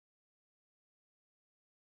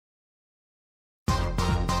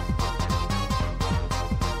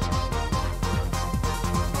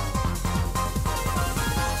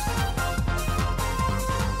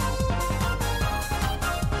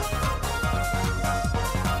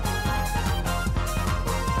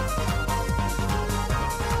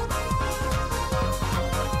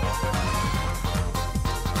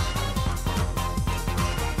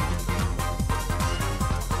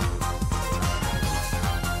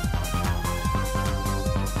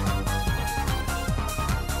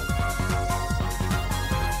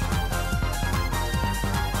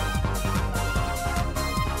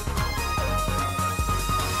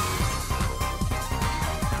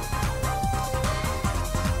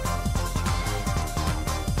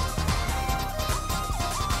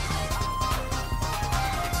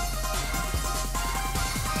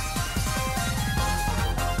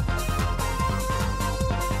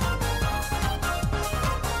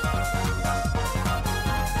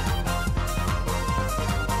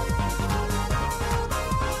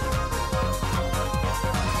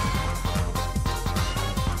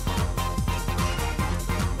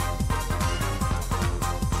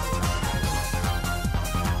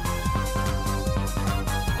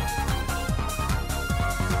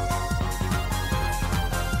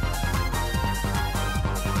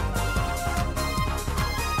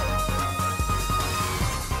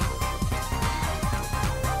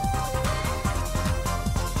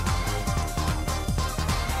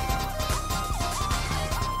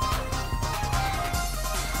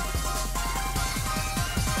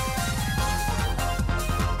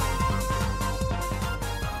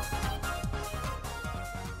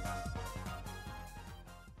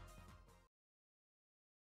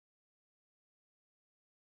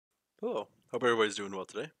Hello. Hope everybody's doing well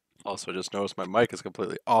today. Also, I just noticed my mic is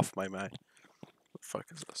completely off my mic. What the fuck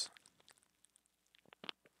is this?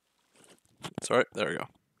 It's alright. There we go.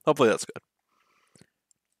 Hopefully that's good.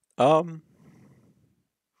 Hope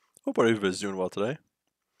everybody's doing well today.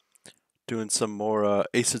 Doing some more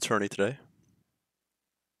Ace Attorney today.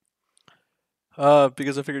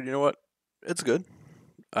 Because I figured, you know what? It's good.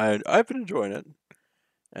 I've been enjoying it.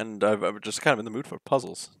 And I'm just kind of in the mood for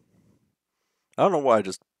puzzles. I don't know why,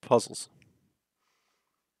 just puzzles.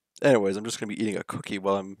 Anyways, I'm just gonna be eating a cookie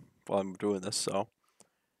while I'm doing this, so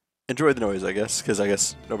enjoy the noise, I guess, because I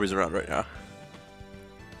guess nobody's around right now.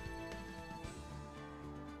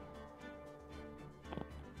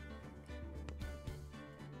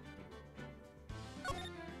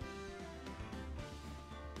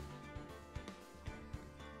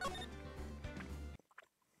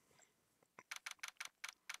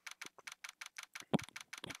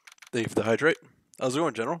 Thank you for the hydrate. How's it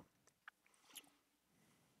going, General?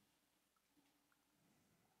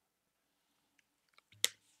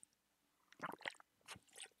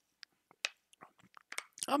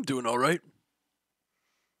 I'm doing alright.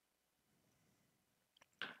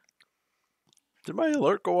 Did my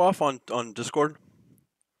alert go off on Discord?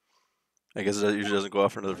 I guess it usually doesn't go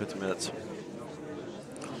off for another 15 minutes.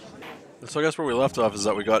 So I guess where we left off is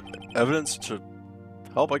that we got evidence to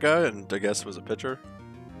help a guy, and I guess it was a pitcher.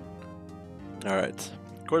 Alright.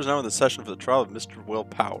 Court is now in the session for the trial of Mr. Will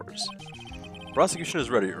Powers. Prosecution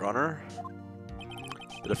is ready, Your Honor.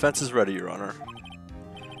 The defense is ready, Your Honor.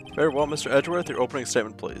 Very well, Mr. Edgeworth, your opening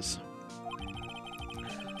statement, please.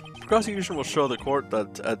 The prosecution will show the court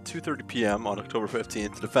that at 2:30 p.m. on October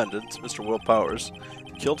 15th, the defendant, Mr. Will Powers,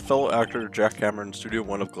 killed fellow actor Jack Cameron in Studio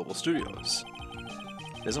 1 of Global Studios.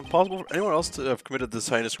 It is impossible for anyone else to have committed this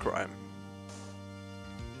heinous crime.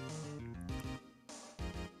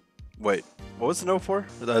 Wait, what was the no for?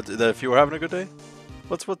 That if you were having a good day?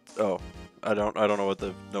 What? Oh, I don't know what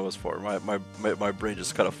the no was for. My brain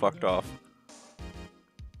just kind of fucked off.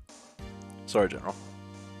 Sorry, General.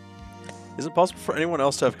 Is it possible for anyone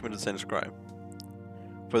else to have committed the heinous crime?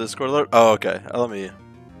 For this court alert? Oh, okay. Let me.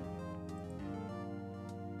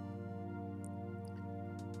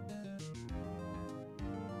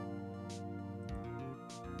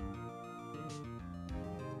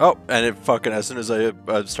 Oh, and it fucking, as soon as I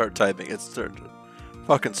start typing, it started.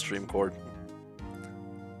 Fucking stream cord.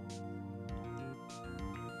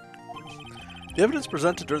 The evidence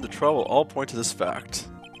presented during the trial will all point to this fact.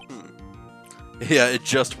 Yeah, it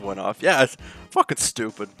just went off. Yeah, it's fucking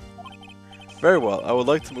stupid. Very well, I would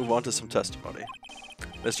like to move on to some testimony.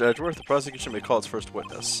 Mr. Edgeworth, the prosecution may call its first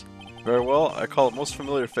witness. Very well, I call a most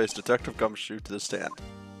familiar face, Detective Gumshoe, to the stand.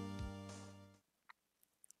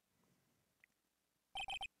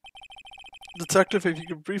 Detective, if you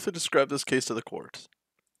could briefly describe this case to the court.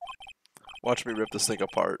 Watch me rip this thing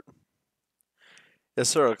apart. Yes,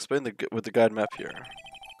 sir, I'll explain with the guide map here.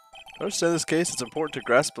 To understand this case, it's important to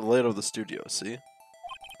grasp the layout of the studio, see?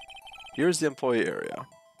 Here's the employee area.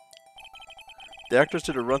 The actors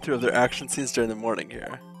did a run-through of their action scenes during the morning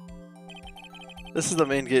here. This is the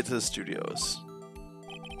main gate to the studios.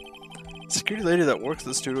 The security lady that works at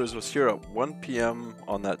the studios was here at 1 p.m.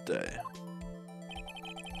 on that day.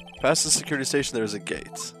 Past the security station there is a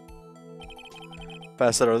gate.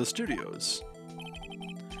 Past that are the studios.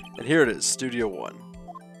 And here it is, Studio 1.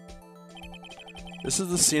 This is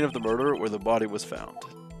the scene of the murder where the body was found.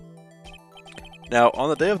 Now, on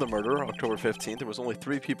the day of the murder, October 15th, there was only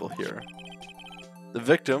 3 people here. The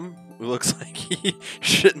victim, who looks like he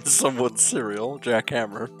shit in someone's cereal, Jack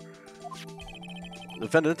Hammer. The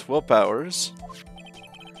defendant, Will Powers.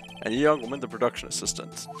 And a young woman, the production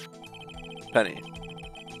assistant, Penny.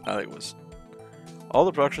 I think it was. All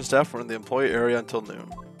the production staff were in the employee area until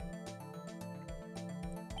noon.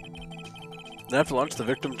 Then after lunch, the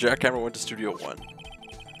victim, Jack Hammer, went to Studio 1.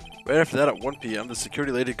 Right after that, at 1 p.m., the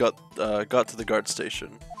security lady got to the guard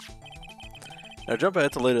station. Now jump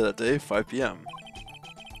ahead to later that day, 5 p.m.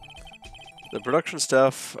 The production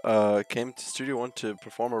staff came to Studio 1 to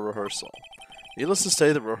perform a rehearsal. Needless to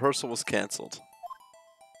say, the rehearsal was cancelled.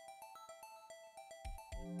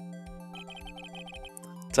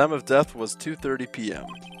 Time of death was 2:30 p.m.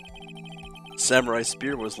 Samurai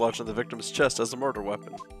spear was lodged on the victim's chest as a murder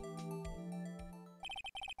weapon.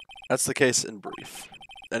 That's the case in brief.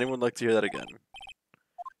 Anyone like to hear that again?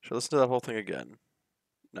 Should I listen to that whole thing again?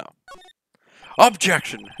 No.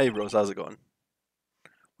 Objection! Hey Rose, how's it going?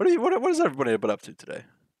 What is everybody been up to today?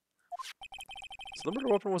 So the murder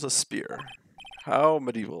weapon was a spear. How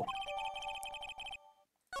medieval.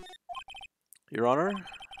 Your Honor,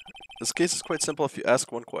 this case is quite simple if you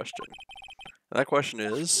ask one question. And that question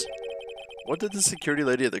is, What did the security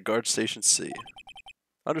lady at the guard station see?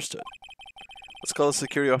 Understood. Let's call the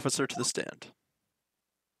security officer to the stand.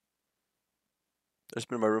 There's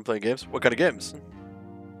been in my room playing games. What kind of games?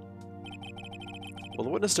 Will the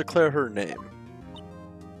witness declare her name?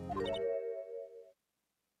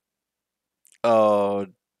 Oh,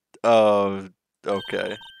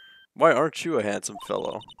 okay. Why aren't you a handsome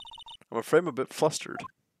fellow? I'm afraid I'm a bit flustered.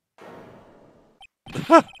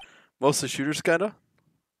 Mostly shooters, kinda?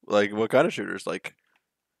 Like, what kind of shooters? Like,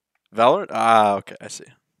 Valorant? Ah, okay, I see.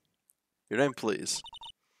 Your name, please.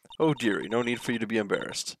 Oh, dearie, no need for you to be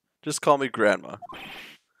embarrassed. Just call me Grandma.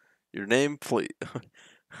 Your name, please.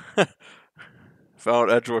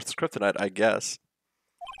 Found Edgeworth's kryptonite, I guess.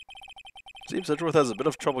 Seems Edgeworth has a bit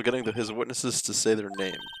of trouble getting his witnesses to say their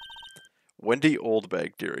name. Wendy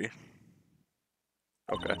Oldbag, dearie.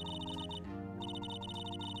 Okay.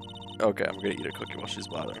 Okay, I'm gonna eat a cookie while she's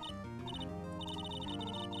bothering.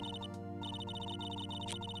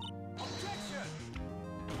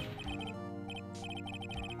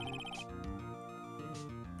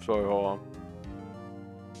 Sorry, hold on.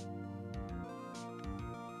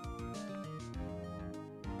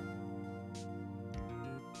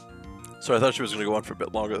 So I thought she was going to go on for a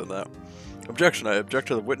bit longer than that. Objection, I object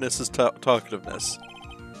to the witness's talkativeness.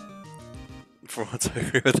 For once I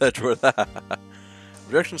agree with Edgeworth.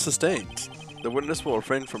 Objection sustained. The witness will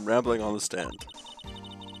refrain from rambling on the stand.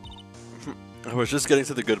 I was just getting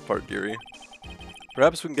to the good part, dearie.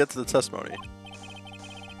 Perhaps we can get to the testimony.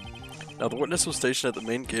 Now, the witness was stationed at the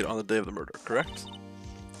main gate on the day of the murder, correct?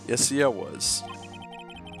 Yes, I was.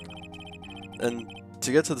 And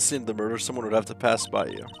to get to the scene of the murder, someone would have to pass by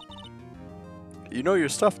you. You know your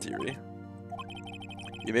stuff, dearie.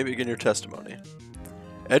 You may begin your testimony.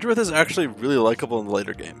 Edgeworth is actually really likable in the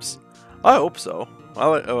later games. I hope so.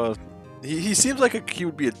 He seems like he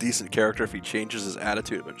would be a decent character if he changes his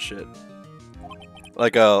attitude about shit.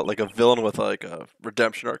 Like a villain with like a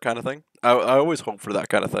redemption arc kind of thing. I always hope for that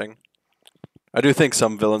kind of thing. I do think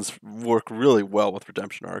some villains work really well with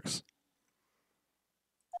redemption arcs.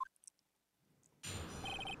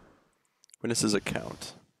 Witness's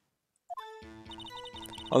account.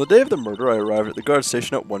 On the day of the murder, I arrived at the guard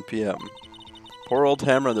station at 1 p.m. Poor old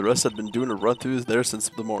Hammer and the rest had been doing a run-through there since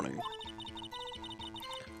the morning.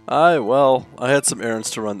 Well, I had some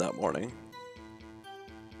errands to run that morning.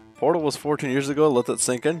 Portal was 14 years ago, let that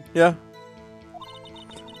sink in? Yeah.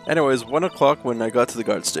 Anyways, 1 o'clock when I got to the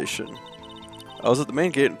guard station. I was at the main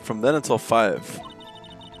gate from then until 5.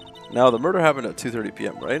 Now, the murder happened at 2:30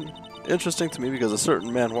 p.m., right? Interesting to me because a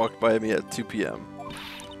certain man walked by me at 2 p.m.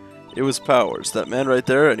 It was Powers, that man right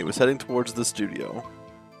there, and he was heading towards the studio.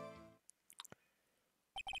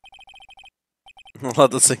 I'll have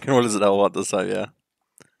to sink in. What is it I want this time, yeah.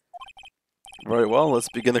 Very well, let's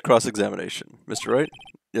begin the cross-examination. Mr. Wright?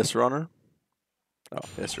 Yes, Your Honor? Oh,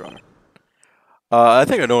 yes, Your Honor. I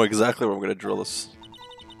think I know exactly where I'm going to drill this.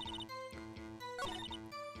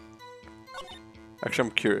 Actually,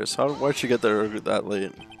 I'm curious. Why'd she get there that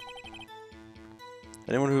late?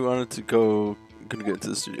 Anyone who wanted to go couldn't get into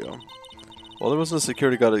the studio. Well, there wasn't a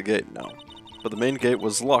security guard at the gate, no. But the main gate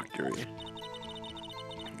was locked, dearie.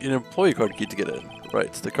 You need an employee card key to get in.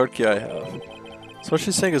 Right, the card key I have. So what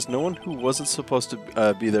she's saying is no one who wasn't supposed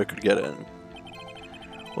to be there could get in.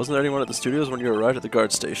 Wasn't there anyone at the studios when you arrived at the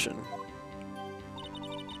guard station?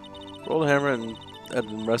 Rolled a hammer and had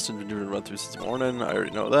been rested and doing run through since morning. I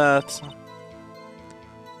already know that.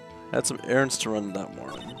 Had some errands to run that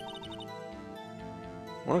morning.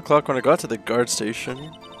 1 o'clock when I got to the guard station.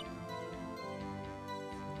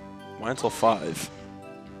 Mine till 5.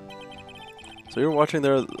 So you were watching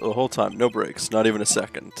there the whole time, no breaks, not even a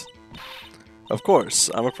second. Of course,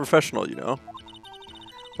 I'm a professional, you know.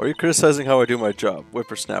 Or are you criticizing how I do my job,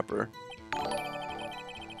 whippersnapper?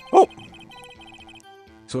 Oh!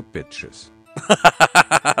 So bitches.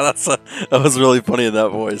 That was really funny in that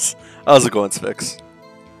voice. How's it going, Spix?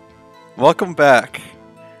 Welcome back.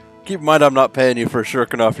 Keep in mind I'm not paying you for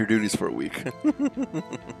shirking off your duties for a week.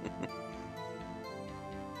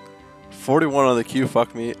 41 on the queue,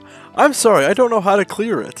 fuck me. I'm sorry, I don't know how to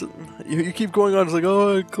clear it. You keep going on, it's like,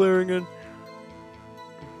 oh, I'm clearing it.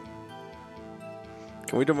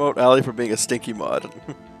 Can we demote Allie for being a stinky mod?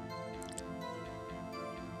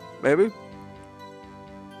 Maybe?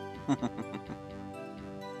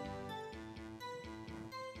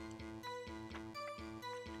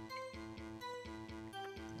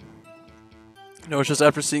 No, it's just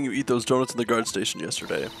after seeing you eat those donuts in the guard station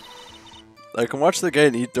yesterday. I can watch the guy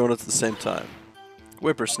and eat donuts at the same time.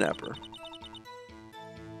 Whippersnapper.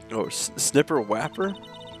 Oh, Snipper Whapper?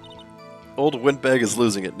 Old Windbag is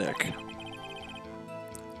losing it, Nick.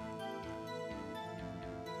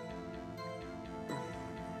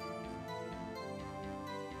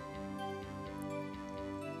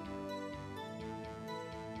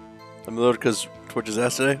 I'm a little because Twitch is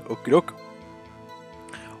ass today. Okie doke.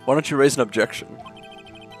 Why don't you raise an objection?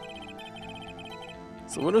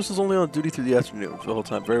 So Windows was only on duty through the afternoon for the whole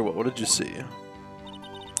time. Very well. What did you see?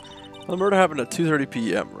 Well, the murder happened at 2:30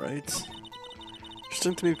 p.m., right?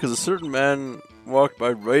 Interesting to me because a certain man walked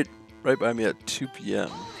by right by me at 2 p.m.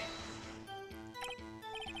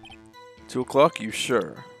 2 o'clock? You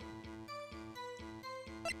sure?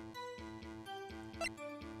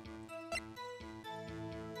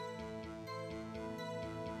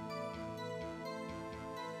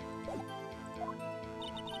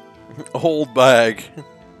 Old bag.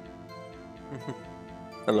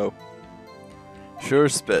 Hello. Sure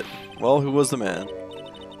spit. Well, who was the man?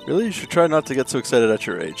 Really? You should try not to get so excited at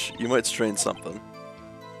your age. You might strain something.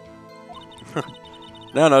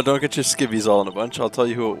 No, don't get your skivvies all in a bunch. I'll tell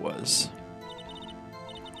you who it was.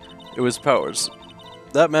 It was Powers.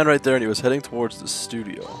 That man right there, and he was heading towards the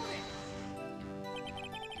studio.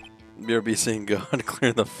 BRB saying God,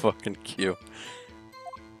 clear the fucking queue.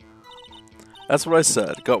 That's what I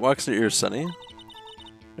said. Got wax in your ears, Sonny?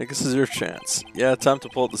 I think this is your chance. Yeah, time to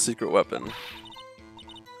pull out the secret weapon.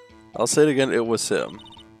 I'll say it again, it was him.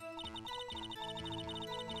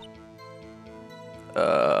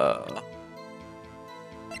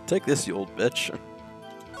 Take this, you old bitch.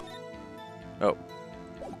 Oh.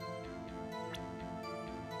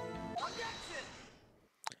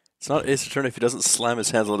 It's not Ace Attorney if he doesn't slam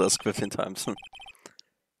his hands on the desk 15 times.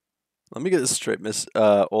 Let me get this straight, Miss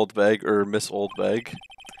Old Bag, or Miss Old Bag.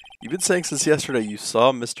 You've been saying since yesterday you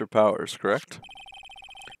saw Mr. Powers, correct?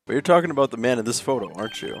 But you're talking about the man in this photo,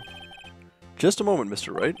 aren't you? Just a moment,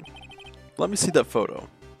 Mr. Wright. Let me see that photo.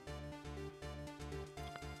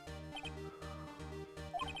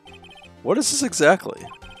 What is this exactly?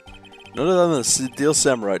 None other than the Steel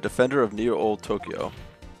Samurai, defender of Neo-Old Tokyo.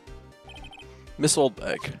 Miss Old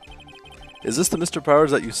Bag. Is this the Mr.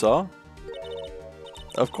 Powers that you saw?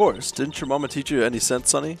 Of course. Didn't your mama teach you any sense,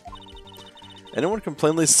 Sonny? Anyone can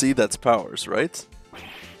plainly see that's Powers, right?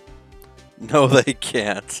 No, they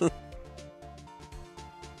can't.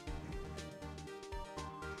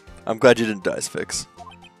 I'm glad you didn't die, Sphinx.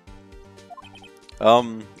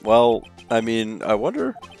 Well, I mean, I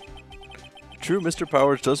wonder... True, Mr.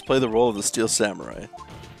 Powers does play the role of the Steel Samurai.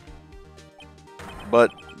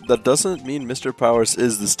 But that doesn't mean Mr. Powers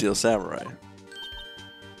is the Steel Samurai.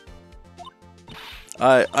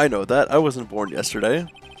 I know that. I wasn't born yesterday.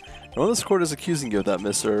 No one in this court is accusing you of that,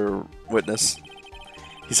 Mr. Witness.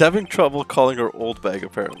 He's having trouble calling her old bag,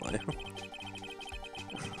 apparently.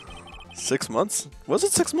 6 months? Was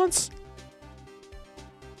it 6 months?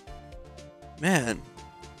 Man.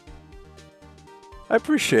 I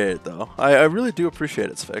appreciate it, though. I really do appreciate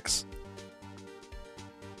its fix.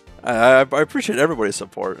 I appreciate everybody's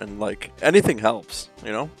support, and, like, anything helps,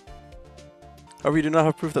 you know? However, you do not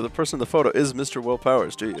have proof that the person in the photo is Mr. Will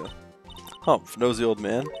Powers, do you? Humph, nosy old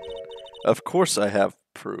man. Of course I have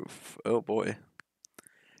proof. Oh, boy.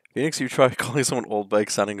 Phoenix, you try calling someone old bag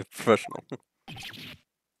sounding professional.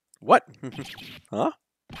 What? Huh?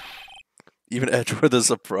 Even Edgeworth is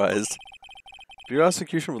surprised. The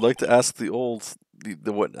prosecution would like to ask the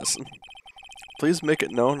witness. Please make it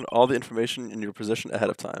known all the information in your possession ahead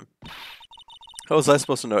of time. How was I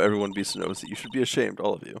supposed to know everyone beast knows that you should be ashamed,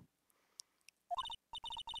 all of you?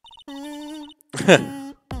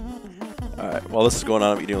 Alright, while this is going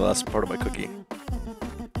on, I'm eating the last part of my cookie.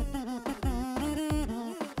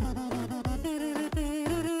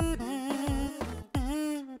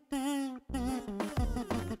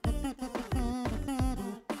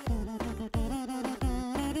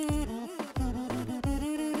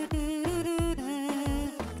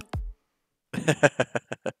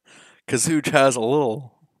 Kazooch has a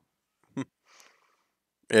little...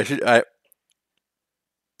 yeah,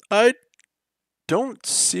 I don't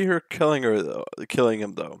see her killing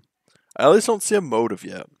him though. I at least don't see a motive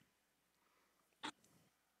yet.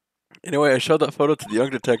 Anyway, I showed that photo to the young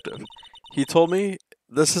detective. He told me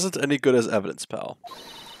this isn't any good as evidence, pal.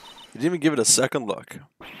 He didn't even give it a second look.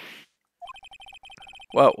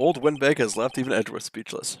 Wow, old Windbag has left even Edgeworth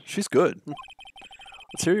speechless. She's good.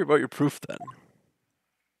 Let's hear about your proof then.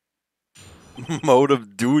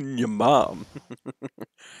 Motive doing your mom.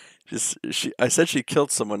 I said she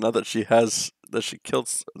killed someone, not that she killed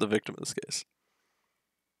the victim in this case.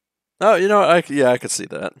 Oh, you know, I could see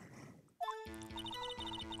that.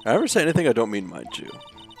 I never say anything I don't mean, mind you.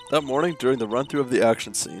 That morning, during the run-through of the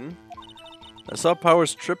action scene, I saw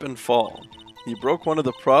Powers trip and fall. He broke one of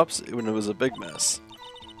the props when it was a big mess.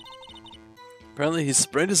 Apparently, he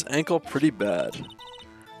sprained his ankle pretty bad.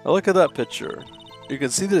 Now look at that picture. You can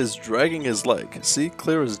see that it's dragging his leg. See?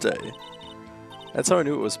 Clear as day. That's how I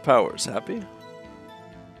knew it was Powers. Happy?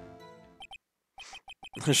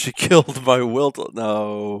 She killed my will.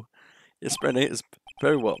 No. Yes, Brandon is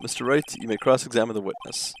very well. Mr. Wright, you may cross-examine the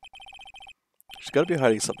witness. She's got to be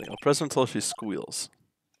hiding something. I'll press her until she squeals.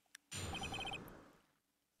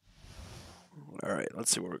 Alright,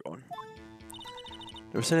 let's see where we're going.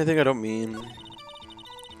 Never say anything I don't mean.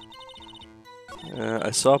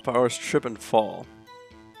 I saw Powers trip and fall.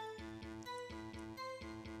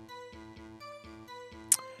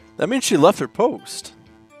 That means she left her post.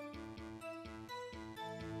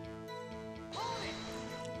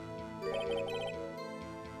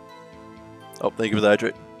 Oh, thank you for the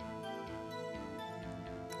hydrate.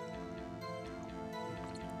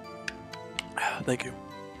 Thank you.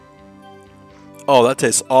 Oh, that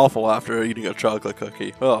tastes awful after eating a chocolate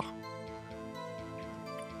cookie. Ugh.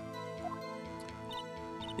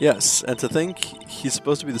 Yes, and to think he's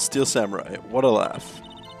supposed to be the Steel Samurai. What a laugh.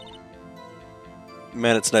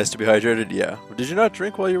 Man, it's nice to be hydrated, yeah. Did you not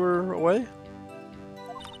drink while you were away?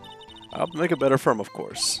 I'll make it better for him, of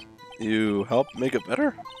course. You help make it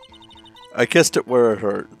better? I kissed it where it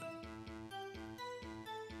hurt.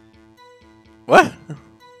 What?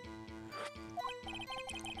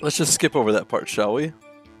 Let's just skip over that part, shall we?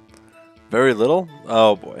 Very little?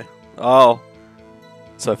 Oh boy. Oh.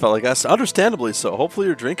 So I felt like that's understandably so. Hopefully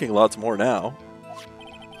you're drinking lots more now.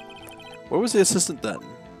 Where was the assistant then?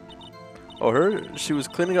 Oh, her? She was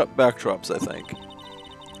cleaning up backdrops, I think.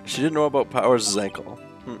 She didn't know about Powers' ankle.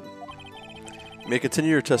 You may continue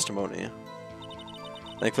your testimony.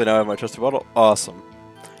 Thankfully now I have my trusty bottle. Awesome.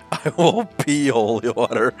 I will pee holy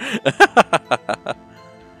water.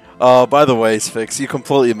 By the way, Sphinx, you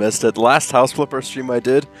completely missed it. Last House Flipper stream I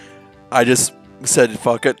did, I just said,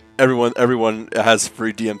 fuck it. Everyone has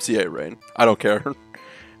free DMCA rain. I don't care.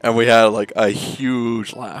 And we had like a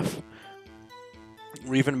huge laugh.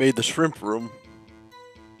 We even made the shrimp room.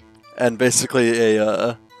 And basically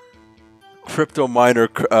a crypto miner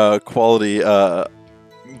quality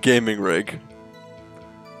gaming rig.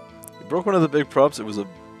 He broke one of the big props. It was a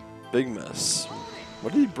big mess.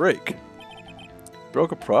 What did he break?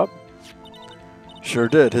 Broke a prop? Sure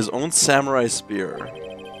did. His own samurai spear.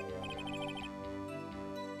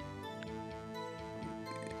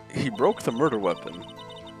 He broke the murder weapon.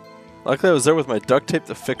 Luckily I was there with my duct tape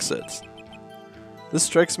to fix it. This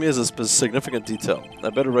strikes me as a significant detail. I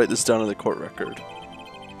better write this down in the court record.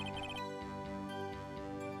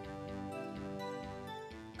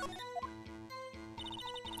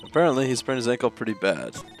 Apparently he sprained his ankle pretty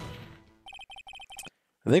bad.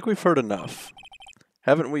 I think we've heard enough.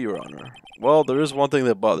 Haven't we, Your Honor? Well, there is one thing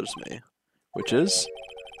that bothers me. Which is?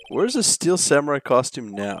 Where's the Steel Samurai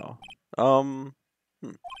costume now?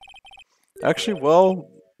 Actually, well,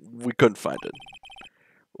 we couldn't find it.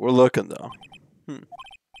 We're looking, though.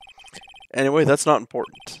 Anyway, that's not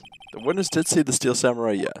important. The witness did see the Steel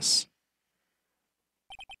Samurai, yes.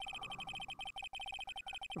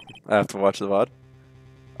 I have to watch the VOD.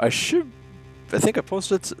 I think I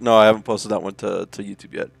posted it. No, I haven't posted that one to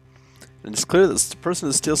YouTube yet. And it's clear that the person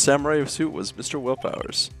in the Steel Samurai suit was Mr.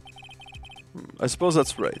 Willpowers. I suppose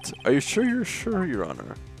that's right. Are you sure you're sure, Your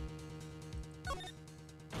Honor?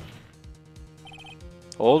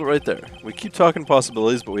 Hold it right there. We keep talking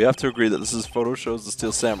possibilities, but we have to agree that this photo shows the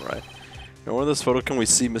Steel Samurai. Nowhere in this photo can we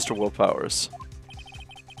see Mr. Willpowers.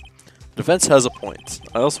 The defense has a point.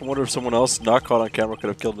 I also wonder if someone else not caught on camera could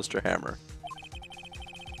have killed Mr. Hammer.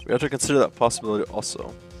 We have to consider that possibility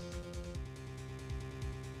also.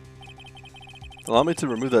 Allow me to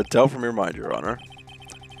remove that doubt from your mind, Your Honor.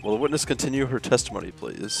 Will the witness continue her testimony,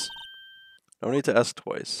 please? No need to ask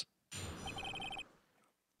twice.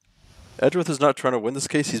 Edgeworth is not trying to win this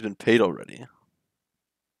case, he's been paid already.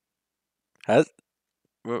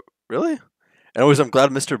 Really? Anyways, I'm glad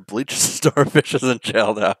Mr. Bleach Starfish is in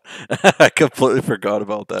jail now. I completely forgot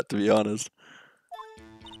about that, to be honest.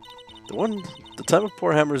 The time of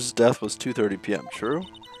poor Hammer's death was 2:30 p.m., true?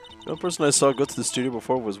 The only person I saw go to the studio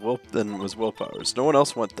before was Willpowers. No one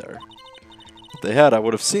else went there. If they had, I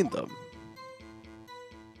would have seen them.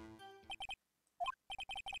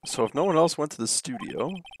 So if no one else went to the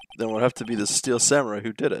studio, then it would have to be the Steel Samurai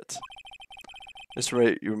who did it. Mr.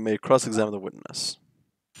 Wright, you may cross-examine the witness.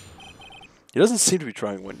 He doesn't seem to be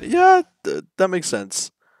trying to win. Yeah, that makes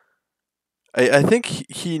sense. I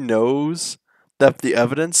think he knows that the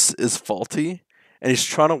evidence is faulty, and he's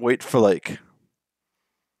trying to wait for, like,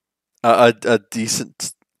 a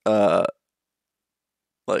decent,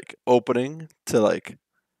 like, opening to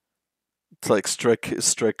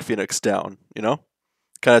strike Phoenix down, you know?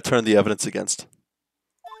 Kind of turn the evidence against.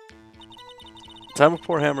 Time of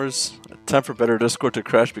poor hammers. Time for better Discord to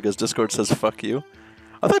crash because Discord says fuck you.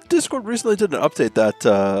 I thought Discord recently did an update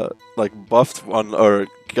that like buffed on or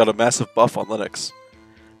got a massive buff on Linux.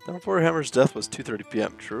 Then before Hammer's death was 2:30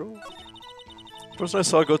 p.m. True? The person I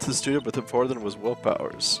saw go to the studio but before then was Will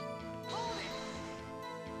Powers.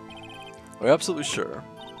 Are you absolutely sure?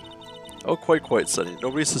 Oh, quite, Sonny.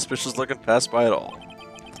 Nobody suspicious looking passed by at all.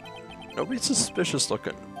 Nobody suspicious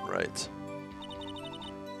looking, right?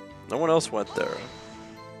 No one else went there.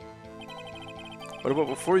 What about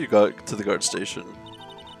before you got to the guard station?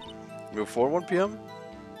 Before 1 p.m.?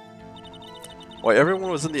 Why,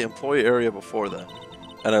 everyone was in the employee area before then.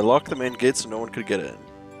 And I locked the main gate so no one could get in.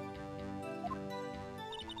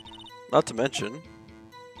 Not to mention,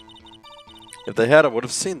 if they had, I would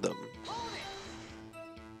have seen them.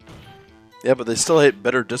 Yeah, but they still hate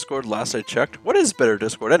Better Discord last I checked. What is Better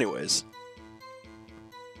Discord anyways?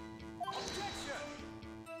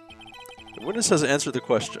 The witness has answered the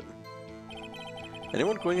question.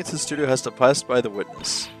 Anyone going into the studio has to pass by the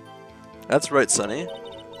witness. That's right, Sonny.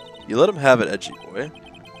 You let him have it, edgy boy.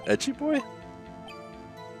 Edgy boy?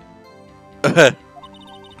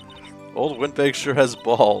 Old Windbag sure has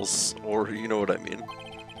balls, or you know what I mean.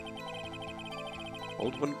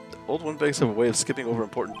 Old Windbags have a way of skipping over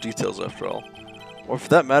important details after all. Or for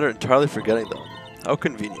that matter, entirely forgetting them. How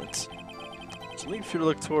convenient. Something for you to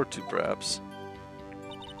look forward to, perhaps.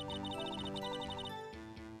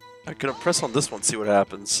 I can press on this one, see what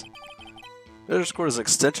happens. Discord is an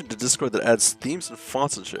extension to Discord that adds themes and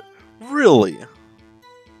fonts and shit. Really?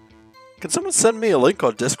 Can someone send me a link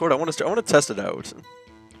on Discord? I want to test it out.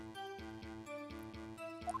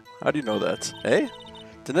 How do you know that? Eh?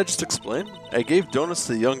 Didn't I just explain? I gave donuts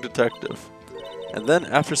to the young detective. And then,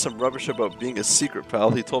 after some rubbish about being a secret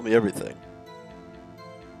pal, he told me everything.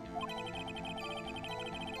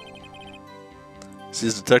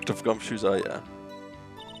 Sees Detective Gumshoe's eye, yeah.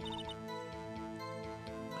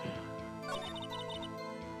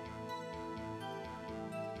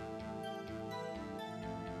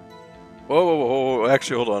 Whoa,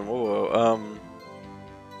 actually, hold on, whoa.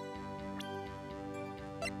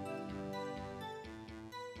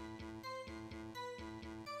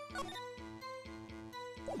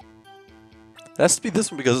 It has to be this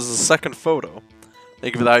one because it's the second photo.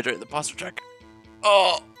 Thank you for the hydrate and the posture check.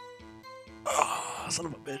 Oh, son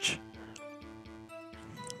of a bitch.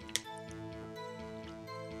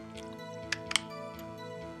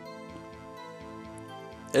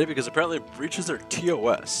 Yeah, because apparently it breaches their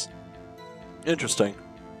TOS. Interesting.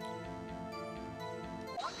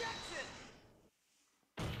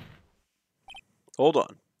 Hold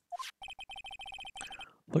on.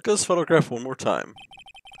 Look at this photograph one more time.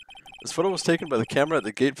 This photo was taken by the camera at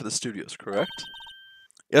the gate for the studios, correct?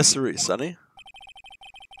 Yes, sirree, Sonny.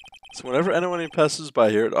 So whenever anyone passes by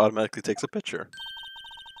here, it automatically takes a picture.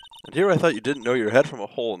 And here I thought you didn't know your head from a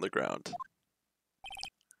hole in the ground.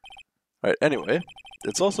 Alright, anyway,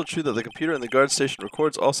 it's also true that the computer in the guard station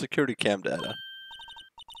records all security cam data.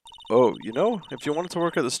 Oh, you know, if you wanted to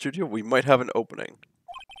work at the studio, we might have an opening.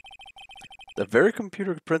 The very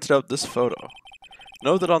computer printed out this photo.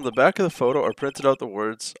 Know that on the back of the photo are printed out the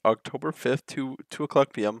words, October 5th, 2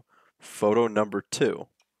 o'clock p.m., photo number 2.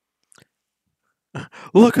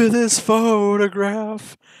 Look at this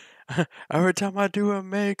photograph! Every time I do it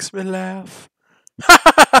makes me laugh.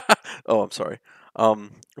 Oh, I'm sorry.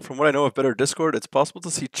 From what I know of Better Discord, it's possible to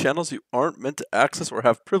see channels you aren't meant to access or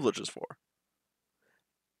have privileges for.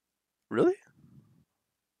 Really?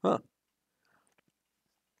 Huh.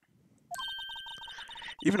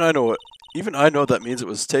 Even I know that means it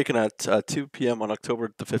was taken at 2 p.m. on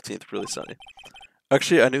October the 15th, really, Sonny.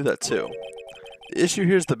 Actually, I knew that too. The issue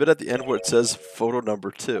here is the bit at the end where it says photo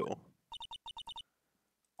number 2.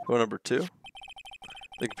 Photo number 2?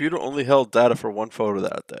 The computer only held data for one photo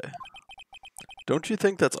that day. Don't you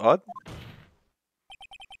think that's odd?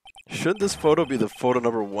 Shouldn't this photo be the photo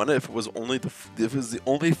number 1 if it was only the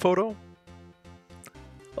only photo?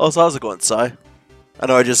 Oh, so how's it going, Sai? I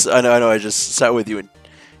know I just sat with you in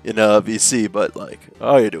VC, but like,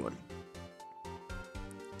 how are you doing?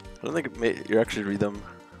 I don't think you actually read them.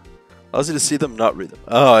 Allows you to see them, not read them.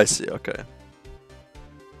 Oh, I see. Okay.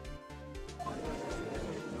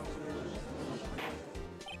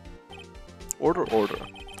 Order.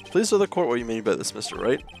 Please tell the court what you mean by this, Mr.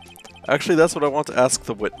 Wright. Actually, that's what I want to ask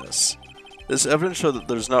the witness. This evidence showed that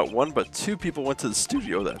there's not one but 2 people went to the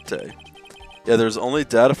studio that day. Yeah, there's only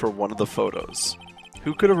data for one of the photos.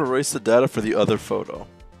 Who could have erased the data for the other photo?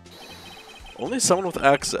 Only someone with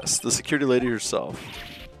access, the security lady herself.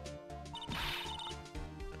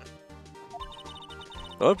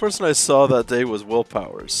 The only person I saw that day was Will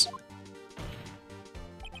Powers.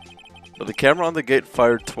 But the camera on the gate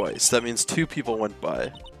fired twice. That means 2 people went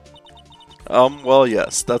by. Well,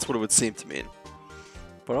 yes, that's what it would seem to mean.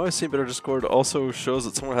 But all I've seen Better Discord also shows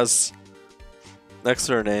that someone has next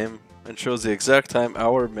to her name and shows the exact time,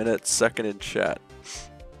 hour, minute, second in chat.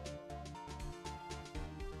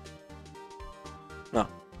 No.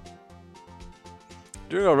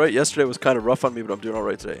 Doing alright. Yesterday was kind of rough on me, but I'm doing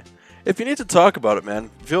alright today. If you need to talk about it, man,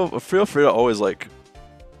 feel free to always like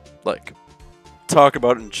talk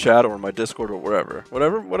about it in chat or in my Discord or wherever.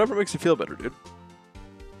 Whatever makes you feel better, dude.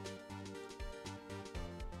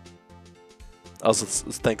 Also,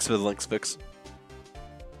 thanks for the links fix.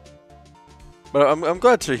 But I'm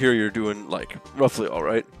glad to hear you're doing, like, roughly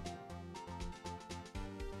alright.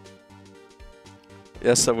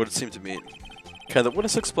 Yes, that would seem to mean. Can the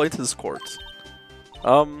witness explain to this court?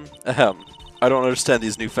 Ahem. I don't understand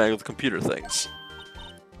these newfangled computer things.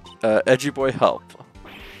 Edgy boy, help.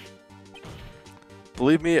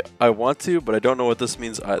 Believe me, I want to, but I don't know what this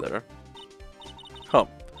means either.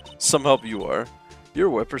 Some help you are. You're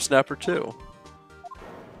a whippersnapper too.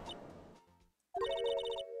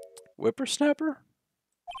 Whippersnapper?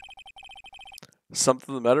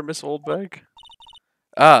 Something the matter, Miss Oldbag?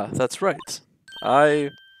 Ah, that's right. I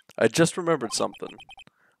just remembered something.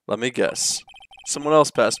 Let me guess. Someone else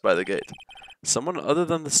passed by the gate. Someone other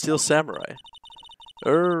than the Steel Samurai.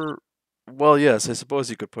 Well, yes, I suppose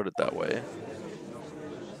you could put it that way.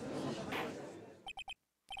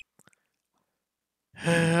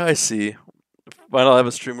 I see. Might I have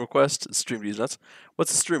a stream request? Stream these nuts.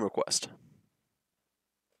 What's a stream request?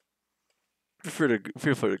 Feel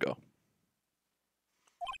free to go.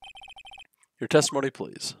 Your testimony,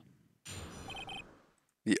 please.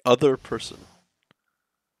 The other person.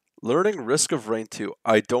 Learning Risk of Rain 2.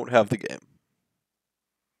 I don't have the game.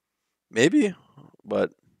 Maybe,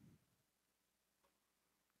 but...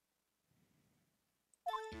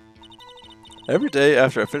 Every day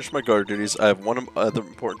after I finish my guard duties, I have one other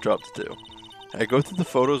important job to do. I go through the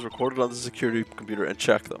photos recorded on the security computer and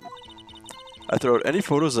check them. I throw out any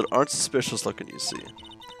photos that aren't suspicious looking, you see.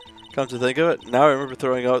 Come to think of it, now I remember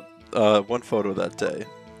throwing out one photo that day.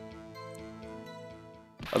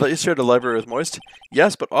 I thought you shared a library with Moist.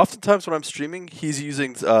 Yes, but oftentimes when I'm streaming, he's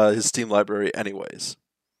using his Steam library anyways.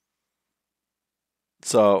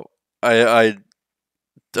 So I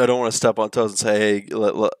don't want to step on toes and say, hey,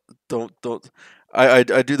 don't. I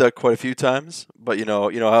do that quite a few times, but you know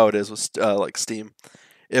how it is with like Steam.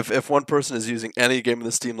 If one person is using any game in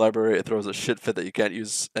the Steam library, it throws a shit fit that you can't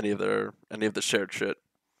use any of the shared shit.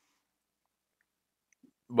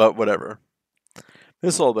 But whatever.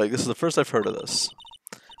 Miss Oldbag, this is the first I've heard of this.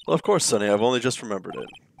 Well, of course, Sonny. I've only just remembered it.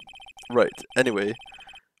 Right. Anyway,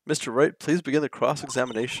 Mr. Wright, please begin the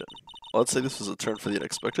cross-examination. Well, let's say this was a turn for the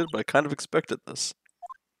unexpected, but I kind of expected this.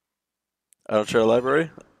 I don't share a library?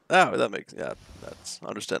 Ah, that's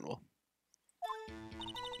understandable.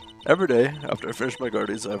 Every day, after I finish my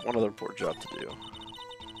guardies, I have one other important job to do.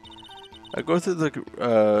 I go through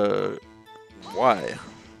the, why?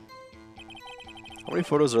 How many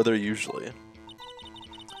photos are there usually?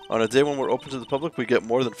 On a day when we're open to the public, we get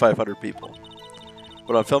more than 500 people.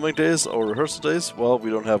 But on filming days or rehearsal days, well, we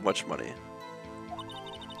don't have much money.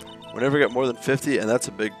 We never get more than 50, and that's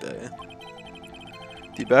a big day.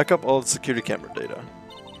 Do you back up all the security camera data?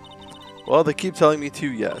 Well, they keep telling me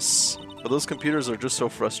to, yes. But those computers are just so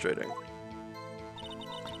frustrating.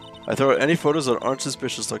 I throw out any photos that aren't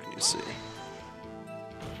suspicious looking, you see.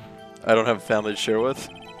 I don't have a family to share with.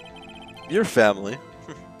 Your family?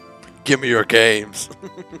 Give me your games.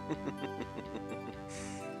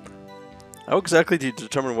 How exactly do you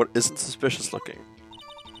determine what isn't suspicious looking?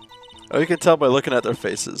 Oh, you can tell by looking at their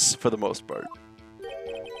faces, for the most part.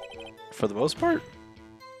 For the most part?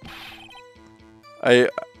 I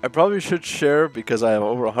probably should share because I have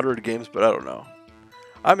over 100 games, but I don't know.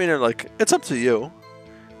 I mean, like, it's up to you.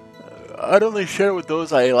 I'd only share with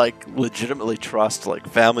those I, like, legitimately trust, like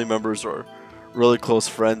family members or really close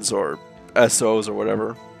friends or SOs or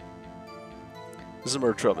whatever. This is a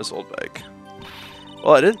murder trail, Miss Oldbag.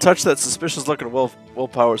 Well, I didn't touch that suspicious-looking Will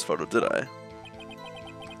Powers photo, did I?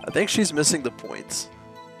 I think she's missing the point.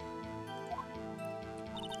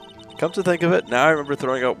 Come to think of it, now I remember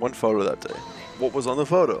throwing out one photo that day. What was on the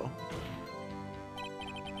photo?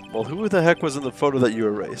 Well, who the heck was in the photo that you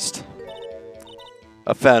erased?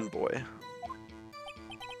 A fanboy.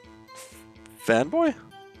 Fanboy?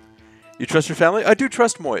 You trust your family? I do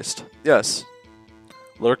trust Moist. Yes.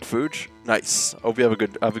 Lurk Fooge? Nice. Hope you have a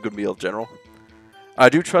good meal, General. I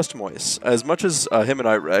do trust Moist. As much as him and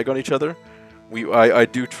I rag on each other, I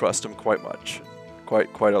do trust him quite much.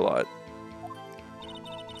 Quite a lot.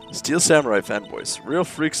 Steel Samurai fanboys. Real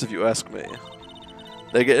freaks if you ask me.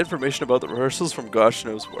 They get information about the rehearsals from gosh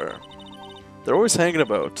knows where. They're always hanging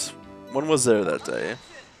about. One was there that day.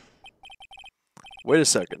 Wait a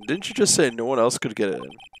second. Didn't you just say no one else could get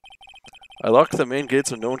in? I locked the main gate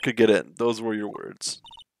so no one could get in. Those were your words.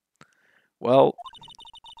 Well,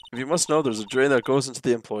 if you must know, there's a drain that goes into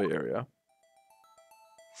the employee area.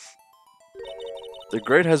 The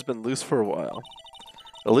grate has been loose for a while.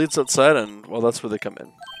 It leads outside, and, well, that's where they come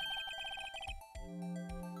in.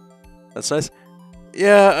 That's nice.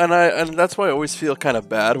 Yeah, and that's why I always feel kind of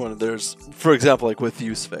bad when there's, for example, like with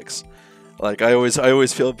UseFix. Like I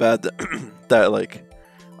always feel bad that that like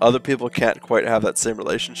other people can't quite have that same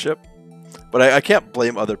relationship. But I can't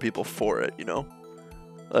blame other people for it, you know?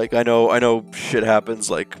 Like I know shit happens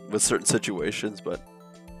like with certain situations, but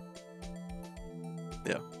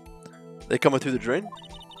yeah. They coming through the drain?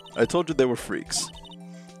 I told you they were freaks.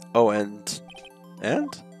 Oh, and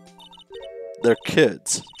they're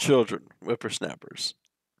kids, children, whippersnappers.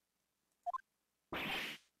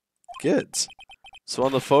 Kids. So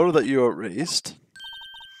on the photo that you erased,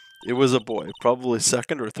 it was a boy, probably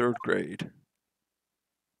 2nd or 3rd grade.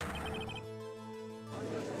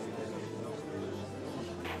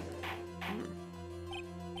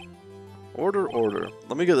 Order.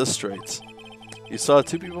 Let me get this straight. You saw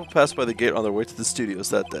 2 people pass by the gate on their way to the studios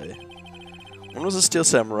that day. One was a steel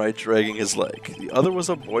samurai dragging his leg. The other was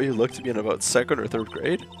a boy who looked to be in about 2nd or 3rd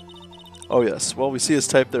grade. Oh yes, well we see his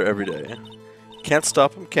type there every day. Can't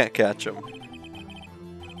stop him, can't catch him.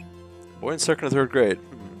 Boy in 2nd or 3rd grade.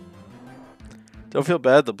 Don't feel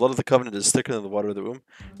bad, the blood of the Covenant is thicker than the water of the womb.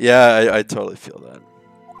 Yeah, I totally feel that.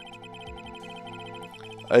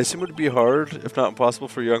 I assume it would be hard, if not impossible,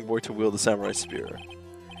 for a young boy to wield a samurai spear.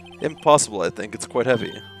 Impossible, I think. It's quite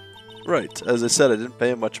heavy. Right. As I said, I didn't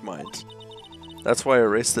pay him much mind. That's why I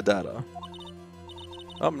erased the data.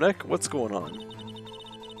 Nick, what's going on?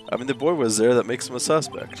 I mean, the boy was there. That makes him a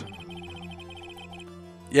suspect.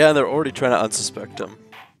 Yeah, and they're already trying to unsuspect him.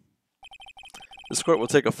 This court will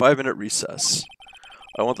take a 5-minute recess.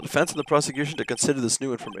 I want the defense and the prosecution to consider this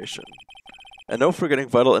new information. And no forgetting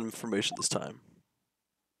vital information this time.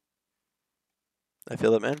 I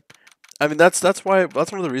feel that, man. I mean, that's one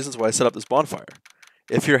of the reasons why I set up this bonfire.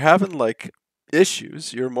 If you're having like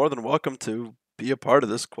issues, you're more than welcome to be a part of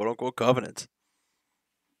this quote-unquote covenant.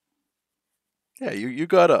 Yeah, you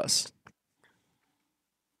got us.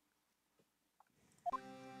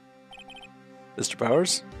 Mr.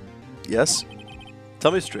 Powers? Yes?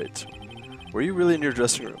 Tell me straight. Were you really in your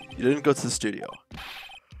dressing room? You didn't go to the studio.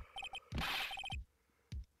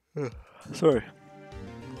 Sorry.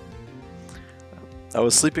 I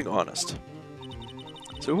was sleeping honest.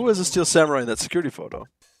 So who was the Steel Samurai in that security photo?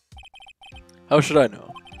 How should I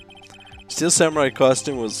know? Steel Samurai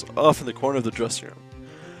costume was off in the corner of the dressing room.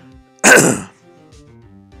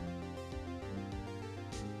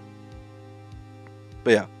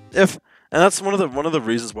 But yeah, and that's one of the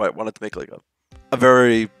reasons why I wanted to make like a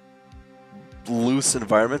very loose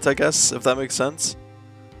environment, I guess, if that makes sense,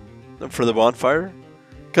 for the bonfire,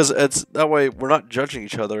 because it's that way we're not judging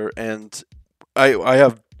each other, and I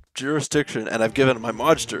have jurisdiction, and I've given my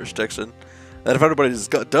mods jurisdiction, that if everybody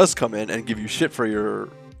does come in and give you shit for your,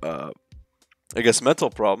 I guess, mental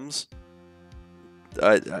problems,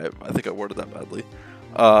 I think I worded that badly,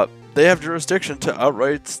 they have jurisdiction to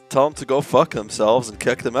outright tell them to go fuck themselves and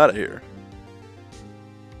kick them out of here.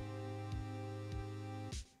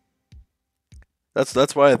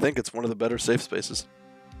 That's why I think it's one of the better safe spaces.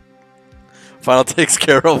 Final takes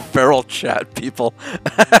care of feral chat, people.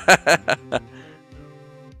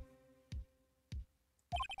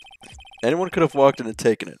 Anyone could have walked in and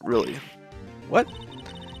taken it, really. What?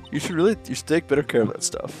 You should take better care of that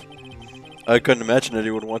stuff. I couldn't imagine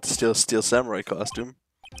anyone would want to steal a Steel Samurai costume.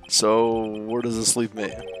 So, where does this leave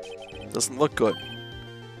me? Doesn't look good.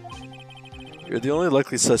 You're the only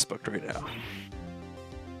likely suspect right now.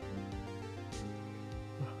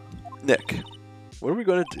 Nick, what are we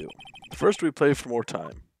going to do? First, we play for more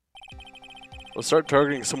time. We'll start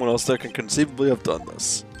targeting someone else that can conceivably have done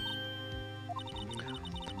this.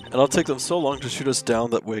 And I'll take them so long to shoot us down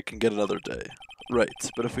that we can get another day. Right,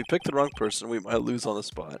 but if we pick the wrong person, we might lose on the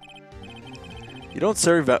spot. You don't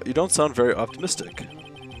sound very optimistic.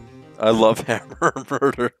 I love hammer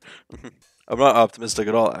murder. I'm not optimistic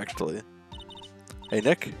at all, actually. Hey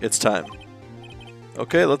Nick, it's time.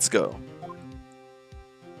 Okay, let's go.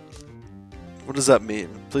 What does that mean?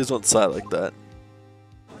 Please don't sigh like that.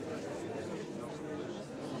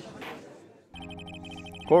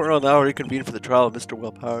 Court will now reconvene for the trial of Mr.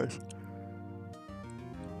 Will Powers.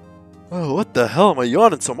 Oh, what the hell am I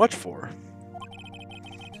yawning so much for?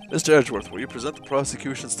 Mr. Edgeworth, will you present the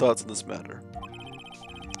prosecution's thoughts on this matter?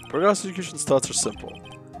 Prosecution's thoughts are simple.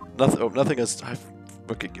 Nothing is...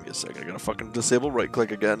 Okay, give me a second. I gotta fucking disable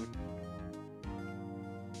right-click again.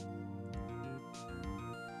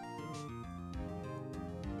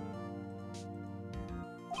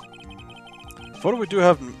 Photo we do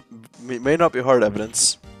have may not be hard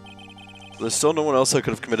evidence. There's still no one else that could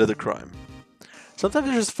have committed the crime. Sometimes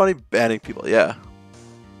it's just funny banning people, yeah.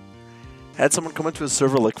 Had someone come into his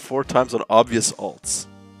server like 4 times on obvious alts.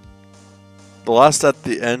 The last at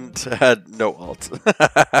the end had no alt.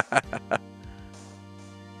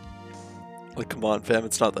 Like, come on, fam,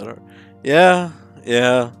 it's not that hard. Yeah.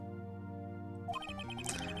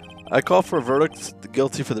 I call for a verdict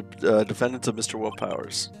guilty for the defendants of Mr. Will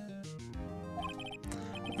Powers.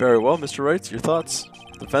 Very well, Mr. Wright, your thoughts?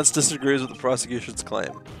 The defense disagrees with the prosecution's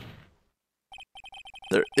claim.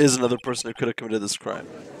 There is another person who could have committed this crime.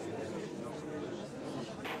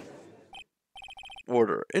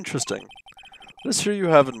 Order. Interesting. What is here you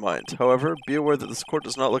have in mind? However, be aware that this court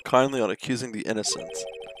does not look kindly on accusing the innocent.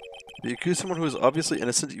 If you accuse someone who is obviously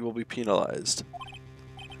innocent, you will be penalized.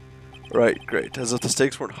 Right, great. As if the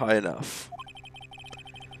stakes weren't high enough.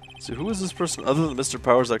 So who is this person other than Mr.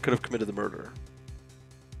 Powers that could have committed the murder?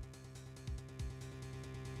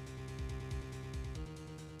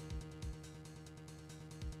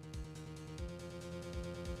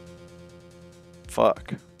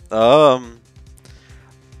 Fuck.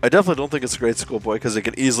 I definitely don't think it's a grade school boy because they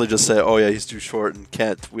can easily just say, oh yeah, he's too short and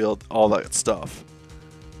can't wield all that stuff.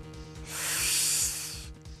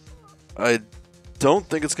 I don't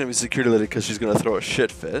think it's going to be security lady because she's going to throw a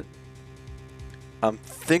shit fit. I'm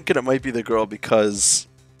thinking it might be the girl because...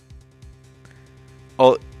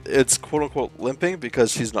 oh, it's quote-unquote limping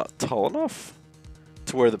because she's not tall enough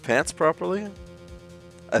to wear the pants properly,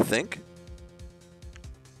 I think.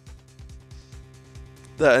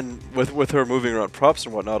 That, and with her moving around props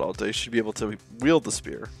and whatnot all day, she'd be able to wield the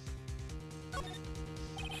spear.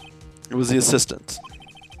 It was the assistant.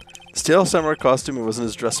 The Steel Samurai costume was in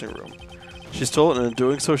his dressing room. She stole it, and in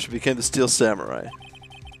doing so, she became the Steel Samurai.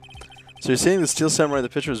 So you're saying the Steel Samurai in the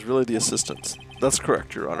picture is really the assistant? That's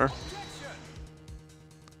correct, Your Honor.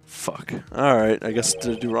 Fuck. Alright, I guess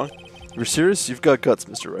did I do wrong? You're serious? You've got guts,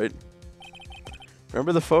 Mr. Wright.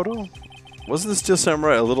 Remember the photo? Wasn't the Steel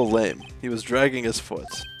Samurai a little lame? He was dragging his foot.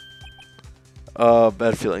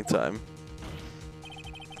 Bad feeling time.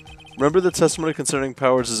 Remember the testimony concerning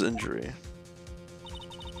Powers' injury.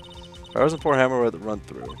 Powers and poor Hammer were at the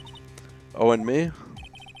run-through. Oh, and me?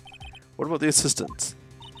 What about the assistant?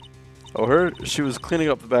 Oh, her? She was cleaning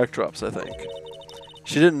up the backdrops, I think.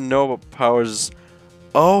 She didn't know about Powers'...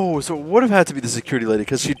 oh, so it would have had to be the security lady,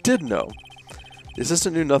 because she did know. The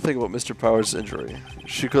assistant knew nothing about Mr. Powers' injury.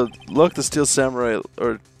 She could look the Steel Samurai,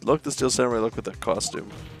 or look the Steel Samurai look with that costume.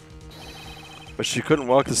 But she couldn't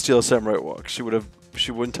walk the Steel Samurai walk. She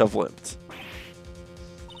wouldn't have limped.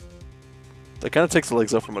 That kind of takes the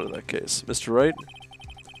legs up from under that case. Mr. Wright,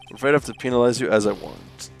 I'm afraid I have to penalize you as I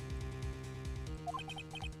want.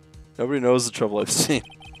 Nobody knows the trouble I've seen.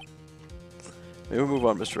 Maybe we'll move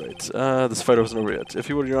on, Mr. Wright. This fight wasn't over yet. If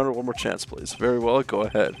you would, Your Honor, one more chance, please. Very well, go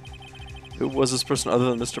ahead. Who was this person other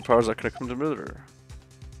than Mr. Powers that could have come to murder?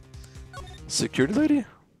 Security lady?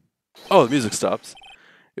 Oh, the music stops.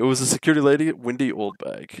 It was the security lady, Windy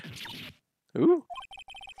Oldbag. Ooh.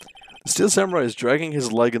 The Steel Samurai is dragging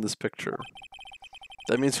his leg in this picture.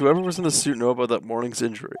 That means whoever was in the suit knew about that morning's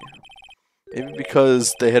injury. Maybe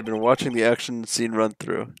because they had been watching the action scene run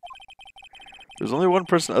through. There's only one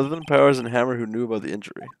person other than Powers and Hammer who knew about the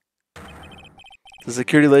injury. The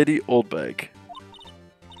security lady, Oldbag.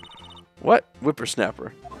 What?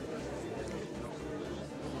 Whippersnapper.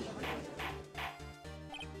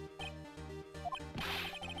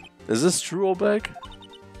 Is this true, Oldbag?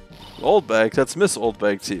 Oldbag? That's Miss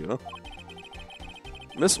Oldbag to you.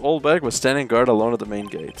 Miss Oldbag was standing guard alone at the main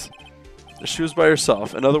gate. She was by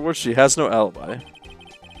herself. In other words, she has no alibi.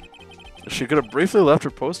 She could have briefly left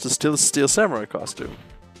her post to steal the Steel Samurai costume.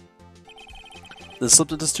 Then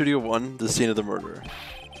slipped into Studio 1, the scene of the murder.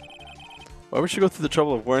 Why would she go through the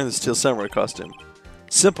trouble of wearing the Steel Samurai costume?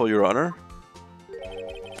 Simple, Your Honor.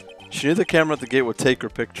 She knew the camera at the gate would take her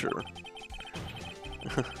picture.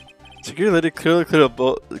 Security lady clearly could have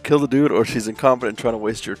killed the dude, or she's incompetent and trying to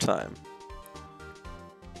waste your time.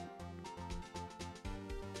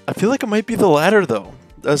 I feel like it might be the latter, though.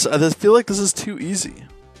 I feel like this is too easy.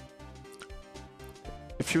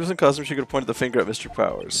 If she was in costume, she could have pointed the finger at Mr.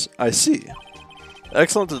 Powers. I see.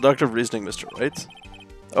 Excellent deductive reasoning, Mr. Wright.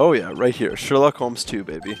 Oh yeah, right here. Sherlock Holmes 2,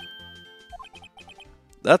 baby.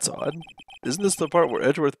 That's odd. Isn't this the part where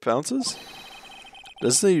Edgeworth pounces?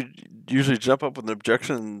 Doesn't he usually jump up with an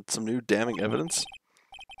objection and some new damning evidence?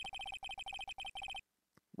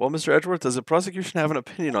 Well, Mr. Edgeworth, does the prosecution have an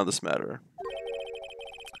opinion on this matter?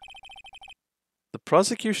 The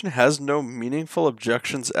prosecution has no meaningful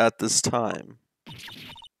objections at this time.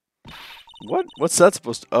 What? What's that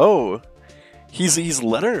supposed to... oh! He's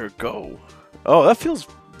letting her go. Oh, that feels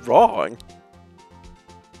wrong.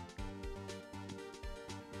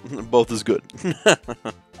 Both is good.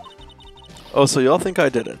 Oh, so y'all think I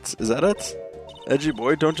did it. Is that it? Edgy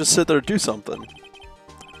boy, don't just sit there, do something.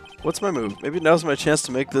 What's my move? Maybe now's my chance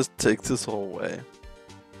to take this whole way.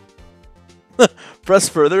 Press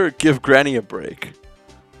further, give Granny a break.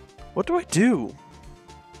 What do I do?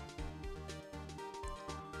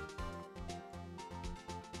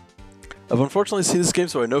 I've unfortunately seen this game,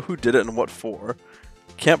 so I know who did it and what for.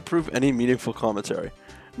 Can't prove any meaningful commentary.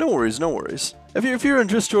 No worries, no worries. If you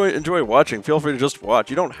just enjoy watching, feel free to just watch.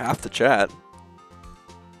 You don't have to chat.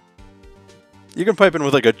 You can pipe in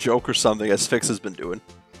with like a joke or something, as Fix has been doing.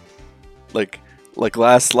 Like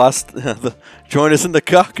last join us in the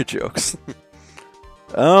cock jokes.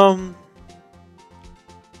 I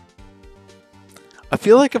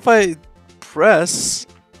feel like if I press,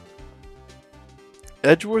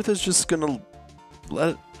 Edgeworth is just gonna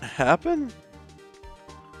let it happen?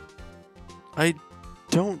 I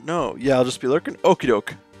don't know. Yeah, I'll just be lurking. Okie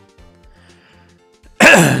doke.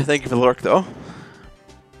 Thank you for the lurk, though.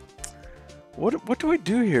 What do I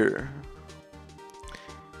do here?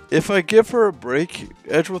 If I give her a break,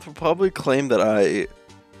 Edgeworth will probably claim that I...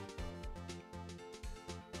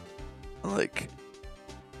 like...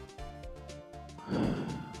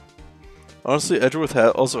 Honestly, Edgeworth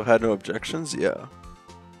also had no objections, yeah.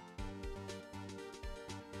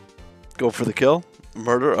 Go for the kill?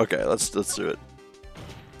 Murder? Okay, let's do it.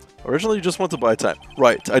 Originally, you just want to buy time.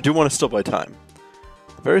 Right, I do want to still buy time.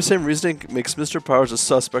 The very same reasoning makes Mr. Powers a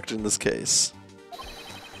suspect in this case.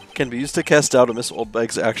 Can be used to cast doubt on Miss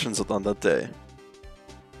Oldbag's actions on that day.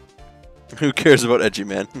 Who cares about Edgy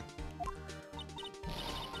Man?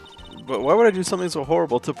 But why would I do something so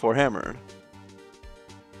horrible to poor Hammer?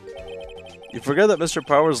 You forget that Mr.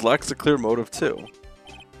 Powers lacks a clear motive too.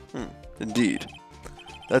 Indeed.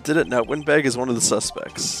 That did it. Now Windbag is one of the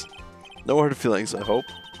suspects. No hard feelings, I hope.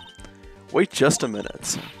 Wait just a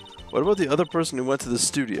minute. What about the other person who went to the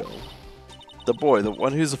studio? The boy, the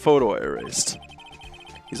one whose photo I erased.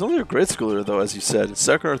 He's only a grade schooler though, as you said.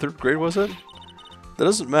 Second or third grade, was it? That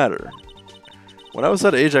doesn't matter. When I was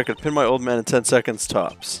that age, I could pin my old man in 10 seconds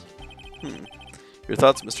tops. Your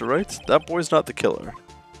thoughts, Mr. Wright? That boy's not the killer.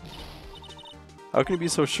 How can you be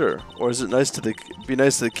so sure? Or is it nice to be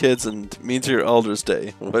nice to the kids and mean to your elders'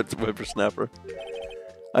 day? What, whippersnapper?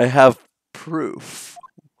 I have proof.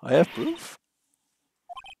 I have proof?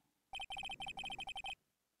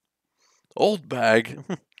 Old bag.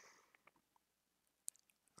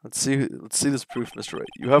 Let's see this proof, Mr. Wright.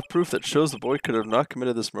 You have proof that shows the boy could have not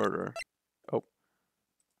committed this murder. Oh.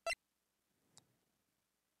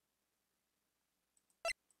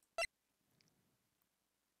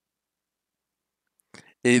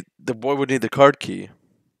 The boy would need the card key.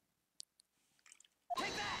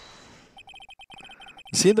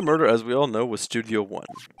 The scene of the murder, as we all know, was Studio 1.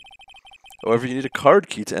 However, you need a card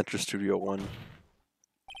key to enter Studio 1.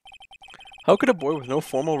 How could a boy with no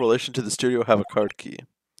formal relation to the studio have a card key?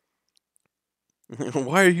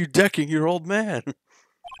 Why are you decking your old man?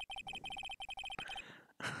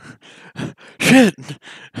 Shit!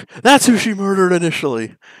 That's who she murdered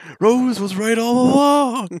initially! Rose was right all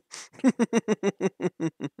along!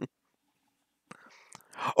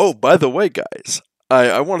 Oh, by the way, guys,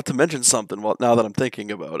 I wanted to mention something now that I'm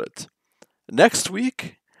thinking about it. Next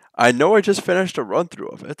week, I know I just finished a run-through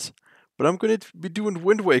of it, but I'm going to be doing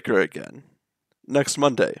Wind Waker again next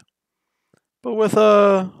Monday. But with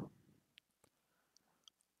a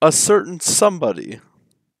certain somebody.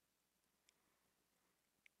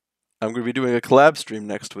 I'm going to be doing a collab stream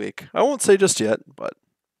next week. I won't say just yet, but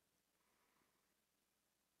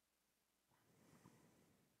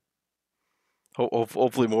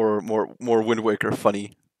hopefully more Wind Waker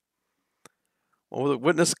funny. What will the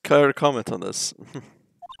witness comment on this?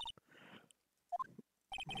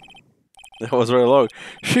 That was right along.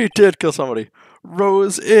 She did kill somebody.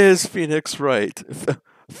 Rose is Phoenix Wright.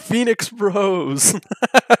 Phoenix Rose.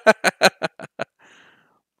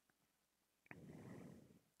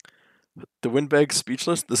 The Windbag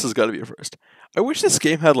speechless? This has got to be a first. I wish this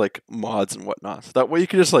game had like mods and whatnot. That way you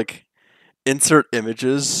could just like insert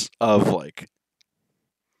images of like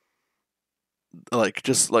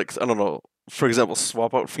just like, I don't know, for example,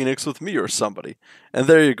 swap out Phoenix with me or somebody. And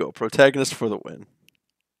there you go. Protagonist for the win.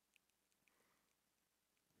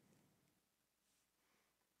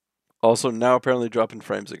 Also, now apparently dropping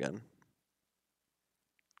frames again.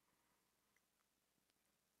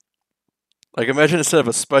 Like, imagine instead of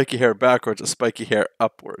a spiky hair backwards, a spiky hair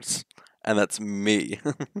upwards. And that's me.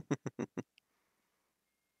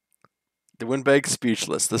 The Windbag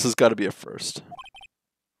speechless. This has got to be a first.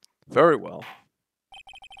 Very well.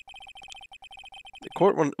 The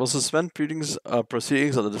court will suspend proceedings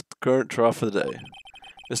on the current trial for the day.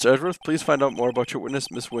 Mr. Edgeworth, please find out more about your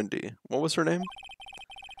witness, Miss Windy. What was her name?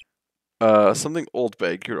 Something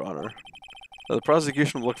Oldbag, Your Honor. Now, the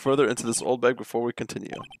prosecution will look further into this Oldbag before we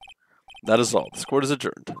continue. That is all. This court is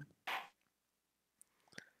adjourned.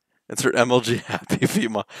 Insert MLG Happy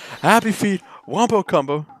Feet. Happy Feet, Wombo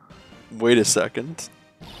Combo. Wait a second.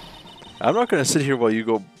 I'm not going to sit here while you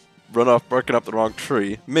go run off barking up the wrong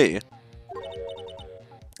tree. Me.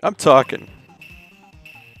 I'm talking.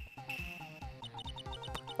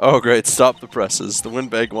 Oh great, stop the presses. The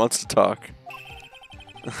windbag wants to talk.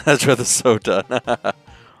 That's rather so done.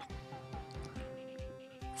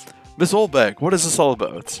 Miss Oldbag, what is this all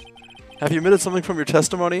about? Have you omitted something from your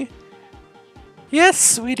testimony? Yes,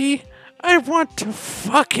 sweetie. I want to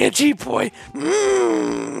fuck Edgy Boy.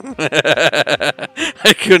 Mm.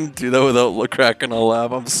 I couldn't do that without cracking a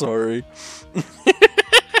laugh. I'm sorry.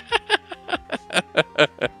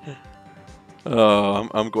 Oh,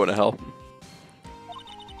 I'm going to hell.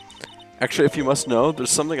 Actually, if you must know,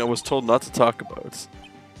 there's something I was told not to talk about.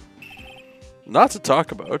 Not to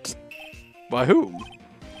talk about? By whom?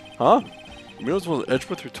 Huh? It was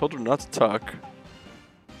Edgeworth who told her not to talk.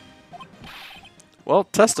 Well,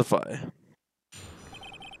 testify.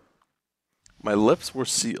 My lips were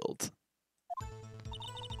sealed.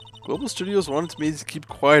 Global Studios wanted me to keep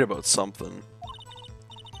quiet about something.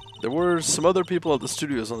 There were some other people at the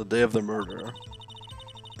studios on the day of the murder.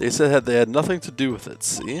 They said they had nothing to do with it,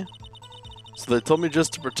 see? So they told me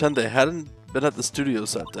just to pretend they hadn't been at the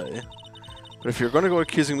studios that day. But if you're going to go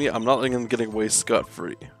accusing me, I'm not letting them getting away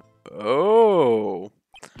scot-free. Oh.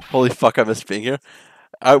 Holy fuck, I missed being here.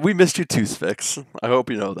 We missed you too, Sphinx. I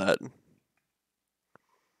hope you know that.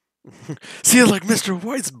 See, like Mr.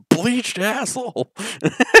 White's bleached asshole.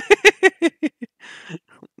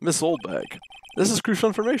 Miss Oldbag, this is crucial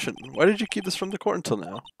information. Why did you keep this from the court until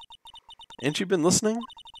now? Ain't you been listening?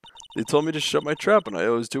 They told me to shut my trap, and I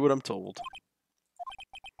always do what I'm told.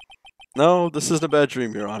 No, this isn't a bad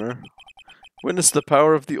dream, Your Honor. Witness the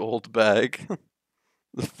power of the old bag.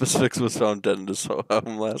 The Sphinx was found dead in his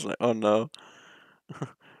home last night. Oh no.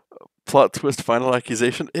 Plot twist, final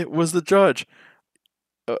accusation. It was the judge.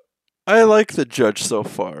 I like the judge so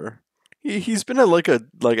far. He's been like a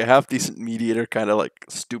half decent mediator, kind of like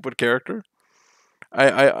stupid character.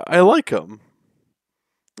 I like him.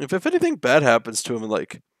 If anything bad happens to him in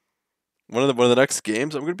like one of the next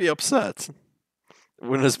games, I'm gonna be upset.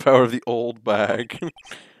 Win his power of the old bag.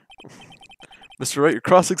 Mr. Wright, your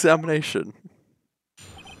cross-examination.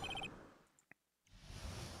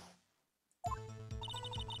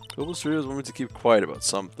 Global Studios want me to keep quiet about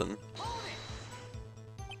something.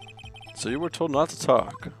 So you were told not to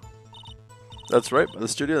talk. That's right, by the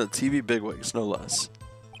studio and the TV bigwigs, no less.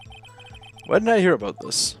 Why didn't I hear about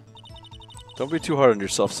this? Don't be too hard on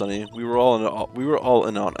yourself, Sonny. We were all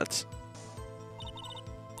in on it.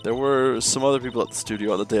 There were some other people at the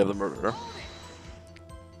studio on the day of the murder.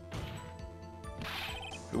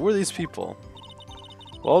 Who were these people?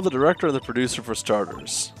 Well, the director and the producer for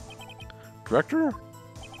starters. Director?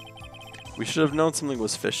 We should have known something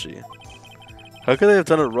was fishy. How could they have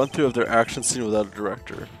done a run-through of their action scene without a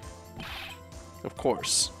director? Of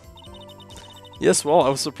course. Yes, well, I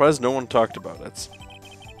was surprised no one talked about it.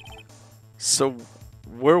 So,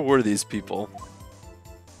 where were these people?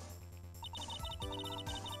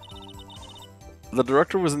 The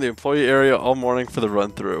director was in the employee area all morning for the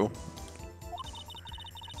run-through.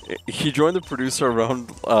 He joined the producer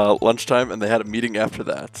around lunchtime and they had a meeting after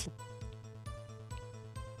that.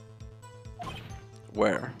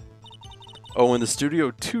 Where? Oh, in the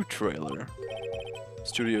Studio 2 trailer.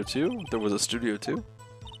 Studio 2? There was a Studio 2?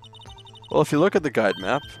 Well, if you look at the guide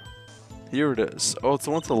map, here it is. Oh, it's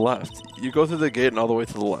the one to the left. You go through the gate and all the way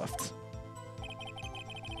to the left.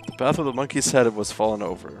 The path where the monkey's head was fallen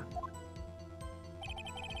over.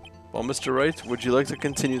 Well, Mr. Wright, would you like to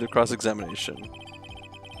continue the cross-examination?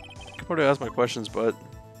 I could probably ask my questions, but...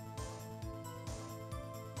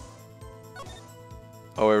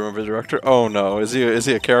 Oh, I remember the director? Oh no, is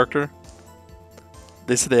he a character?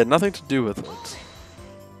 They said they had nothing to do with it.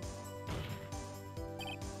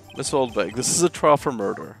 Miss Oldbag, this is a trial for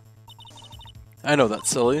murder. I know that's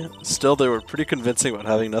silly. Still, they were pretty convincing about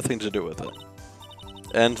having nothing to do with it.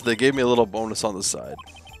 And they gave me a little bonus on the side.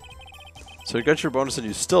 So you got your bonus and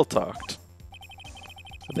you still talked.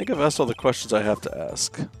 I think I've asked all the questions I have to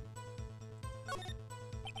ask.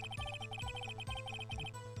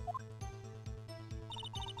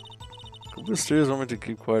 The studios want me to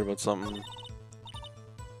keep quiet about something.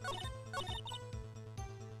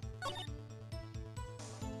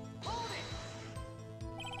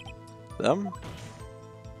 Them?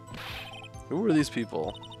 Who are these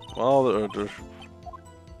people? Well, they're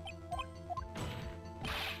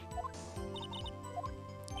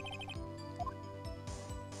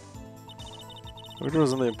Whoever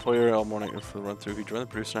was in the employer all morning for the run through, he joined the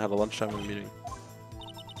producer and had a lunchtime meeting.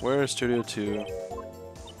 Where is Studio 2?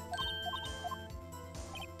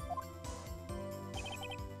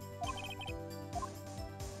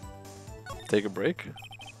 Take a break?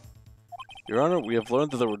 Your Honor, we have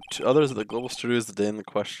learned that there were two others at the Global Studios the day in the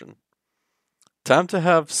question. Time to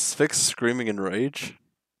have Sphinx screaming in rage?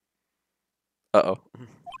 Uh-oh.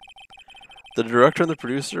 The director and the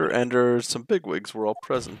producer and some bigwigs were all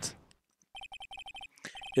present.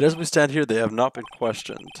 Yet as we stand here, they have not been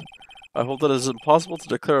questioned. I hold that it is impossible to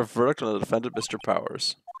declare a verdict on the defendant, Mr.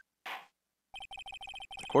 Powers.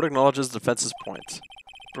 The court acknowledges the defense's point.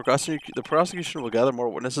 The prosecution will gather more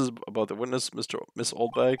witnesses about the witness, Miss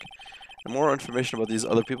Oldbag, and more information about these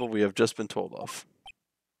other people we have just been told of.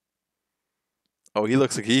 Oh, he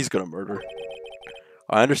looks like he's gonna murder.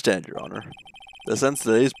 I understand, Your Honor. This ends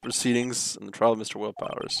today's proceedings in the trial of Mr. Will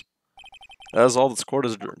Powers. That is all. This court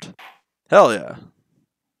is adjourned. Hell yeah.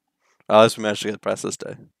 At least we managed to get past this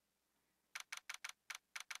day.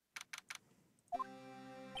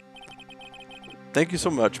 Thank you so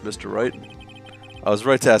much, Mr. Wright. I was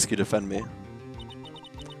right to ask you to defend me.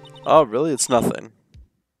 Oh, really? It's nothing.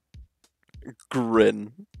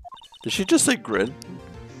 Grin. Did she just say grin?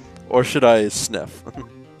 Or should I sniff?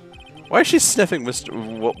 Why is she sniffing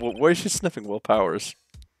why is she sniffing Will Powers?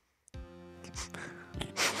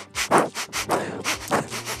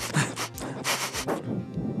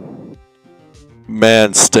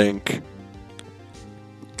 Man stink.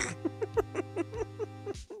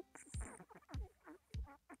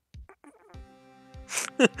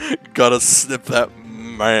 Gotta sniff that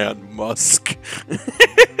man musk.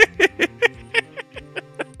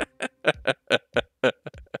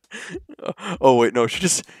 Oh wait, no, she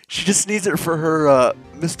just needs it for her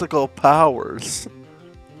mystical powers.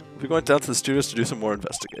 We're going down to the studios to do some more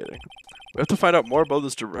investigating. We have to find out more about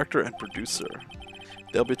this director and producer.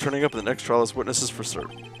 They'll be turning up in the next trial as witnesses for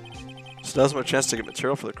certain. So now's my chance to get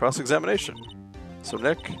material for the cross-examination. So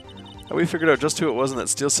Nick, have we figured out just who it was in that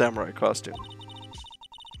steel samurai costume?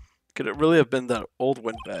 Could it really have been that old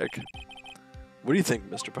windbag? What do you think,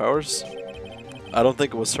 Mr. Powers? I don't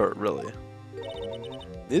think it was her, really.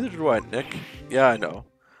 Neither do I, Nick. Yeah, I know.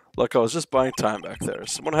 Look, I was just buying time back there.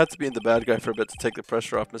 Someone had to be in the bad guy for a bit to take the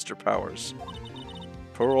pressure off Mr. Powers.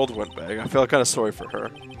 Poor old windbag. I felt kind of sorry for her.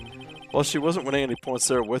 Well, she wasn't winning any points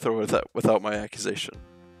there with or without my accusation.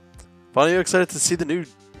 Finally, you excited to see the new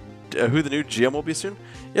who the new GM will be soon?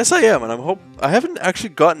 Yes, I am, and I haven't actually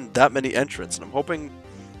gotten that many entrants, and I'm hoping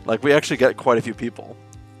like we actually get quite a few people.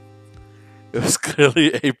 It was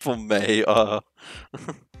clearly April, May. Oh,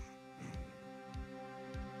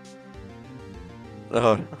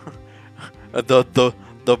 the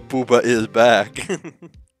booba is back.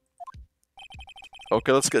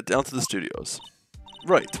 Okay, let's get down to the studios.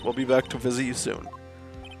 Right, we'll be back to visit you soon.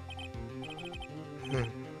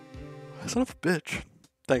 Son of a bitch.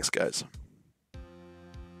 Thanks, guys.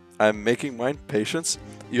 I'm making mine. Patience.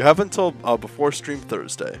 You have until before stream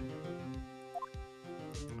Thursday.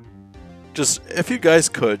 Just if you guys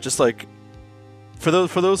could, just like for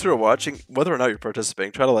those who are watching, whether or not you're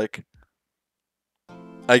participating, try to like,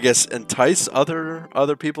 I guess, entice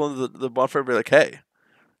other people in the bonfire. Be like, hey,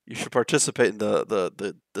 you should participate in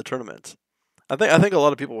the tournament. I think a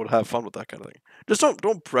lot of people would have fun with that kind of thing. Just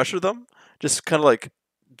don't pressure them. Just kind of like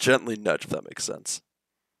gently nudge, if that makes sense.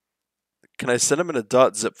 Can I send them in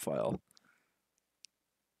a .zip file?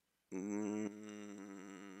 I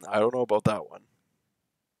don't know about that one.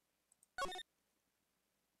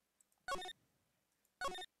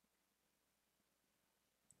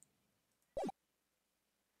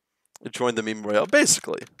 Join the meme royale,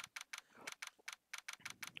 basically.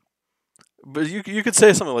 But you could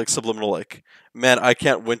say something like subliminal, like, "Man, I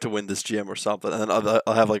can't win to win this GM" or something, and then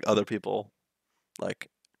I'll have like other people like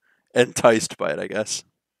enticed by it, I guess.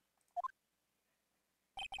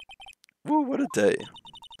 Woo, what a day!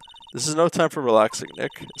 This is no time for relaxing,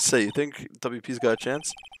 Nick. Say, you think WP's got a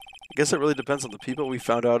chance? I guess it really depends on the people we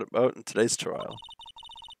found out about in today's trial.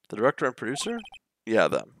 The director and producer? Yeah,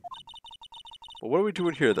 them. Well, what are we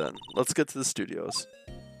doing here then? Let's get to the studios.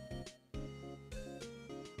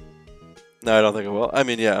 No, I don't think I will. I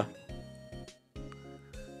mean, yeah.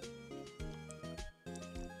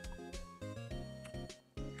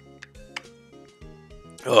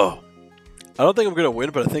 Oh. I don't think I'm going to win,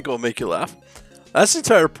 but I think it will make you laugh. That's the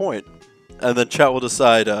entire point. And then chat will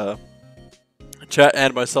decide, chat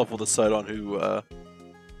and myself will decide on who,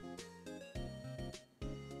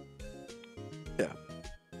 yeah.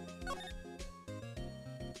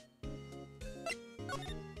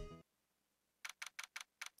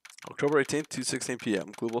 October 18th, 2:16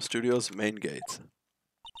 p.m. Global Studios main gate.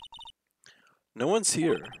 No one's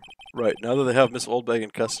here. Right, now that they have Miss Oldbag in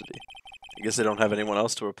custody. I guess they don't have anyone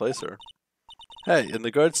else to replace her. Hey, in the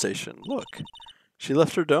guard station, look. She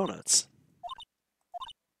left her donuts.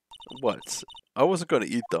 What? I wasn't going to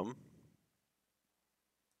eat them.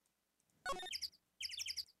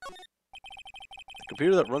 The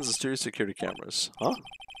computer that runs the studio security cameras. Huh?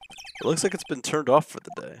 It looks like it's been turned off for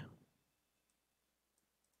the day.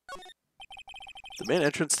 The main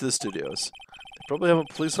entrance to the studios. They probably have a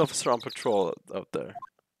police officer on patrol out there.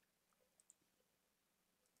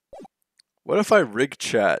 What if I rig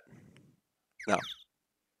chat? No.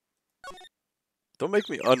 Don't make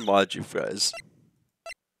me unmod you guys.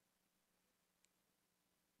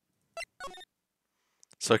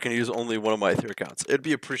 So I can use only one of my 3 accounts. It'd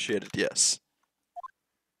be appreciated, yes.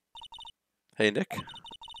 Hey, Nick.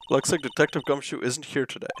 Looks like Detective Gumshoe isn't here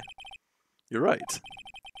today. You're right.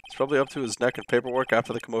 He's probably up to his neck in paperwork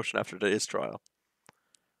after the commotion after today's trial.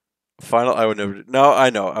 Final, I would never do. No, I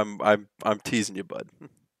know. I'm teasing you, bud.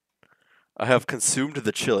 I have consumed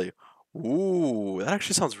the chili. Ooh, that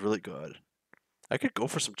actually sounds really good. I could go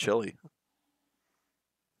for some chili.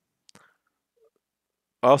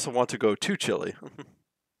 I also want to go to chili.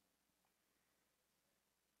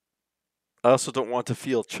 I also don't want to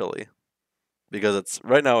feel chilly. Because it's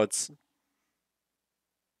right now it's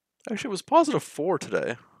actually it was positive 4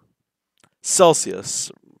 today.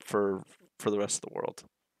 Celsius for the rest of the world.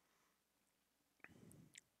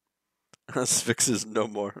 This fixes no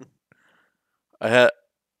more. I had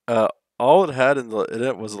all it had in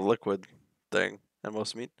it was a liquid thing and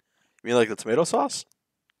most meat. You mean like the tomato sauce?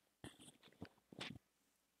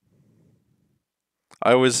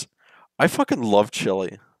 I fucking love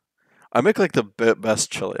chili. I make like the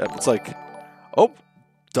best chili. It's like, oh,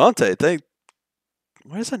 Dante,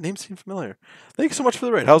 why does that name seem familiar? Thank you so much for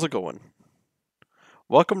the raid. How's it going?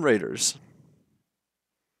 Welcome, Raiders.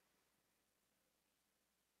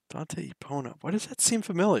 Dante Epona. Why does that seem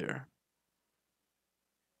familiar?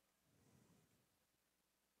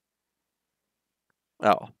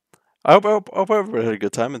 Oh. I hope everybody had a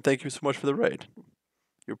good time, and thank you so much for the raid.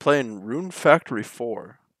 You're playing Rune Factory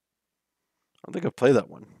 4. I don't think I've played that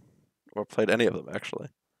one. Or played any of them, actually.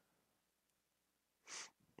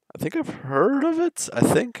 I think I've heard of it, I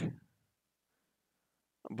think.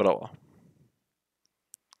 But oh well.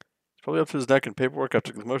 He's probably up to his neck in paperwork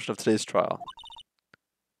after the commotion of today's trial.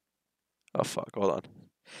 Oh fuck, hold on.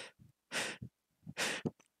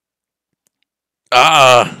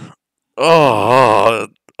 Ah! Oh,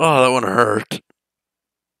 that one hurt.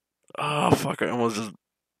 Oh fuck, I almost just...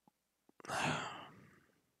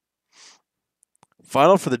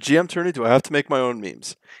 Final for the GM tourney, do I have to make my own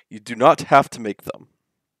memes? You do not have to make them.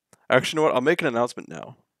 Actually, you know what? I'll make an announcement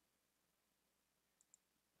now.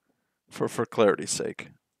 For clarity's sake.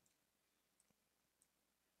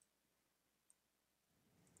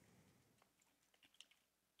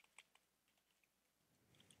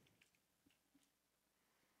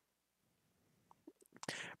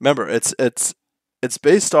 Remember, it's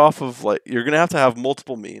based off of like you're gonna have to have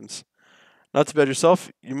multiple memes. Not to bad yourself.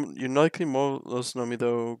 You likely most know me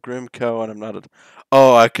though, Grim Cow, and I'm not a.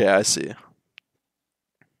 Oh, okay, I see.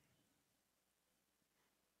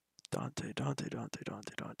 Dante.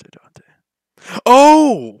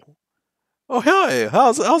 Oh, oh, hey,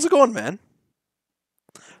 how's it going, man?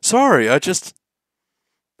 Sorry, I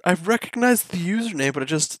recognized the username, but it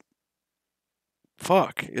just,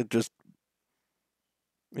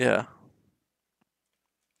 yeah.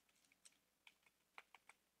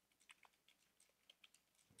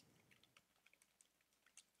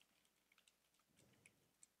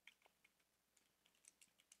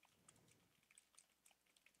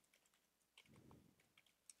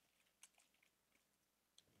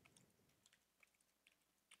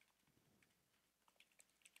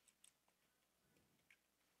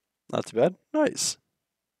 Not too bad. Nice.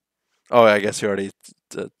 Oh, I guess you already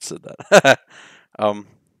said that. um,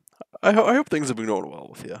 I hope things have been going well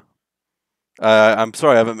with you. I'm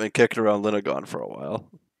sorry I haven't been kicking around Linagon for a while.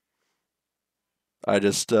 I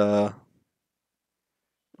just oh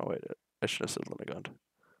wait, I should have said Linagon.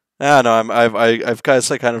 Yeah, no, I've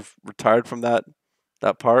kind of retired from that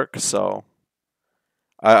park, so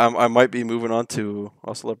I might be moving on to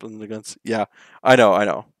also Linagon. Yeah, I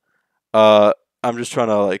know. I'm just trying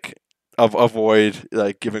to like avoid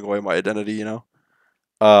like giving away my identity, you know.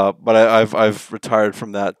 But I've retired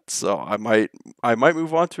from that, so I might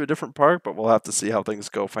move on to a different park, but we'll have to see how things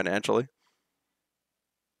go financially.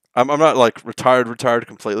 I'm not like retired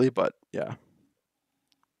completely, but yeah.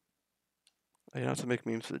 I have to make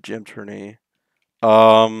memes for the gym tourney.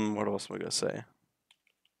 What else am I gonna say?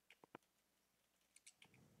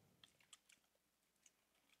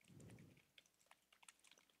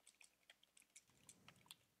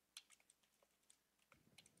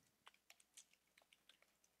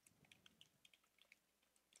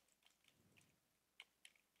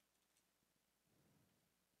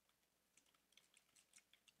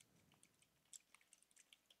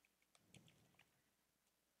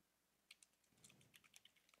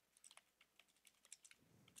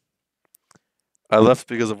 I left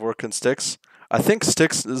because of work and Sticks. I think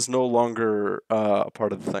Sticks is no longer a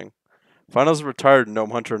part of the thing. Finals retired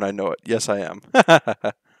gnome hunter, and I know it. Yes, I am.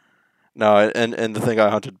 No, and the thing I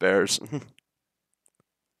hunted bears.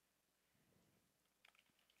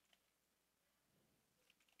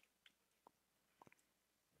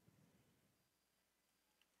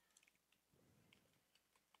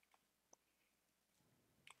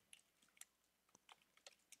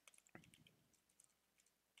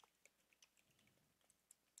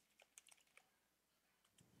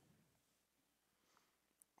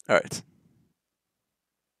 All right.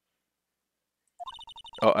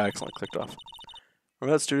 Oh, I accidentally clicked off.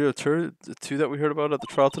 Remember that Studio 2 that we heard about at the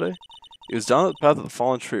trial today? It was down the path of the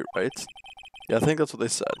fallen tree, right? Yeah, I think that's what they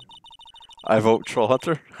said. I vote Troll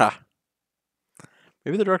Hunter? Ha!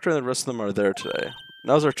 Maybe the director and the rest of them are there today.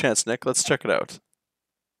 Now's our chance, Nick. Let's check it out.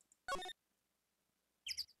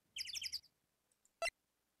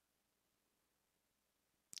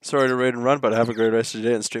 Sorry to raid and run, but have a great rest of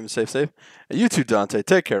your day and stream safe. And you too, Dante.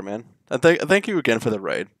 Take care, man. And thank you again for the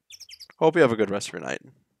raid. Hope you have a good rest of your night.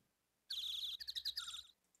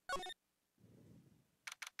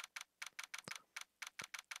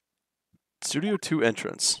 Studio 2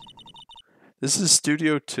 entrance. This is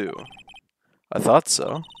Studio 2. I thought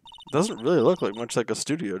so. It doesn't really look like much like a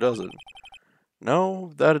studio, does it?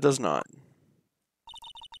 No, that it does not.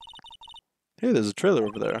 Hey, there's a trailer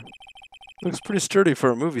over there. Looks pretty sturdy for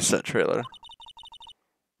a movie set trailer.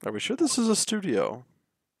 Are we sure this is a studio?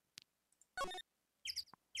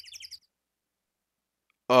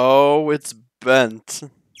 Oh, it's bent.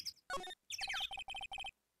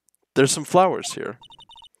 There's some flowers here.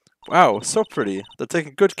 Wow, so pretty. They're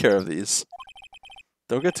taking good care of these.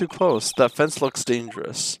 Don't get too close. That fence looks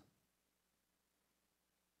dangerous.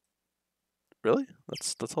 Really?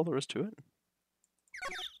 That's all there is to it?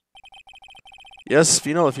 Yes,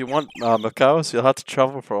 Fino, if you want Macau, you'll have to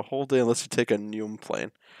travel for a whole day unless you take a Neum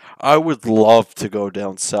plane. I would love to go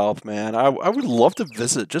down south, man. I would love to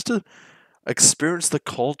visit, just to experience the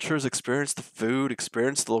cultures, experience the food,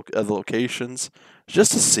 experience the locations,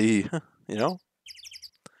 just to see, you know?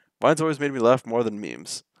 Mine's always made me laugh more than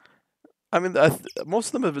memes. I mean, most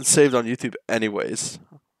of them have been saved on YouTube anyways,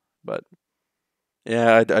 but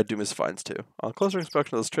yeah, I do miss Vines too. On closer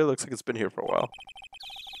inspection of this trailer, looks like it's been here for a while.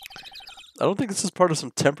 I don't think this is part of some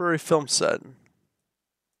temporary film set.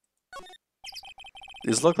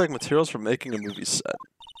 These look like materials for making a movie set.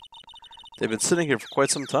 They've been sitting here for quite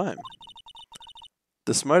some time.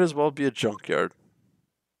 This might as well be a junkyard.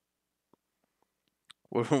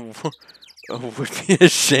 Would be a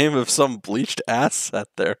shame if some bleached ass sat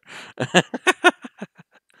there.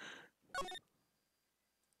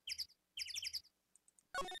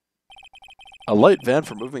 A light van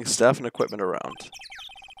for moving staff and equipment around.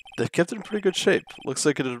 They've kept it in pretty good shape. Looks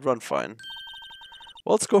like it'd run fine.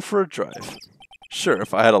 Well, let's go for a drive. Sure,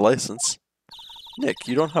 if I had a license. Nick,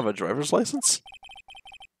 you don't have a driver's license?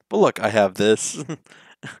 But look, I have this.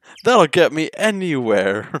 That'll get me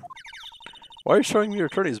anywhere. Why are you showing me your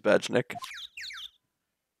attorney's badge, Nick?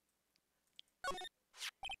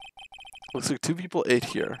 Looks like 2 people ate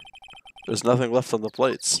here. There's nothing left on the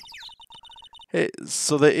plates. Hey,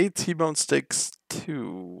 so they ate T-bone steaks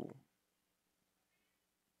too.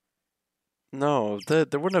 No,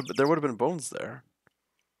 there would have been bones there.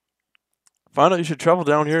 Find out you should travel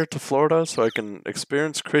down here to Florida so I can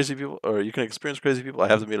experience crazy people, or you can experience crazy people I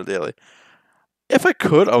have to meet daily. If I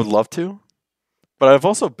could, I would love to, but I've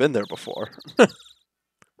also been there before.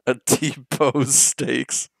 A T-bone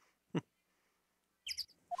steaks.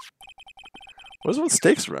 What is with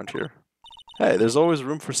steaks around here? Hey, there's always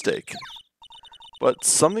room for steak. But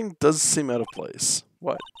something does seem out of place.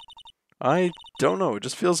 What? I don't know, it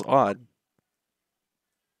just feels odd.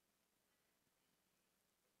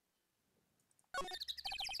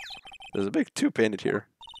 There's a big 2 painted here.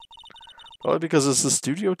 Probably because it's the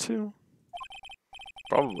Studio 2?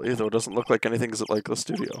 Probably, though it doesn't look like anything's like the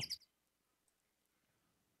studio.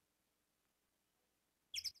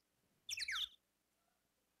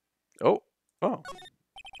 Oh.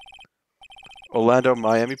 Orlando,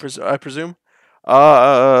 Miami, I presume?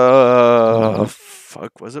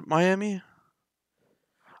 Fuck, was it Miami?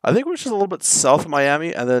 I think it was just a little bit south of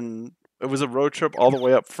Miami, and then it was a road trip all the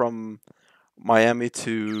way up from Miami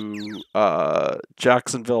to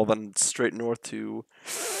Jacksonville, then straight north to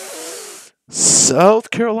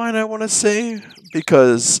South Carolina, I want to say,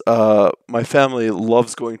 because my family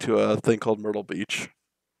loves going to a thing called Myrtle Beach.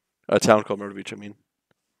 A town called Myrtle Beach, I mean.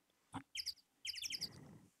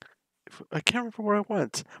 I can't remember where I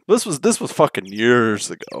went. This was fucking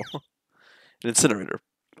years ago. An incinerator.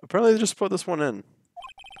 Apparently they just put this one in.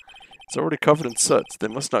 It's already covered in soot. They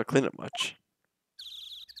must not clean it much.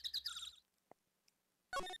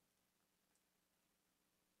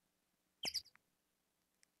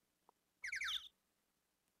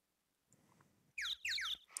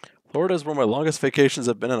 Florida is where my longest vacations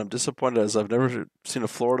have been, and I'm disappointed as I've never seen a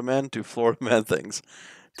Florida man do Florida man things.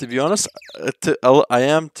 To be honest, I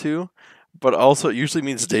am too, but also it usually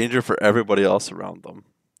means danger for everybody else around them.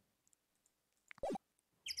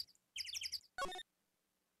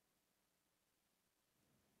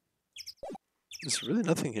 There's really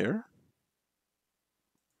nothing here?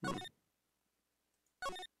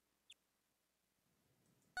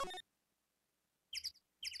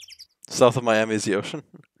 South of Miami is the ocean.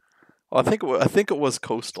 Well, I think it was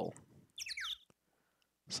coastal.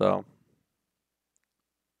 So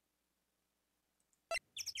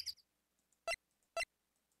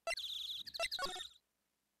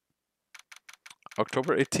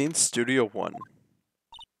October 18th, Studio 1.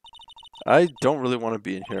 I don't really want to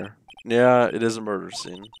be in here. Yeah, it is a murder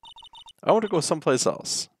scene. I want to go someplace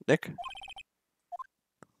else. Nick?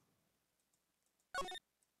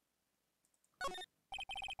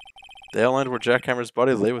 They outlined where Jack Hammer's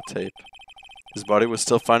body lay with tape. His body was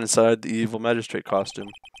still found inside the evil magistrate costume.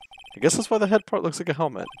 I guess that's why the head part looks like a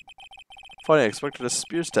helmet. Funny, I expected a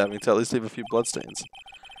spear stabbing to at least leave a few bloodstains.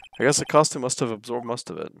 I guess the costume must have absorbed most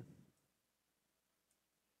of it.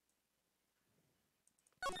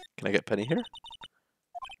 Can I get Penny here?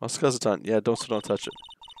 Oh, Skeleton. Yeah, don't touch it.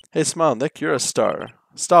 Hey, Smile, Nick, you're a star.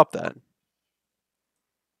 Stop that.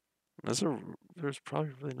 There's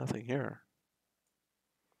probably really nothing here.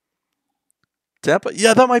 Tampa?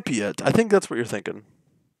 Yeah, that might be it. I think that's what you're thinking.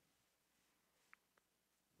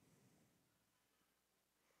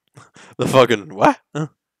 The fucking what? You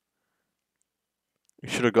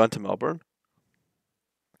should have gone to Melbourne.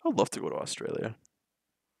 I'd love to go to Australia.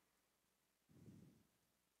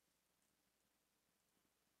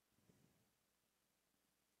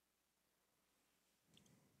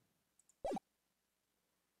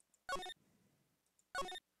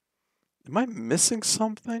 Am I missing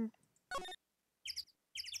something?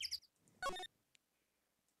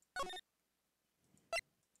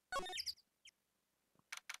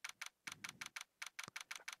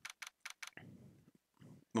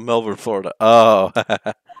 Melbourne, Florida. Oh.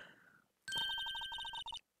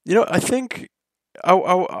 You know, I think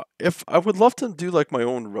if I would love to do like my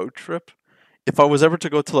own road trip if I was ever to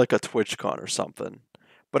go to like a TwitchCon or something.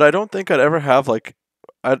 But I don't think I'd ever have like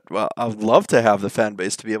I'd love to have the fan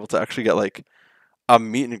base to be able to actually get like a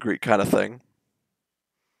meet and greet kind of thing.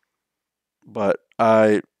 But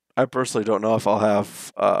I personally don't know if I'll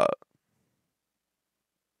have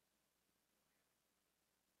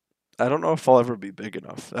I don't know if I'll ever be big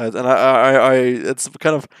enough. And it's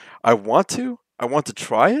kind of I want to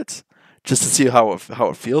try it just to see how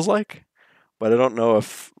it feels like, but I don't know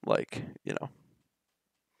if like, you know.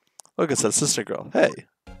 Look, it's that sister girl. Hey.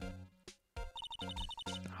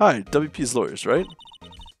 Hi, WP's lawyers, right?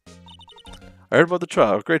 I heard about the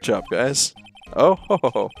trial. Great job, guys. Oh, ho, ho,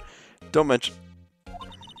 ho. Don't mention.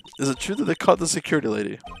 Is it true that they caught the security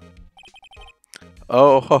lady?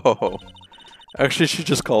 Oh, ho, ho, ho. Actually, she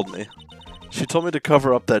just called me. She told me to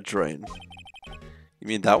cover up that drain. You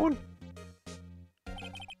mean that one?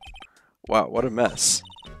 Wow, what a mess.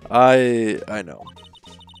 I know.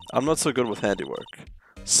 I'm not so good with handiwork.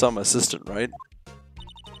 Some assistant, right?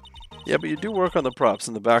 Yeah, but you do work on the props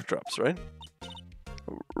and the backdrops, right?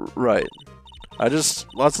 Right.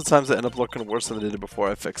 Lots of times they end up looking worse than they did before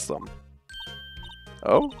I fixed them.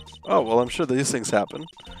 Oh? Oh, well, I'm sure these things happen.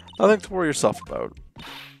 Nothing to worry yourself about.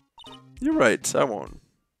 You're right, I won't.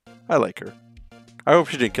 I like her. I hope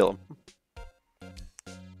she didn't kill him.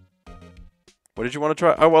 What did you want to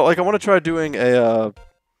try? Oh, well, like, I want to try doing a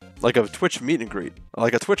Twitch meet and greet.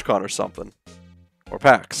 Like a TwitchCon or something. Or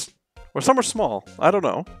PAX. Or somewhere small. I don't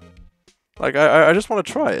know. Like, I just want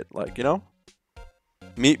to try it. Like, you know?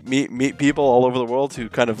 Meet people all over the world who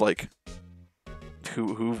kind of, like,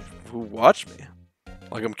 who watch me.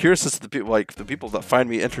 Like, I'm curious as to the people that find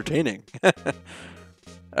me entertaining.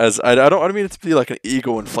 As I don't mean it to be like an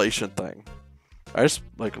ego inflation thing. I just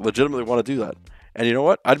like legitimately want to do that. And you know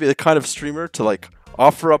what? I'd be the kind of streamer to like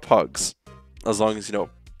offer up hugs, as long as you know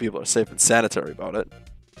people are safe and sanitary about it.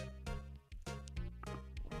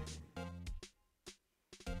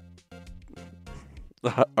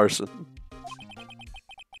 Arson.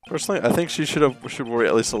 Personally, I think she should worry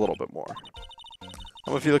at least a little bit more.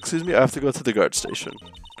 If you'll excuse me, I have to go to the guard station.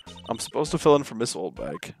 I'm supposed to fill in for Miss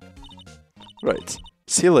Oldbag. Right.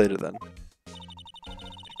 See you later then.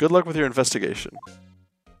 Good luck with your investigation.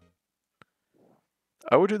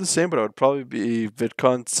 I would do the same, but I would probably be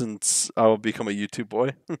VidCon since I will become a YouTube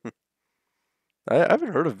boy. I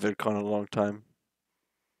haven't heard of VidCon in a long time.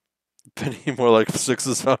 Penny, more like Six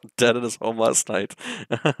was found dead at his home last night.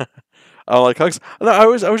 I don't like hugs. No, I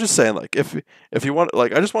was just saying, like, if you want,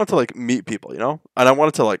 like, I just wanted to like meet people, you know, and I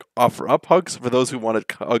wanted to like offer up hugs for those who wanted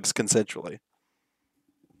hugs consensually.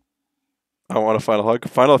 I want a final hug.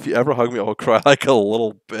 Final, if you ever hug me, I will cry like a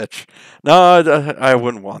little bitch. No, I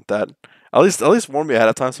wouldn't want that. At least warn me ahead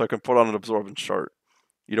of time so I can put on an absorbent shirt.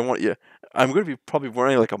 You don't want you. I'm going to be probably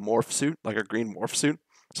wearing like a morph suit, like a green morph suit.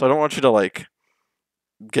 So I don't want you to like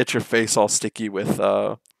get your face all sticky with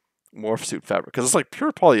morph suit fabric because it's like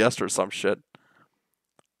pure polyester or some shit.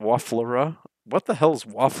 Wafflera? What the hell is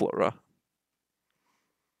Wafflera?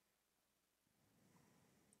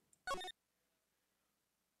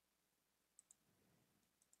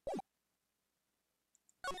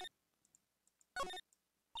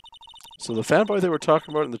 So the fanboy they were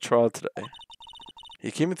talking about in the trial today,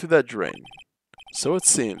 he came in through that drain. So it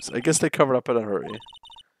seems. I guess they covered up in a hurry.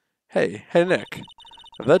 Hey Nick.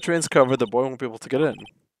 If that drain's covered, the boy won't be able to get in.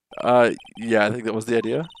 Yeah, I think that was the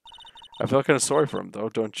idea. I feel kind of sorry for him, though,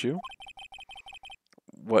 don't you?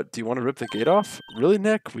 What, do you want to rip the gate off? Really,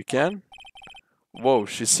 Nick? We can? Whoa,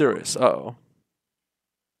 she's serious. Uh-oh.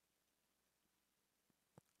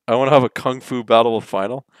 I want to have a kung fu battle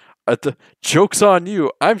final. Joke's on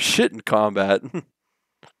you. I'm shit in combat.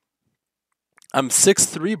 I'm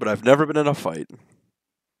 6'3", but I've never been in a fight.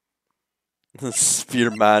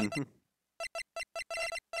 Sphere man.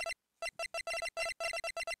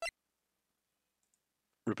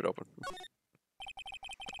 Rip it open.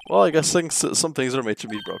 Well, I guess some things are made to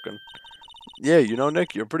be broken. Yeah, you know,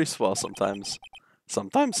 Nick, you're pretty swell sometimes.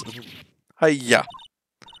 Sometimes? Hiya.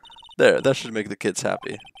 There, that should make the kids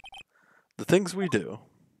happy. The things we do.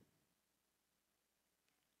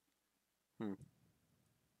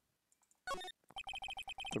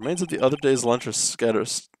 The remains of the other day's lunch are scattered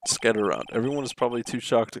around. Everyone is probably too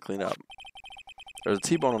shocked to clean up. There's a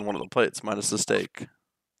T-bone on one of the plates, minus the steak.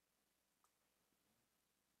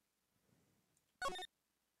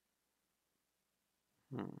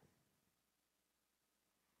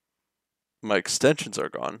 My extensions are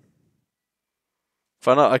gone.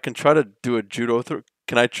 Find out I can try to do a judo throw.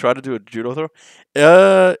 Can I try to do a judo throw?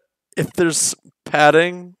 If there's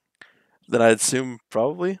padding, then I'd assume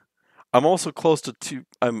probably. I'm also close to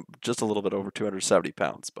I'm just a little bit over 270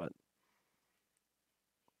 pounds, but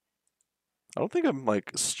I don't think I'm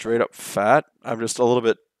like straight up fat. I'm just a little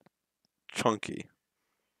bit chunky.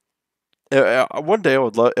 One day I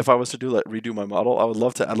would love, if I was to do like redo my model, I would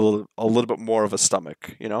love to add a little bit more of a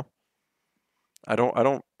stomach. You know, I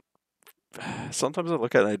don't. Sometimes I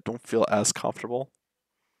look at it and I don't feel as comfortable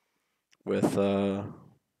with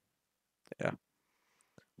yeah.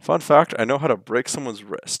 Fun fact: I know how to break someone's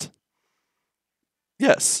wrist.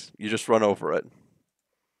 Yes, you just run over it.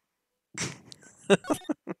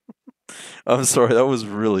 I'm sorry, that was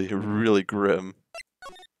really, really grim.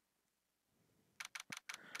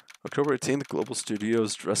 October 18th, Global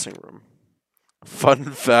Studios dressing room. Fun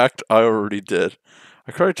fact, I already did.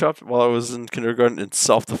 I karate chopped while I was in kindergarten in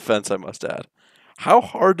self-defense, I must add. How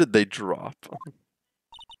hard did they drop?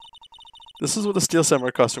 This is what the Steel Samurai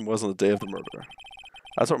costume was on the day of the murder.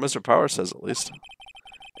 That's what Mr. Power says, at least.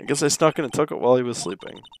 I guess I snuck in and took it while he was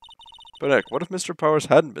sleeping. But heck, what if Mr. Powers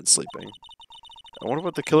hadn't been sleeping? I wonder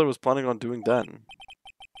what the killer was planning on doing then.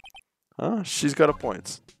 Huh? She's got a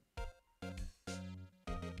point.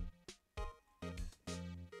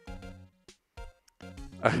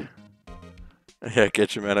 Yeah,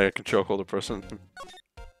 get you, man. I can choke hold a person.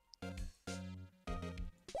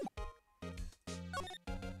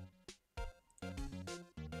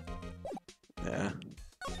 Yeah.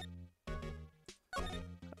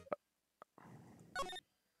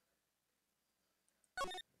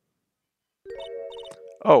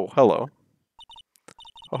 Oh, hello.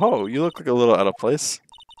 Oh, you look like a little out of place.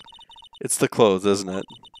 It's the clothes, isn't it?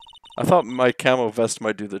 I thought my camo vest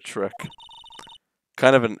might do the trick.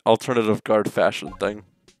 Kind of an alternative guard fashion thing.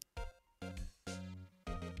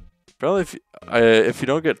 Apparently, if you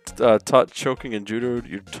don't get taught choking in judo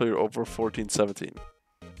until you're over 14, 17.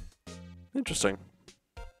 Interesting.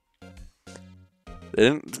 They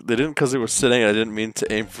didn't because they were sitting. I didn't mean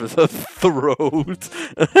to aim for the throat.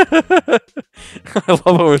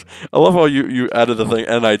 I love how you added the thing,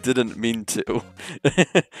 and I didn't mean to.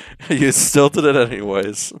 You still did it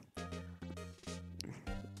anyways.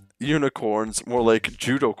 Unicorns, more like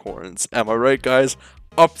judo corns. Am I right, guys?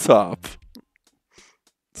 Up top.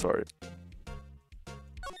 Sorry.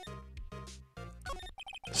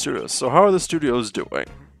 Studios. So how are the studios doing?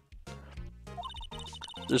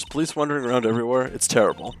 There's police wandering around everywhere. It's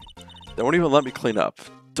terrible. They won't even let me clean up.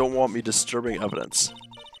 Don't want me disturbing evidence.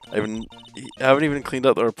 I haven't even cleaned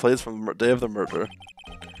up their plates from the day of the murder.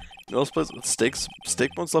 You know this place with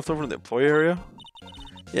steak bones left over in the employee area?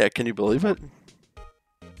 Yeah, can you believe it?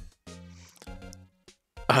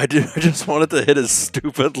 I just wanted to hit his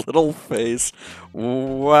stupid little face.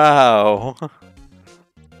 Wow.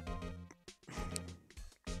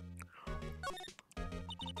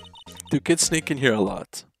 Do kids sneak in here a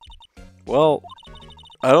lot? Well,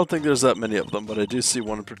 I don't think there's that many of them, but I do see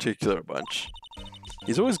one in particular a bunch.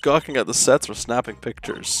 He's always gawking at the sets or snapping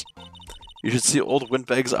pictures. You should see old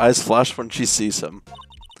Windbag's eyes flash when she sees him.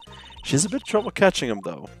 She has a bit of trouble catching him,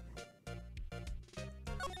 though.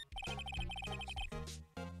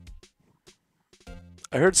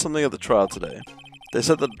 I heard something at the trial today. They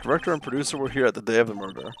said the director and producer were here at the day of the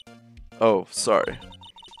murder. Oh, sorry.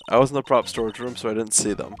 I was in the prop storage room, so I didn't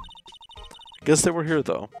see them. I guess they were here,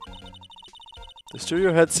 though. The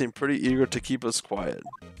studio head seemed pretty eager to keep us quiet.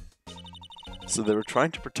 So they were trying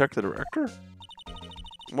to protect the director?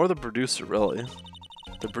 More the producer, really.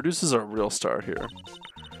 The producer's our real star here.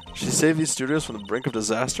 She saved these studios from the brink of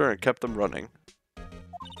disaster and kept them running.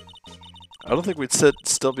 I don't think we'd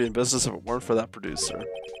still be in business if it weren't for that producer.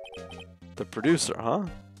 The producer, huh?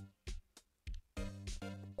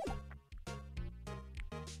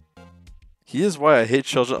 He is why I hate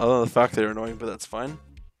children, other than the fact they're annoying, but that's fine.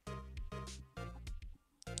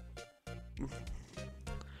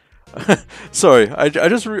 Sorry, I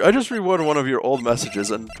just rewound one of your old messages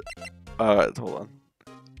and hold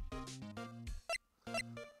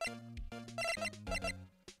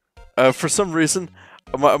on. For some reason,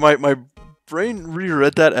 my brain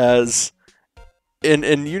reread that as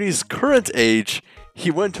in Uni's current age, he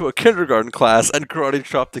went to a kindergarten class and karate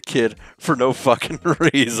chopped a kid for no fucking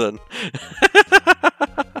reason.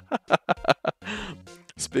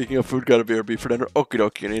 Speaking of food, gotta be our beef for dinner. Okie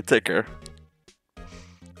dokie, Uni, take care.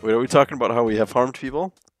 Wait, are we talking about how we have harmed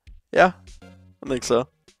people? Yeah, I think so.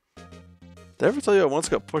 Did I ever tell you I once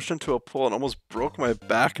got pushed into a pool and almost broke my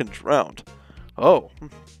back and drowned? Oh,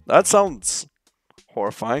 that sounds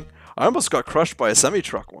horrifying. I almost got crushed by a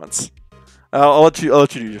semi-truck once. I'll let you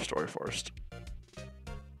do your story first.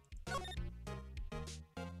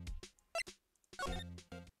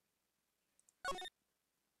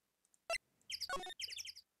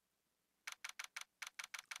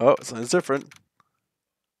 Oh, something's different.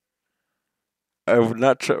 I would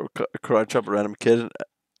not karate chop a random kid.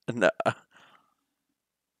 No.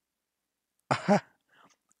 I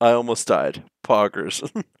almost died. Poggers.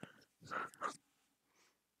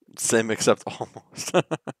 Same except almost. Oh,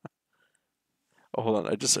 hold on.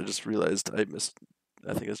 I just realized I missed.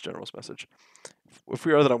 I think it's General's message. If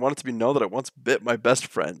we are, then I want it to be known that I once bit my best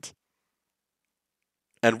friend.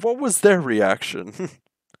 And what was their reaction? Wait,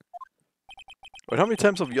 how many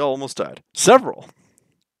times have y'all almost died? Several.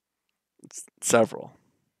 Several.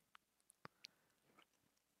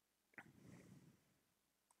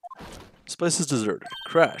 This place is deserted.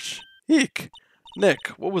 Crash. Eek. Nick,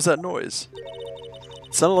 what was that noise?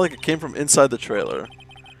 It sounded like it came from inside the trailer.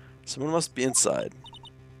 Someone must be inside.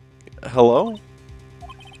 Hello?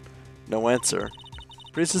 No answer.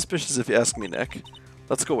 Pretty suspicious if you ask me, Nick.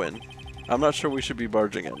 Let's go in. I'm not sure we should be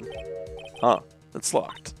barging in. Huh. It's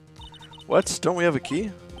locked. What? Don't we have a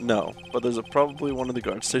key? No, but there's probably one in the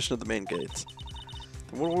guard station at the main gate.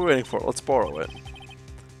 Then what are we waiting for? Let's borrow it.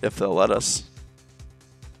 If they'll let us.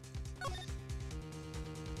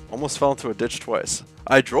 Almost fell into a ditch twice.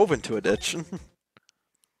 I drove into a ditch.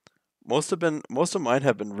 Most of mine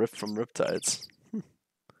have been ripped from riptides.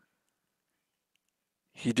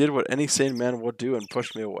 He did what any sane man would do and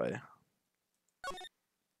pushed me away.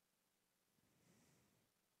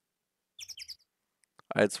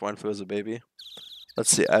 I had swine flu as a baby. Let's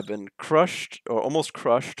see, I've been crushed, or almost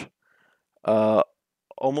crushed,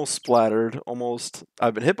 almost splattered,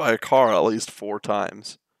 I've been hit by a car at least 4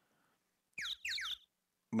 times.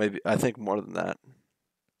 Maybe, I think more than that.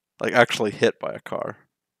 Like, actually hit by a car.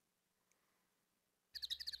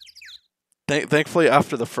 Thankfully,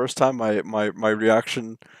 after the first time, my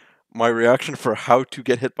reaction for how to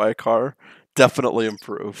get hit by a car definitely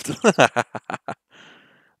improved.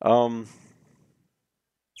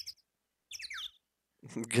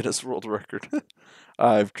 Guinness World Record.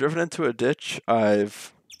 I've driven into a ditch.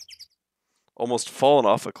 I've almost fallen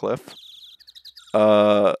off a cliff.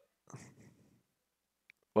 What?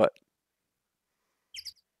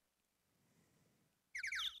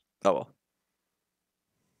 Oh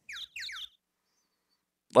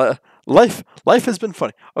well. Life has been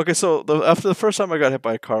funny. Okay, so after the first time I got hit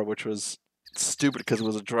by a car, which was stupid because it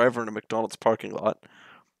was a driver in a McDonald's parking lot.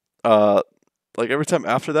 Like every time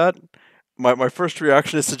after that, my first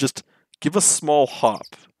reaction is to just give a small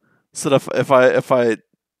hop, so that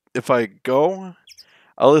if I go,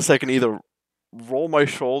 at least I can either roll my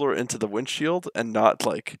shoulder into the windshield and not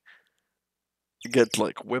like get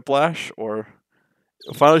like whiplash, or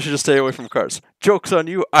finally should just stay away from cars. Joke's on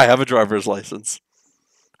you, I have a driver's license.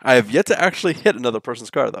 I have yet to actually hit another person's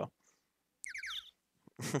car though.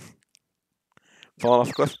 Falling off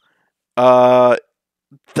the cliff.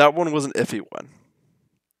 That one was an iffy one.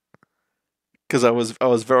 Because I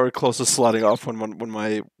was very close to sliding off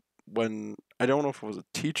when I don't know if it was a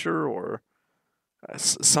teacher or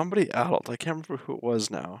somebody adult. I can't remember who it was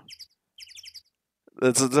now.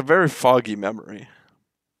 It's a very foggy memory.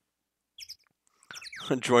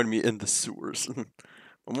 Join me in the sewers. I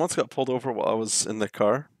once got pulled over while I was in the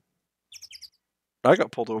car. I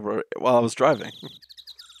got pulled over while I was driving.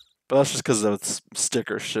 But that's just because of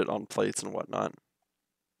sticker shit on plates and whatnot.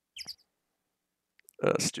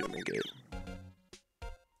 Student gate.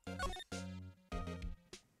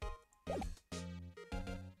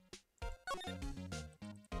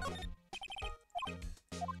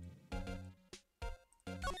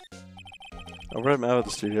 I'm right now at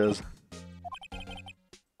the studios.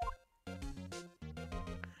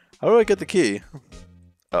 How do I get the key?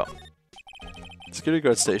 Oh. Security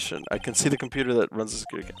guard station. I can see the computer that runs the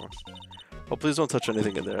security camera. Oh, please don't touch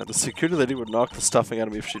anything in there. The security lady would knock the stuffing out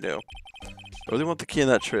of me if she knew. I really want the key in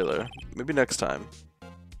that trailer. Maybe next time.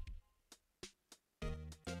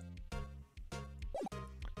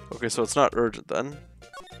 Okay, so it's not urgent then.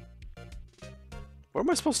 Where am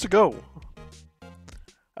I supposed to go?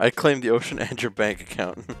 I claim the ocean and your bank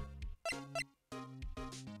account.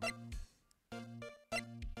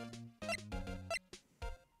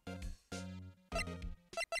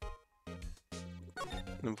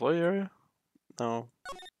 An employee area? No.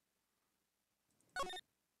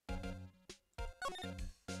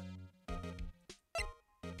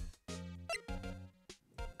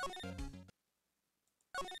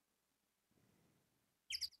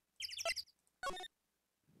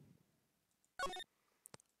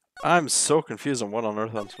 I'm so confused on what on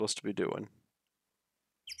earth I'm supposed to be doing.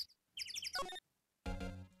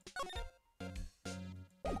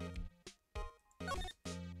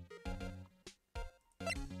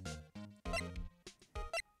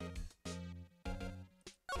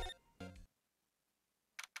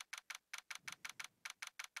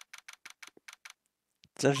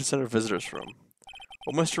 Detention Center Visitors Room.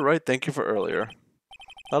 Oh, Mr. Wright, thank you for earlier.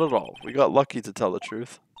 Not at all. We got lucky, to tell the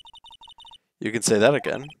truth. You can say that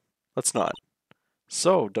again. Let's not.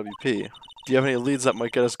 So, WP, do you have any leads that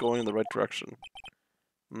might get us going in the right direction?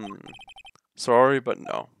 Sorry, but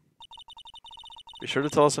no. Be sure to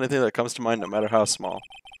tell us anything that comes to mind, no matter how small.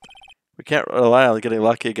 We can't rely on getting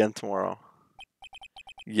lucky again tomorrow.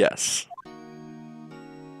 Yes.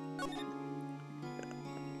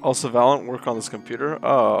 Also, Valorant work on this computer?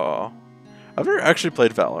 Oh. I've never actually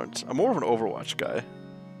played Valorant. I'm more of an Overwatch guy.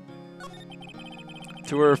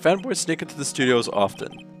 Do our fanboys sneak into the studios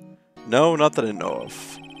often? No, not that I know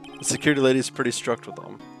of. The security lady's pretty strict with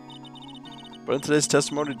them. But in today's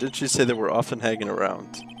testimony, didn't she say they were often hanging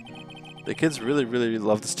around? The kids really, really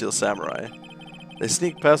love the Steel Samurai. They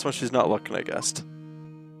sneak past when she's not looking, I guess.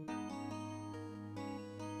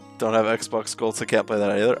 Don't have Xbox Gold, so can't play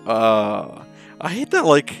that either. I hate that,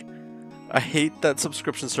 I hate that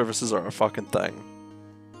subscription services are a fucking thing.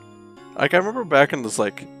 Like, I remember back in this,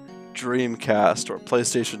 Dreamcast or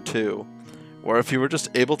PlayStation 2, where if you were just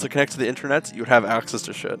able to connect to the internet, you'd have access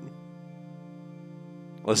to shit.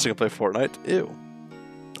 Unless you can play Fortnite? Ew.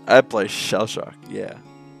 I'd play Shell Shock, yeah.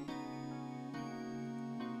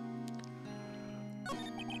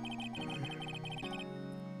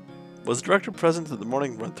 Was the director present at the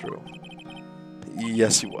morning run-through?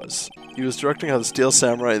 Yes, he was. He was directing how the Steel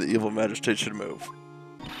Samurai and the Evil Magistrate should move.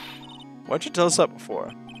 Why'd you tell us that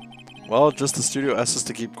before? Well, just the studio asked us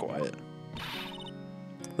to keep quiet.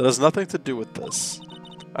 That has nothing to do with this.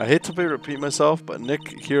 I hate to repeat myself, but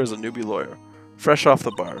Nick here is a newbie lawyer, fresh off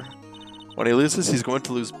the bar. When he loses, he's going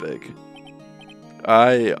to lose big.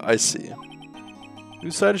 I see.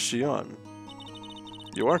 Whose side is she on?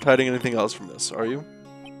 You aren't hiding anything else from this, are you?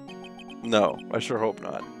 No, I sure hope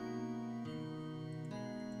not.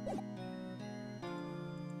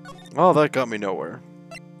 Oh, that got me nowhere.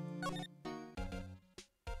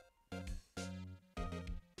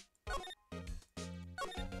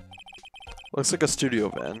 Looks like a studio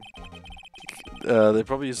van. They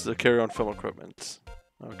probably use to carry on film equipment.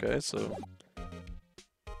 Okay, so...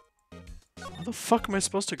 Where the fuck am I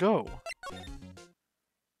supposed to go?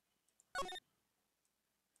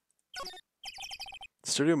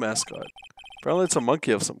 Studio mascot. Apparently it's a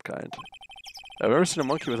monkey of some kind. I've never seen a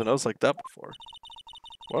monkey with a nose like that before.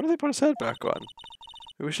 Why do they put his head back on?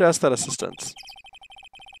 Maybe we should ask that assistant.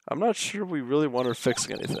 I'm not sure we really want her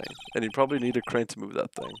fixing anything, and you probably need a crane to move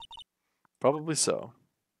that thing. Probably so.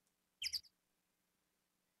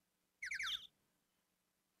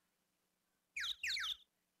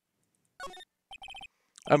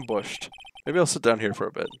 I'm bushed. Maybe I'll sit down here for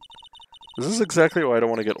a bit. This is exactly why I don't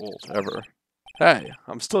want to get old, ever. Hey,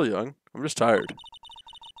 I'm still young. I'm just tired.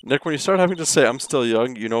 Nick, when you start having to say I'm still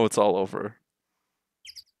young, you know it's all over.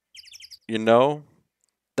 You know?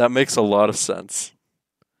 That makes a lot of sense.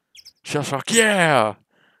 Shell shock, yeah!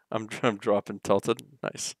 I'm dropping tilted.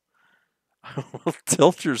 Nice.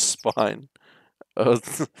 Tilt your spine. Oh,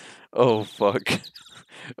 oh fuck.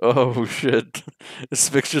 Oh shit.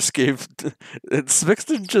 Spix just gave. Spix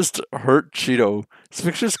didn't just hurt Cheeto.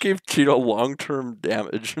 Spix just gave Cheeto long term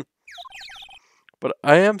damage. But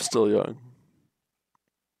I am still young.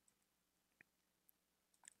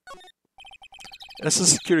 It's a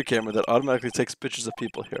security camera that automatically takes pictures of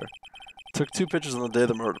people here. Took 2 pictures on the day of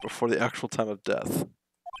the murder before the actual time of death.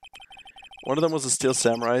 One of them was a steel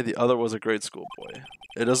samurai, the other was a grade school boy.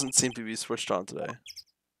 It doesn't seem to be switched on today.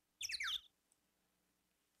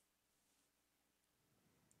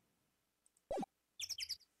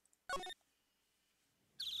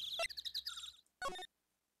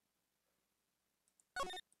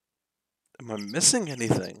 Am I missing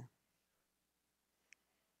anything?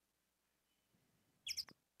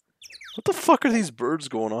 What the fuck are these birds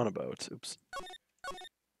going on about? Oops.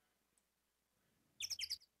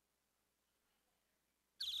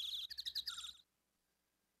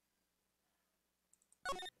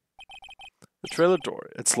 The trailer door,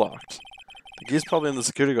 it's locked. The key's probably in the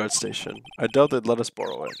security guard station. I doubt they'd let us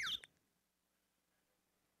borrow it.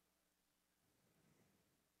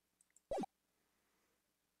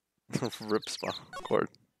 Rip spawn cord.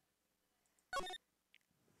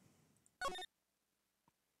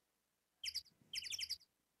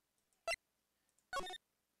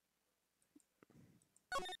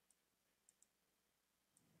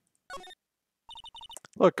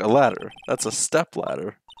 Look, a ladder. That's a step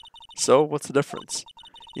ladder. So, what's the difference?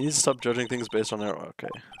 You need to stop judging things based on their... Okay.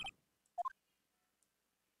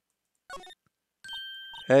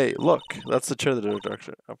 Hey, look. That's the chair that did a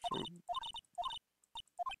direction. Up from...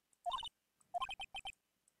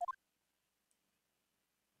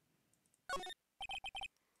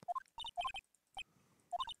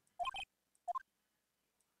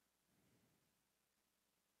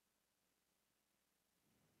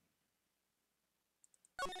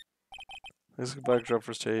 Let's go backdrop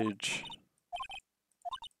for stage.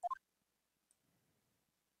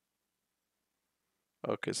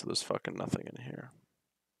 Okay, so there's fucking nothing in here.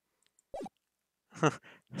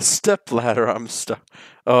 Step ladder, I'm stuck.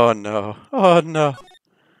 Oh no. Oh no.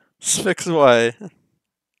 Sphinx away. It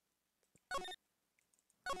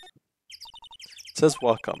says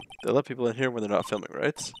welcome. They let people in here when they're not filming,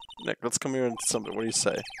 right? Nick, let's come here and something. What do you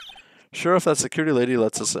say? Sure, if that security lady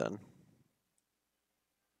lets us in.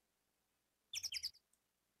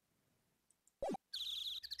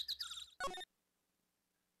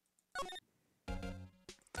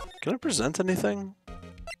 Can I present anything?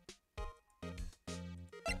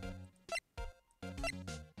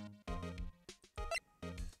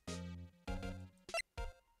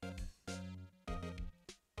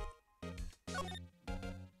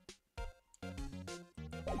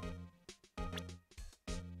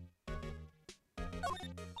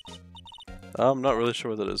 I'm not really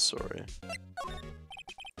sure what that is, sorry.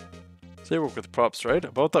 So you work with props, right?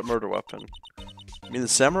 About that murder weapon. You mean the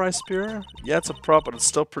samurai spear? Yeah, it's a prop, but it's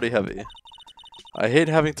still pretty heavy. I hate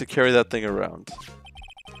having to carry that thing around.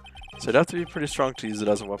 So it'd have to be pretty strong to use it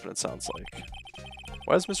as a weapon, it sounds like.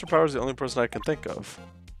 Why is Mr. Powers the only person I can think of?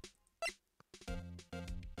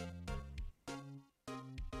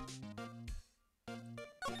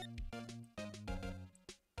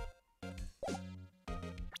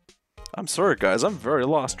 I'm sorry, guys. I'm very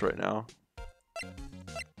lost right now.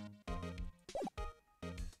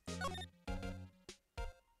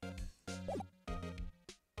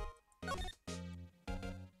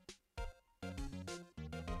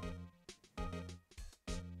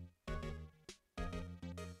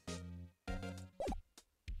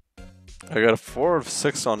 I got a 4 of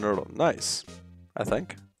 6 on Nerdle. Nice. I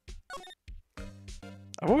think.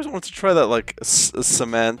 I've always wanted to try that, like,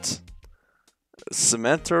 cemental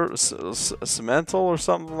or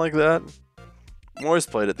something like that. Moise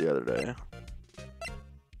played it the other day.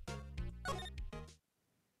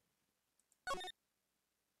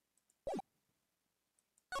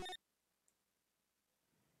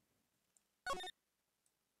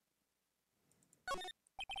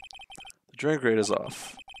 The drain grate is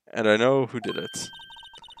off, and I know who did it.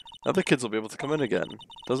 Now the kids will be able to come in again.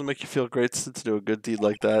 Doesn't make you feel great to do a good deed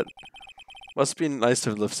like that. Must be nice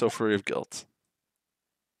to live so free of guilt.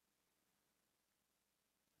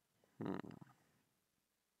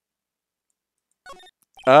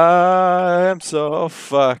 I am so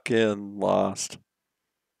fucking lost.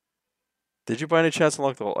 Did you by any chance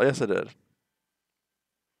unlock the wall? Yes, I did.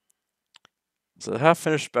 It's a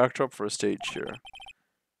half-finished backdrop for a stage here.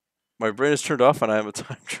 My brain is turned off and I am a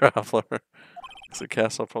time traveler. It's a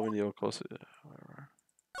castle, probably Neo closer. Whatever.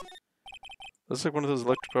 Looks like one of those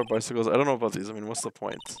electric car bicycles. I don't know about these. I mean, what's the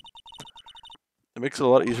point? It makes it a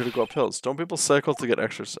lot easier to go up hills. Don't people cycle to get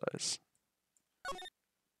exercise?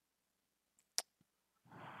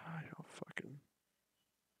 I don't fucking...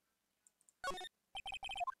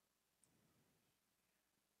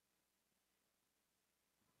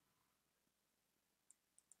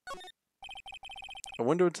 A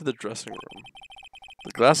window into the dressing room.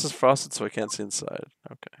 The glass is frosted so I can't see inside.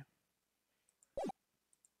 Okay.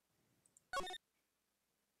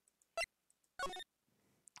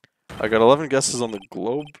 I got 11 guesses on the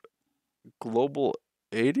Global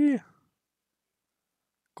 80?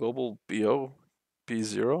 Global BO?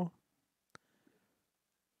 B0?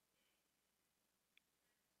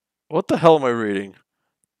 What the hell am I reading?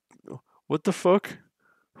 What the fuck?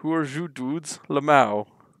 Who are you dudes? Lamau.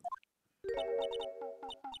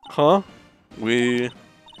 Huh? Wait,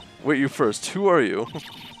 you first. Who are you?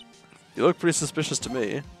 You look pretty suspicious to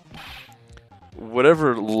me.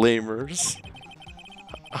 Whatever, lamers.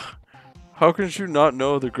 How could you not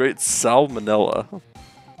know the great salmonella?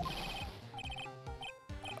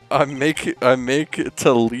 I make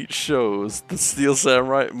elite shows. The Steel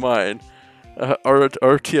Samurai, mine.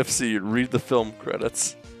 RTFC, read the film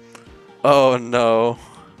credits. Oh no.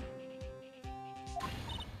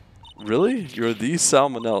 Really? You're the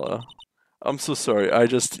salmonella. I'm so sorry.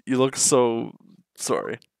 You look so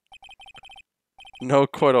sorry. No,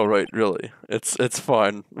 quite alright, really. It's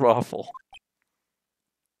fine. Raffle.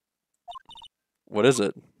 What is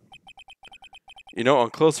it? You know, on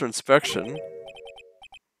closer inspection...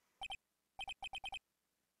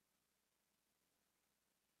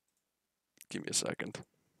 Give me a second.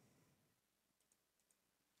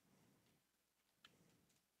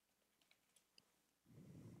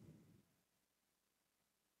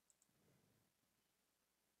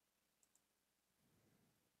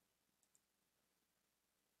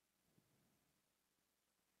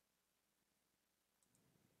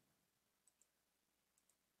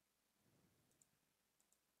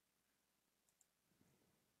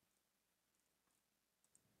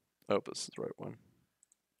 I hope this is the right one.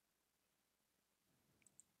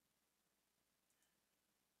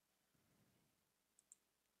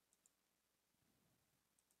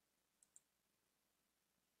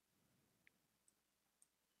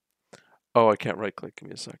 Oh, I can't right click. Give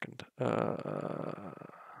me a second.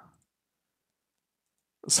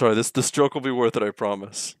 Sorry, this joke will be worth it, I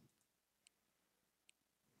promise.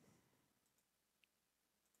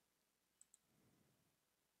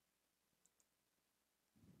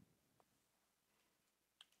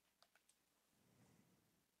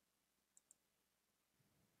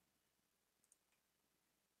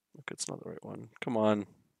 Look, it's not the right one. Come on.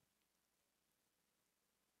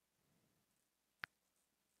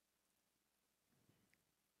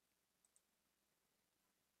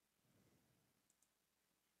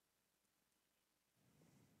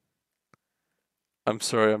 I'm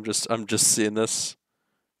sorry, I'm just seeing this.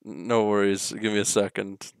 No worries. Give me a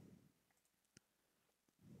second.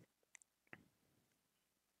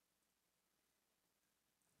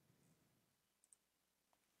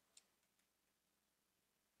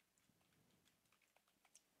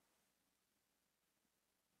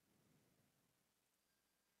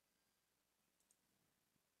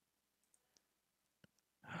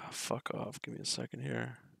 Oh, fuck off. Give me a second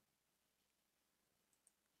here.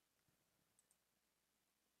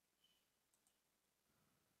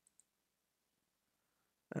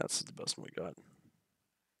 That's the best one we got.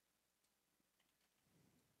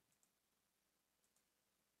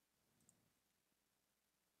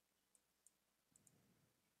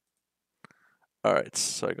 Alright,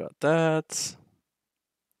 so I got that.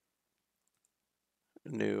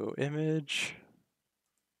 New image.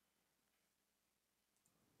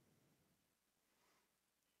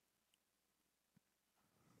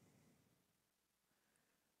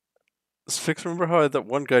 This fix, remember how that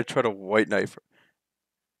one guy tried a white knife?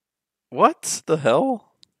 What the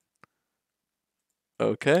hell?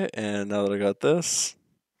 Okay, and now that I got this.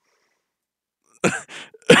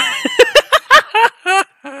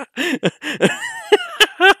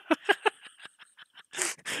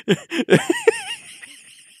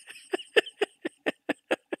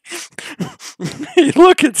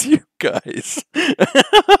 Look, it's you guys.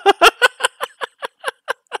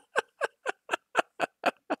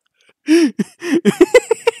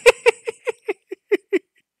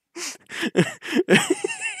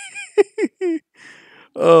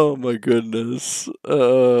 Oh my goodness.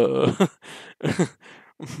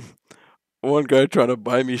 One guy trying to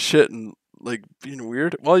buy me shit and like being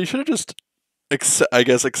weird. Well, you should have just accept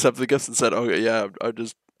the gifts and said, "Okay, yeah,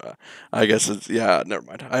 I guess it's yeah, never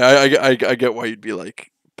mind." I get why you'd be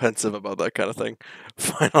like pensive about that kind of thing.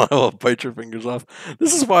 Fine, I'll bite your fingers off.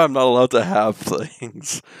 This is why I'm not allowed to have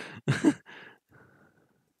things.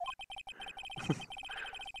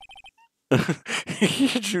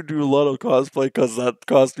 You do a lot of cosplay because that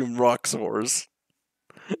costume rocks horse.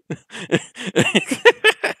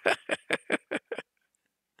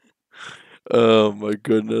 Oh my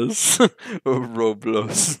goodness.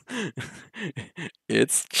 Roblos.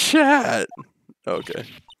 It's chat. Okay.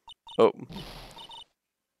 Oh.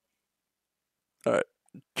 Alright.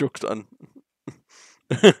 Joke's done.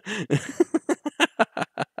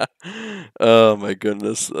 Oh my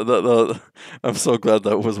goodness. I'm so glad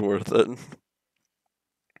that was worth it.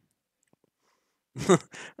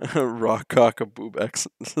 Rock Cock a Boob X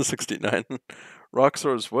 69.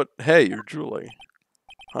 Rocksaur's what? Hey, you're drooling.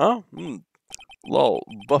 Huh? Lol.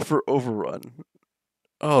 Buffer overrun.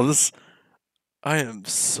 Oh, this. I am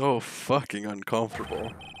so fucking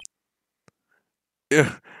uncomfortable.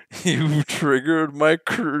 Yeah, you triggered my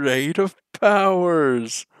creative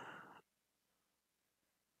powers.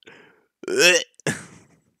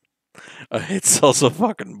 I hate Cell so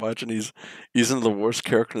fucking much, and he's in the worst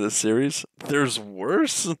character in the series. There's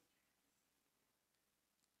worse?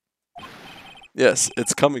 Yes,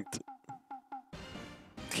 it's coming.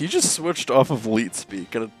 He just switched off of leet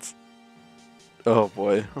speak, and it's. Oh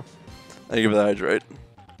boy. Thank you for the hydrate.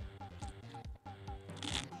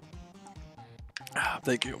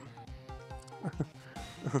 Thank you.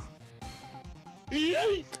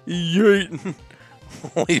 Yeet!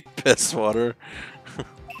 Holy piss water.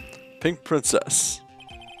 Pink Princess.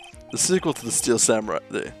 The sequel to the Steel Samurai.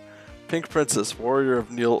 The Pink Princess, warrior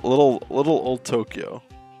of little old Tokyo.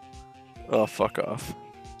 Oh, fuck off.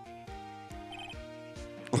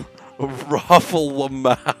 Raffle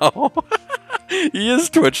Lamau. He is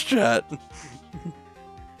Twitch chat.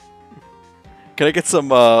 Can I get some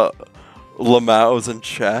Lamaus in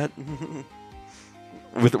chat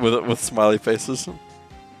with smiley faces?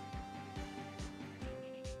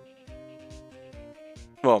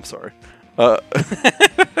 Oh, I'm sorry. No.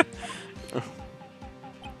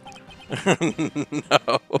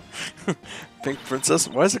 Pink Princess?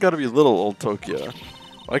 Why has it gotta be little old Tokyo?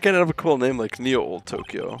 Why can't it have a cool name like Neo Old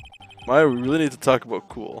Tokyo? Maya, we really need to talk about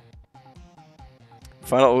cool.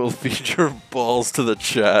 Find out what will feature balls to the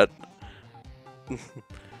chat.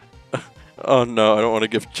 Oh no, I don't want to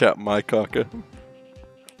give chat my caca.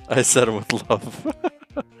 I said it with love.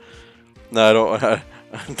 No, I don't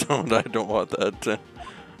want that.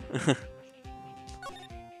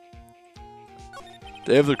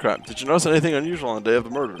 Day of the crime. Did you notice anything unusual on the day of the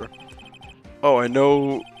murder? Oh, I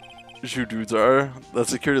know you dudes are. That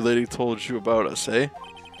security lady told you about us, eh?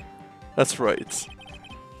 That's right.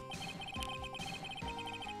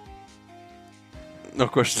 No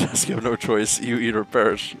questions asked, you have no choice. You eat or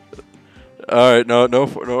perish. Alright, no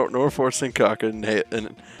forcing cock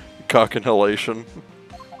inhalation.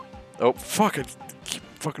 Oh, fuck it.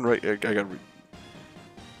 Fucking right. I gotta read.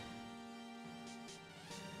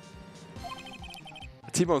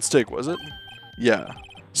 A T-bone steak, was it? Yeah.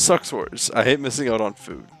 Sucksores. I hate missing out on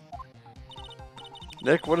food.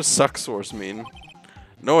 Nick, what does sucksores mean?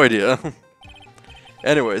 No idea.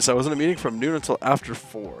 Anyways, I was in a meeting from noon until after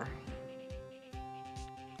 4.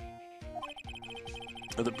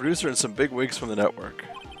 The producer and some big wigs from the network.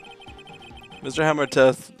 Mr.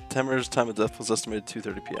 Hammer's time of death was estimated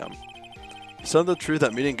 2:30 p.m. He said the truth,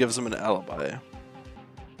 that meeting gives him an alibi.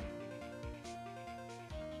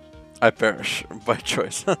 I perish by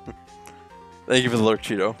choice. Thank you for the lurk,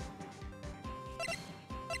 Cheeto.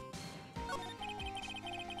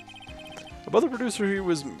 About the producer who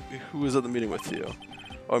was at the meeting with you.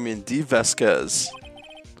 Oh, I mean, Dee Vasquez.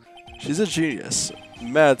 She's a genius.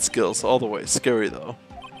 Mad skills all the way. Scary though.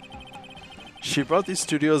 She brought these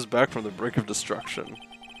studios back from the brink of destruction.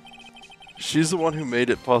 She's the one who made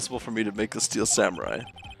it possible for me to make the Steel Samurai.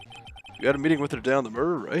 You had a meeting with her day on the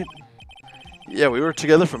murder, right? Yeah, we were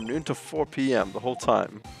together from noon to 4 p.m. the whole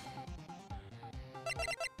time.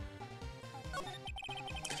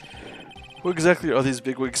 Who exactly are these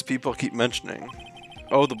bigwigs people keep mentioning?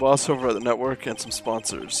 Oh, the boss over at the network and some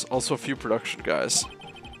sponsors. Also a few production guys.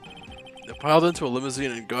 They piled into a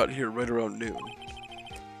limousine and got here right around noon.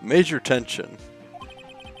 Major tension.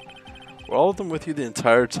 Were all of them with you the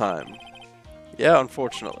entire time? Yeah,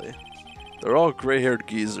 unfortunately. They're all gray-haired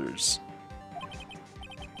geezers.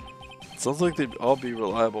 Sounds like they'd all be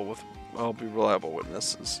reliable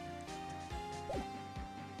witnesses.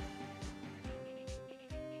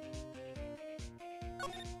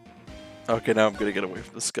 Okay, now I'm gonna get away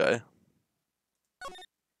from this guy.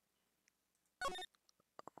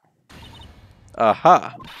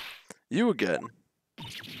 Aha! You again.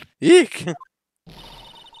 Eek!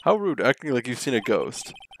 How rude, acting like you've seen a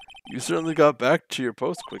ghost. You certainly got back to your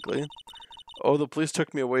post quickly. Oh, the police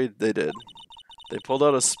took me away, they did. They pulled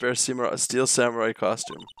out a steel samurai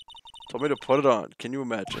costume. Told me to put it on, can you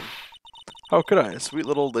imagine? How could I, a sweet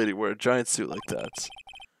little old lady, wear a giant suit like that?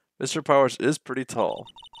 Mr. Powers is pretty tall.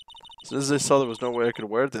 As soon as they saw there was no way I could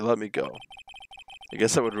wear it, they let me go. I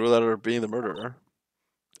guess that would rule out her being the murderer.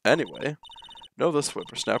 Anyway, know this,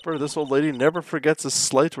 whippersnapper, this old lady never forgets a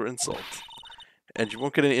slight or insult. And you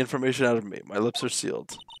won't get any information out of me. My lips are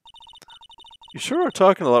sealed. You sure are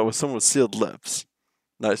talking a lot with someone with sealed lips.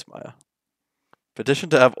 Nice, Maya. Petition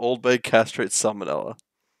to have Old Bay castrate salmonella.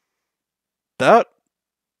 That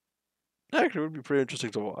actually would be pretty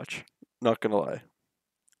interesting to watch. Not gonna lie.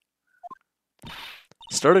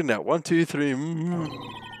 Starting now. 1, 2, 3.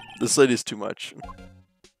 This lady's too much.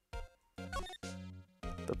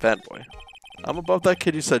 The fanboy. I'm above that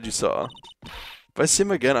kid you said you saw. If I see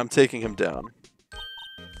him again, I'm taking him down.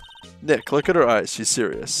 Nick, look at her eyes. She's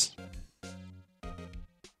serious.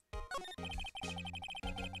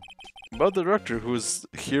 About the director who was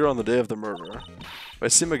here on the day of the murder. If I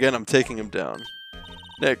see him again, I'm taking him down.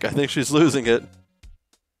 Nick, I think she's losing it.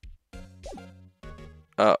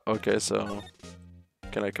 Okay, so...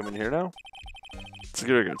 Can I come in here now?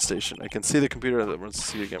 Security guard station. I can see the computer that runs the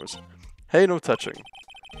security cameras. Hey, no touching.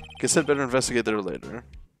 Guess I'd better investigate there later.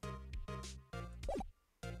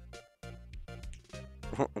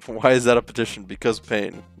 Why is that a petition? Because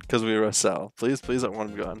pain. Because we arrest Sal. Please, please, I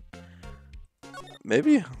want him gone.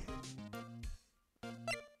 Maybe?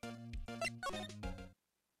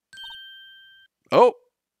 Oh!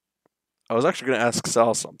 I was actually going to ask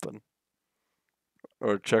Sal something.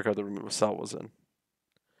 Or check out the room Sal was in.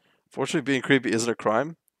 Fortunately, being creepy isn't a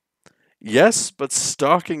crime. Yes, but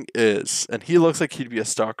stalking is. And he looks like he'd be a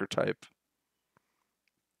stalker type.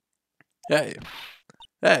 Hey.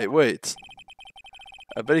 Hey, wait.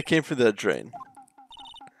 I bet he came from that drain.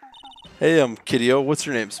 Hey, Kiddio, what's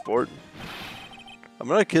your name, sport? I'm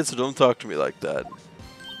not a kid, so don't talk to me like that.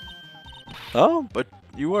 Oh, but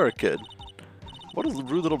you are a kid. What a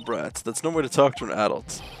rude little brat. That's no way to talk to an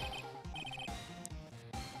adult.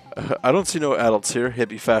 I don't see no adults here,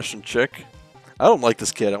 hippie fashion chick. I don't like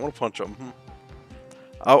this kid. I want to punch him.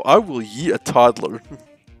 I will yeet a toddler.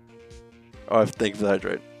 Oh, I have to think of the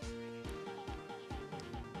hydrate.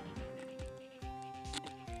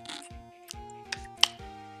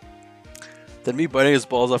 Then me biting his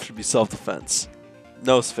balls off should be self-defense.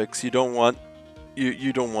 No, Sphinx, you don't want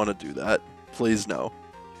to do that. Please, no.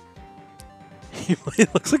 He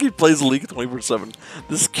looks like he plays League 24/7.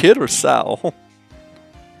 This kid or Sal?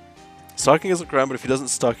 Stalking isn't a crime, but if he doesn't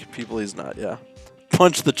stalk people, he's not. Yeah.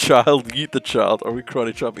 Punch the child, yeet the child. Are we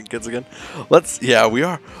karate chopping kids again? Yeah, we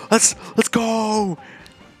are. Let's go.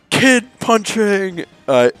 Kid punching.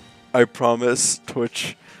 I promise,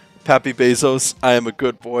 Twitch. Pappy Bezos, I am a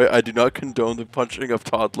good boy. I do not condone the punching of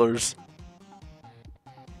toddlers.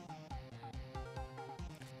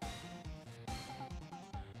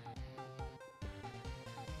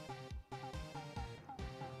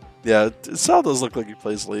 Yeah, Sal does look like he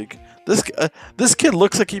plays League. This kid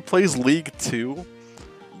looks like he plays League too,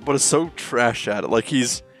 but is so trash at it. Like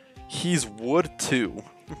he's wood too.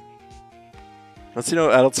 Let's see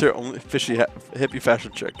no adults here. Only fishy hippie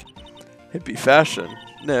fashion chick. Hippie fashion.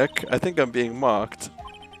 Nick, I think I'm being mocked.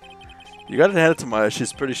 You gotta hand it to Maya.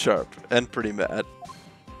 She's pretty sharp and pretty mad.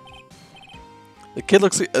 The kid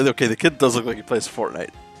looks like, okay. The kid does look like he plays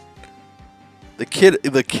Fortnite. The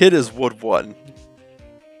kid is Wood 1.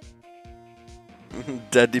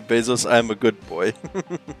 Daddy Bezos, I am a good boy.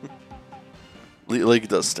 League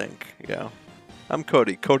does stink. Yeah. I'm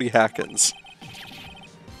Cody. Cody Hackins.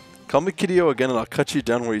 Call me Kiddio again, and I'll cut you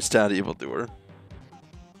down where you stand, evildoer.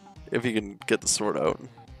 If you can get the sword out.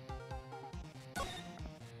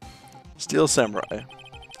 Steel Samurai.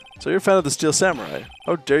 So you're a fan of the Steel Samurai.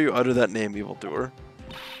 How dare you utter that name, evildoer?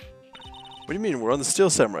 What do you mean, we're on the Steel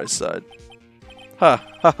Samurai side? Ha,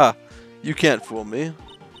 ha, ha. You can't fool me.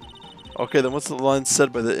 Okay, then what's the line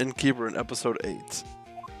said by the innkeeper in episode 8?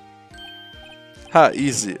 Ha,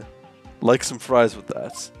 easy. Like some fries with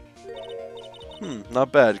that.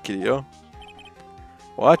 Not bad, Kiddio.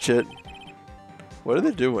 Watch it. What are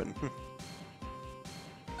they doing?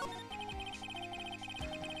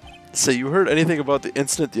 Say, you heard anything about the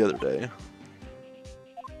incident the other day?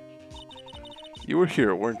 You were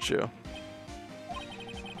here, weren't you?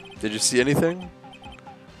 Did you see anything?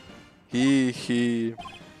 He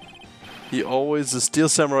always, the Steel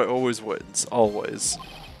Samurai always wins. Always.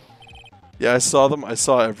 Yeah, I saw them. I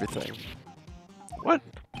saw everything. What?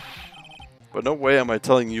 But no way am I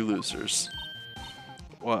telling you losers.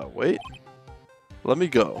 What? Wait. Let me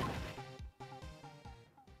go.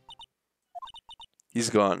 He's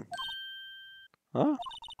gone. Huh?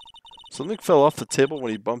 Something fell off the table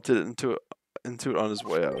when he bumped it into it on his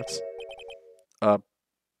way out. A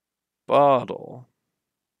bottle.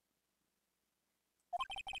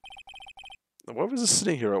 Why was this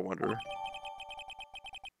sitting here, I wonder?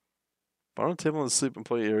 Bottom table in the sleep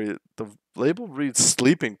employee area. The label reads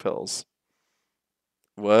sleeping pills.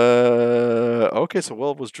 What? Okay, so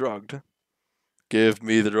Will was drugged. Give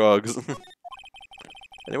me the drugs.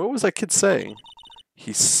 And what was that kid saying?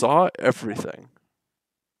 He saw everything.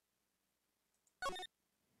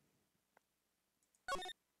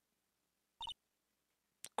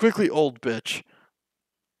 Quickly, old bitch.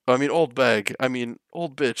 I mean, old bag. I mean,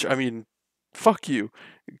 old bitch. I mean, fuck you.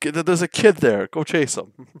 There's a kid there. Go chase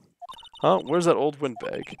him. Huh? Where's that old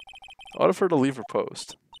windbag? I ought for her to leave her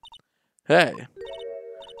post. Hey.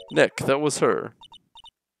 Nick, that was her.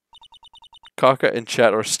 Kaka and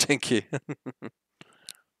chat are stinky.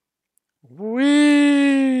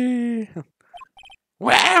 Wee!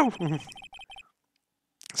 Wow!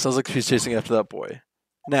 Sounds like she's chasing after that boy.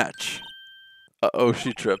 Natch. Uh-oh,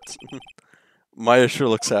 she tripped. Maya sure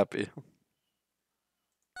looks happy.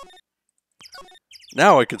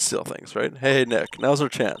 Now I can steal things, right? Hey, Nick, now's our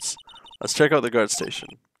chance. Let's check out the guard station.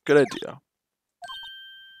 Good idea.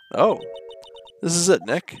 Oh, this is it,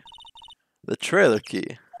 Nick. The trailer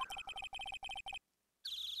key.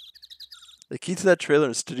 The key to that trailer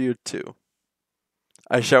in Studio 2.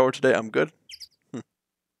 I showered today, I'm good.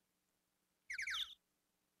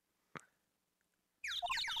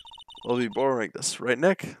 We'll be borrowing this, right,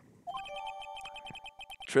 Nick?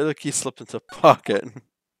 Trailer key slipped into pocket.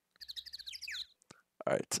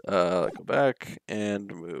 Alright, go back and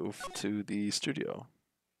move to the studio.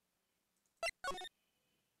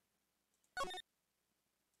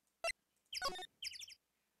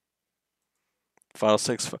 Final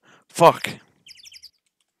 6. Fuck!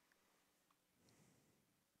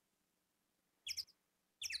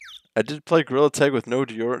 I did play Gorilla Tag with no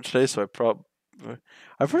deodorant today, so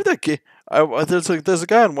I've heard that game. There's a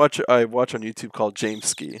guy I watch on YouTube called James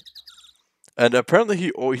Ski, and apparently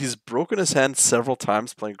he's broken his hand several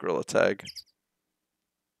times playing Gorilla Tag.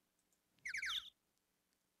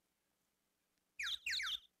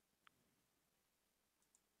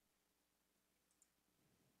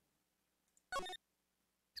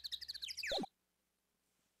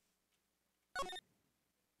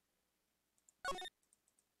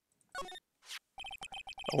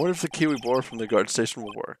 I wonder if the key we borrowed from the guard station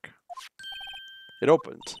will work. It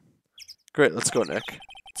opened. Great, let's go, Nick.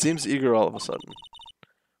 Seems eager all of a sudden.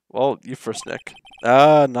 Well, you first, Nick.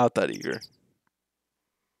 Not that eager.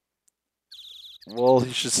 Well,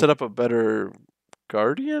 he should set up a better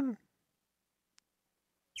guardian?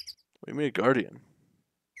 What do you mean a guardian?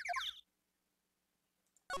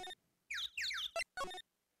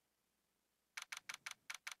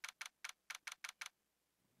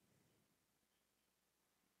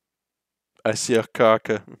 I see a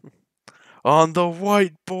Kaka. On the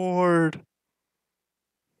whiteboard!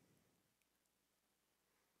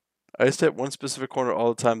 I used to hit one specific corner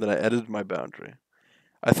all the time, then I edited my boundary.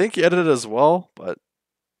 I think he edited as well, but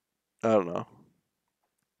I don't know.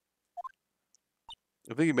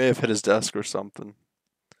 I think he may have hit his desk or something.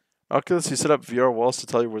 Oculus, you set up VR walls to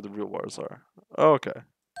tell you where the real wars are. Oh, okay.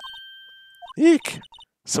 Eek!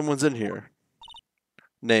 Someone's in here.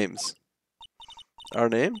 Names. Our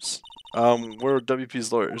names? We're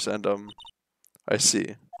WP's lawyers, and, I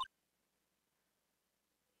see.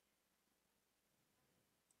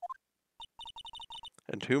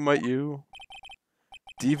 And who might you?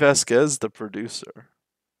 D. Vasquez, the producer.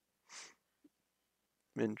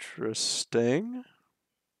 Interesting.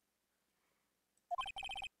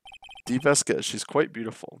 D. Vasquez, she's quite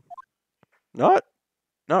beautiful. Not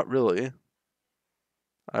really.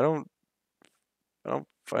 I don't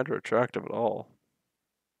find her attractive at all.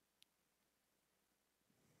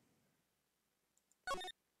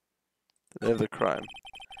 The day of the crime.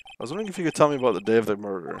 I was wondering if you could tell me about the day of the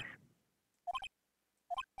murder.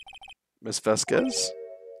 Miss Vasquez?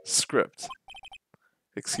 Script.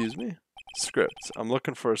 Excuse me? Script. I'm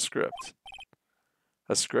looking for a script.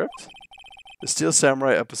 A script? The Steel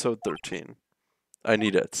Samurai episode 13. I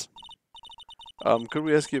need it. Could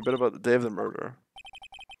we ask you a bit about the day of the murder?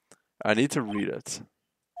 I need to read it.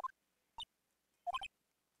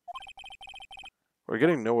 We're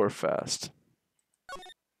getting nowhere fast.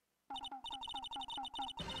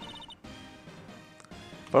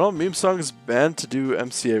 But all meme songs banned to do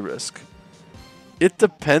MCA risk. It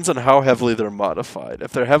depends on how heavily they're modified.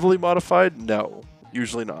 If they're heavily modified, no.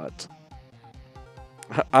 Usually not.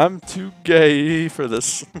 I'm too gay for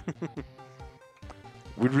this.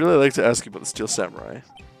 We'd really like to ask you about the Steel Samurai.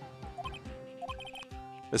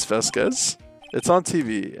 Miss Vasquez? It's on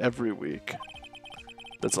TV every week.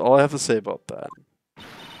 That's all I have to say about that.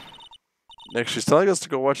 Next, she's telling us to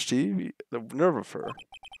go watch TV. The nerve of her.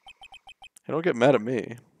 Hey, don't get mad at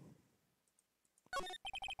me.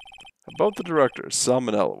 About the director,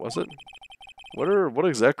 Salmonella, was it? What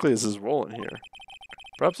exactly is his role in here?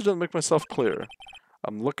 Perhaps I didn't make myself clear.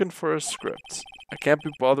 I'm looking for a script. I can't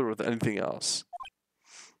be bothered with anything else.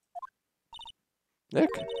 Nick?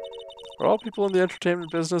 Are all people in the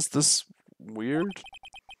entertainment business this weird?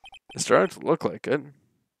 It's starting to look like it.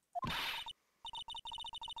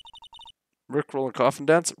 Rickroll and Coffin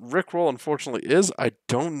Dance? Rickroll, unfortunately, is. I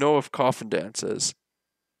don't know if Coffin Dance is.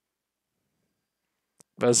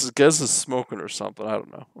 Vasquez is smoking or something. I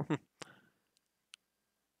don't know.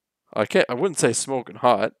 I wouldn't say smoking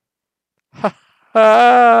hot. Ha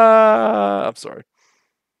ha! I'm sorry.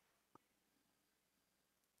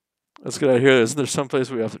 Let's get out of here. Isn't there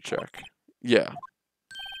someplace we have to check? Yeah.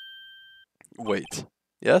 Wait.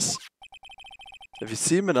 Yes? If you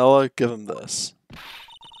see Manila, give him this.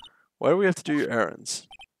 Why do we have to do your errands?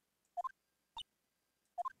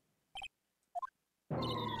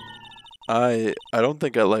 I don't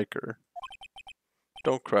think I like her.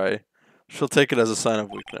 Don't cry. She'll take it as a sign of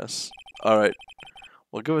weakness. Alright.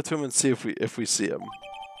 We'll give it to him and see if we see him.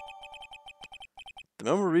 The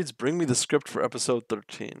memo reads, bring me the script for episode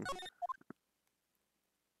 13.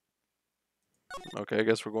 Okay, I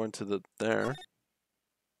guess we're going to there.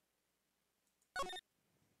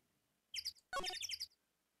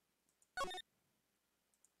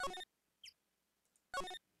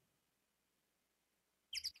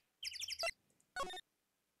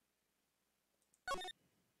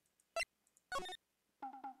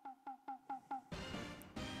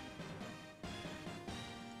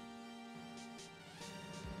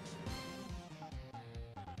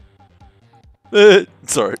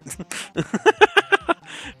 Sorry.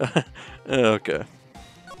 Okay.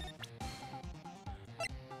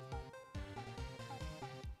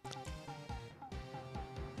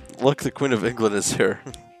 Look, the Queen of England is here.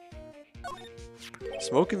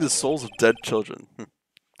 Smoking the souls of dead children.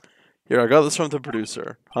 Here, I got this from the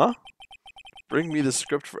producer. Huh? Bring me the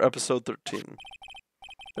script for episode 13.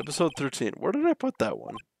 Episode 13. Where did I put that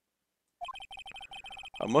one?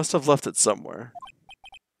 I must have left it somewhere.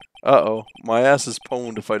 Uh-oh. My ass is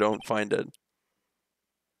pwned if I don't find it.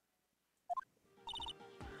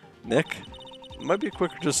 Nick? It might be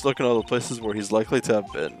quicker just looking at all the places where he's likely to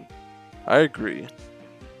have been. I agree.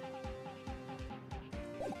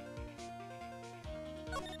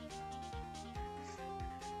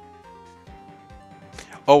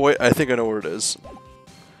 Oh wait, I think I know where it is.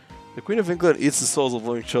 The Queen of England eats the souls of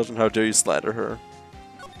living children. How dare you slander her?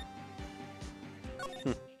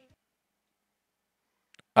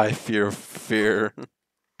 I fear fear.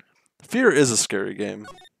 Fear is a scary game.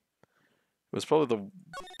 It was probably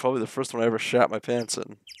the first one I ever shat my pants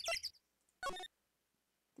in.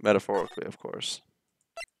 Metaphorically, of course.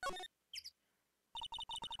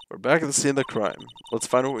 We're back at the scene of the crime. Let's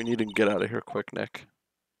find what we need and get out of here quick, Nick.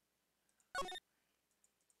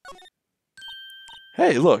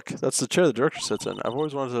 Hey, look, that's the chair the director sits in. I've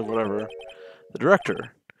always wanted to, whatever. The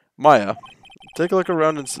director. Maya, take a look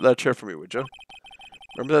around in that chair for me, would you?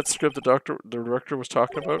 Remember that script the director was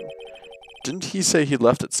talking about? Didn't he say he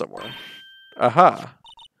left it somewhere? Aha!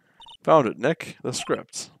 Found it, Nick. The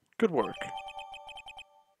script. Good work.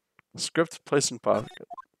 Script placed in pocket.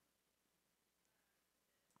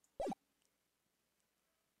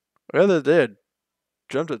 The other day, I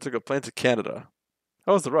dreamt I took a plane to Canada.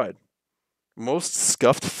 How was the ride? Most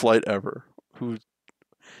scuffed flight ever.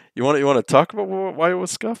 You want to talk about why it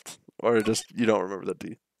was scuffed, or just you don't remember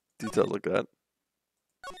the details like that?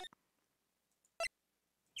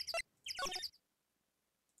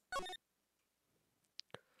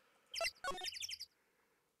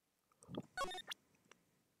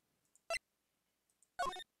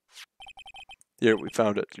 Here, we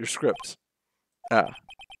found it. Your script. Ah.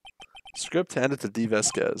 Script handed to D.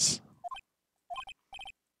 Vasquez.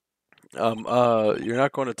 You're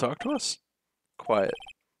not going to talk to us? Quiet.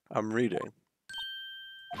 I'm reading.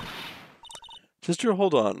 Sister,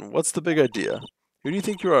 hold on. What's the big idea? Who do you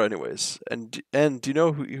think you are anyways? And do you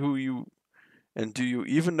know who you And do you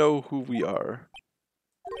even know who we are?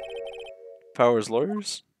 Powers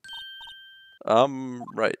lawyers?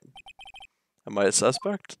 Right. Am I a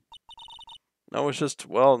suspect? No, it's just,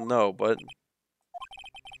 well, no, but...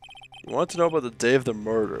 You want to know about the day of the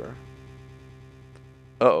murder?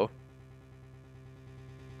 Uh-oh.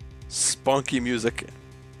 Spunky music.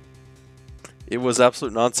 It was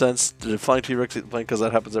absolute nonsense. Did flying T-Rex eat the plane? Because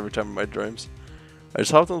that happens every time in my dreams. I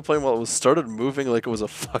just hopped on the plane while it was started moving like it was a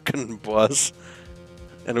fucking bus.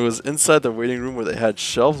 And it was inside the waiting room where they had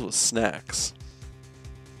shelves with snacks.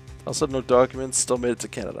 Also no documents, still made it to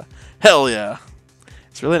Canada. Hell yeah!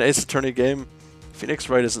 It's really an Ace Attorney game. Phoenix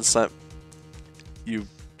Wright isn't sent. You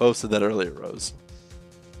boasted that earlier, Rose.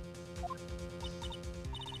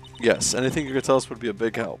 Yes, anything you could tell us would be a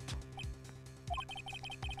big help.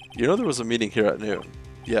 You know there was a meeting here at noon.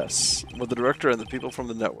 Yes, with the director and the people from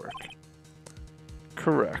the network.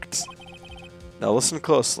 Correct. Now listen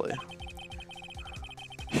closely.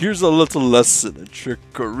 Here's a little lesson in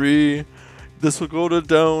trickery. This will go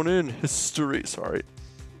down in history. Sorry.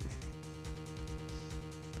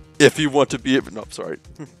 If you want to be... No, sorry.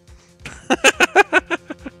 I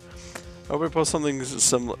hope I post something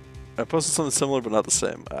similar. I posted something similar, but not the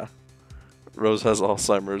same. Rose has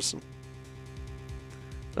Alzheimer's.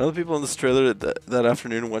 None of the people in this trailer that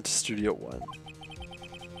afternoon went to Studio 1.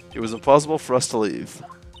 It was impossible for us to leave.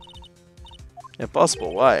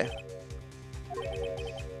 Impossible? Why?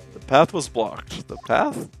 The path was blocked. The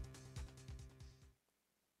path?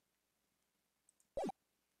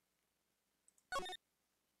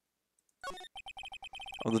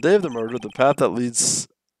 On the day of the murder, the path that leads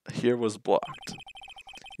here was blocked.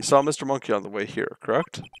 You saw Mr. Monkey on the way here,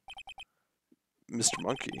 correct? Mr.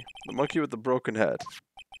 Monkey? The monkey with the broken head.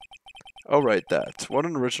 Oh, right, that. What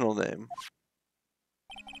an original name.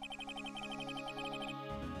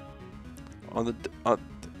 Do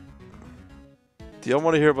y'all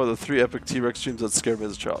want to hear about the 3 epic T-Rex dreams that scared me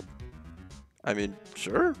as a child? I mean,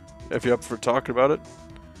 sure. If you're up for talking about it.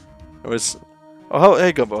 Anyways, oh,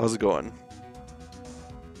 hey Gumbo, how's it going?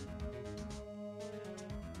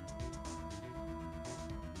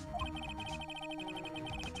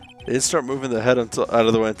 They didn't start moving the head out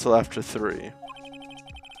of the way until after 3.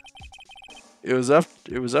 It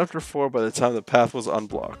was after 4 by the time the path was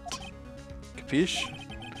unblocked. Capiche?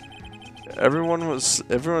 Everyone in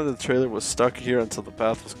the trailer was stuck here until the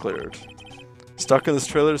path was cleared. Stuck in this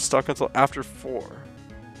trailer, stuck until after 4.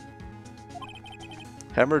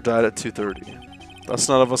 Hammer died at 2:30. Thus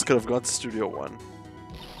none of us could have gone to Studio 1.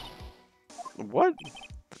 What?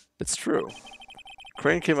 It's true.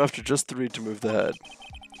 Crane came after just 3 to move the head.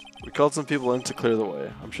 We called some people in to clear the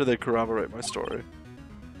way. I'm sure they corroborate my story.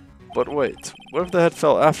 But wait, what if the head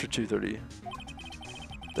fell after 2:30?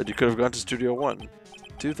 Then you could have gone to Studio 1.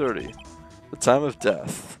 2:30. The time of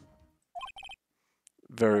death.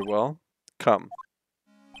 Very well. Come.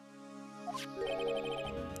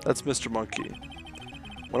 That's Mr. Monkey.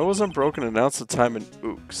 When it was unbroken, announce the time in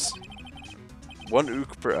ooks. 1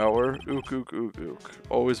 ook per hour. Ook, ook, ook, ook.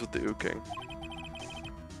 Always with the ooking.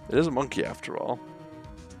 It is a monkey after all.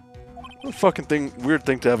 What a fucking weird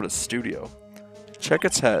thing to have in a studio. Check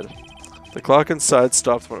its head. The clock inside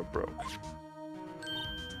stopped when it broke.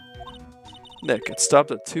 Nick, it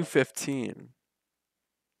stopped at 2:15.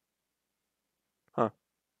 Huh.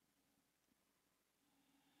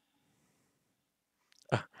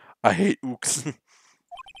 I hate ooks.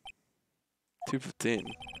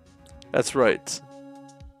 2:15. That's right.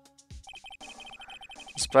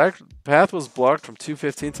 This path was blocked from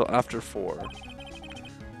 2:15 till after 4.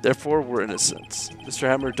 Therefore, we're innocent. Mr.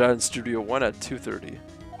 Hammer died in Studio 1 at 2:30.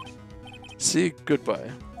 See,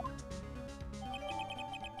 goodbye.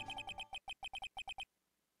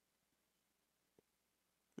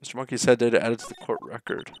 Mr. Monkey's head data added to the court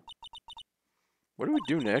record. What do we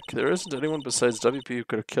do, Nick? There isn't anyone besides WP who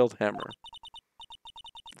could have killed Hammer.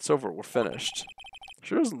 It's over. We're finished.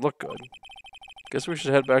 Sure doesn't look good. Guess we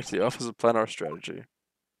should head back to the office and plan our strategy.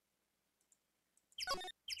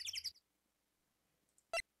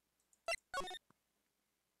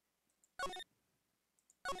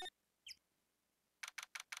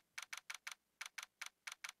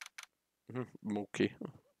 Okay.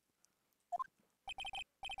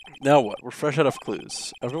 Now what? We're fresh out of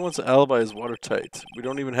clues. Everyone's alibi is watertight. We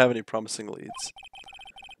don't even have any promising leads.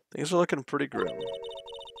 Things are looking pretty grim.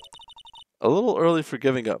 A little early for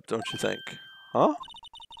giving up, don't you think? Huh?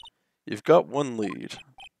 You've got 1 lead.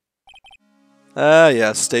 Ah,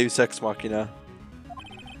 yeah, Deus Ex Machina.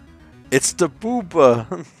 It's the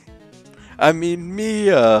booba! I mean,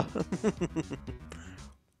 Mia!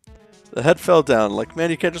 The head fell down. Like, man,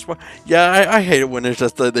 you can't just... Yeah, I hate it when it's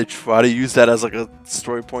just they try to use that as like a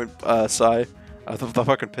story point, sigh. That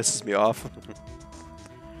fucking pisses me off.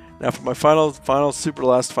 Now for my final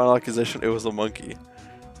accusation, it was the monkey.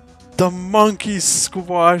 The monkey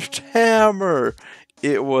squashed Hammer!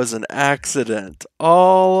 It was an accident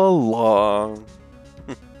all along.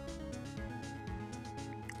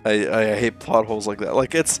 I hate plot holes like that.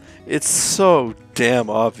 Like, it's so damn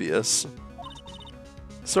obvious.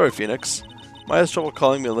 Sorry, Phoenix. Maya has trouble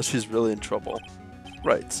calling me unless she's really in trouble.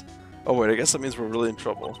 Right. Oh wait, I guess that means we're really in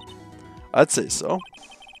trouble. I'd say so.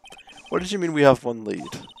 What did you mean we have one lead?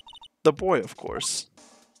 The boy, of course.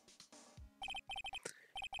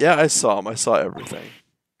 Yeah, I saw him. I saw everything.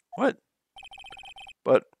 What?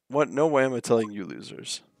 But what? No way am I telling you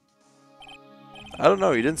losers. I don't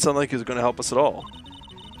know. He didn't sound like he was going to help us at all.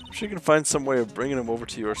 I'm sure you can find some way of bringing him over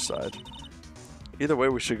to your side. Either way,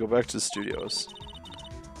 we should go back to the studios.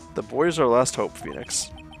 The boy is our last hope,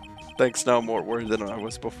 Phoenix. Thanks, now I'm more worried than I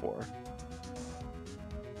was before.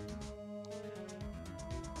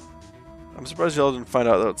 I'm surprised y'all didn't find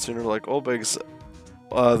out that sooner. Like, Oldbag's,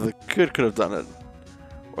 the kid could have done it.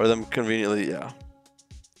 Or them conveniently, yeah.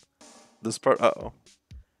 This part, uh-oh.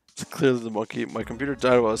 It's clearly the monkey. My computer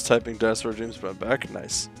died while I was typing Dinosaur Dreams, but I'm back.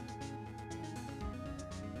 Nice.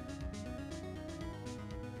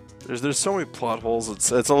 There's so many plot holes.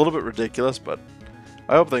 It's a little bit ridiculous, but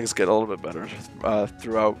I hope things get a little bit better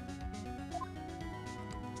throughout.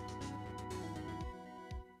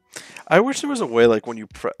 I wish there was a way, like, when you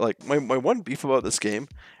like my one beef about this game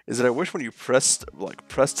is that I wish when you pressed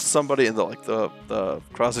somebody in the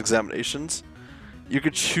cross examinations, you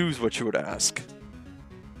could choose what you would ask.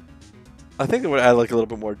 I think it would add like a little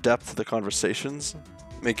bit more depth to the conversations,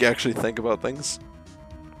 make you actually think about things.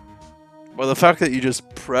 But the fact that you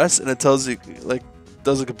just press and it tells you, like,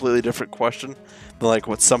 does a completely different question than like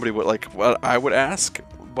what somebody would, like, what I would ask,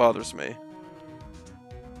 bothers me.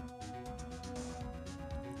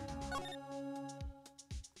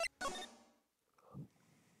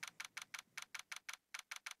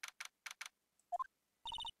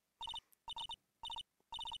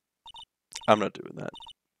 I'm not doing that.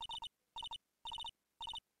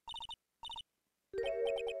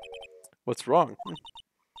 What's wrong?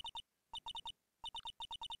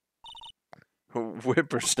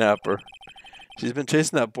 Whippersnapper. She's been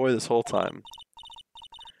chasing that boy this whole time.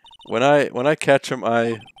 When I catch him,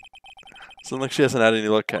 sounds like she hasn't had any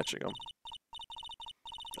luck catching him.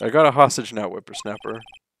 I got a hostage now, Whippersnapper.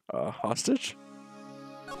 Hostage?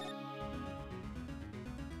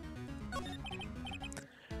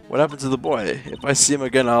 What happened to the boy? If I see him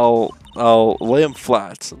again, I'll lay him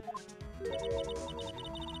flat.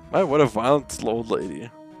 My, what a violent old lady.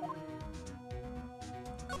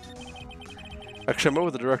 Actually, I met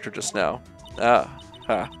with the director just now.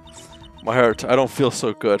 Ha. My heart, I don't feel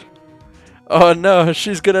so good. Oh no,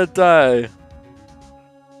 she's gonna die.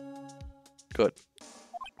 Good.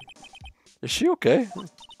 Is she okay?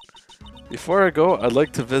 Before I go, I'd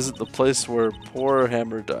like to visit the place where poor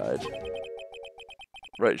Hammer died.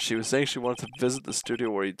 Right, she was saying she wanted to visit the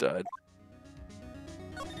studio where he died.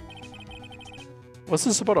 What's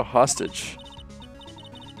this about a hostage?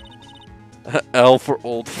 L for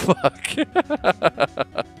old fuck.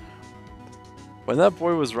 When that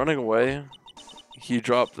boy was running away, he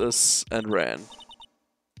dropped this and ran.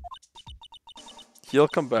 He'll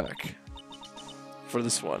come back. For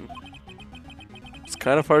this one. It's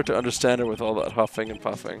kind of hard to understand her with all that huffing and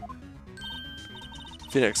puffing.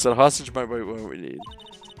 Phoenix, that hostage might be what we need.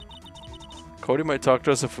 Cody might talk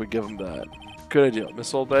to us if we give him that. Good idea.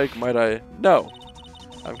 Miss Oldbag, might I? No!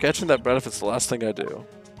 I'm catching that bread if it's the last thing I do.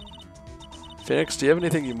 Phoenix, do you have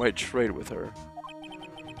anything you might trade with her?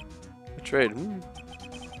 A trade?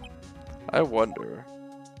 I wonder.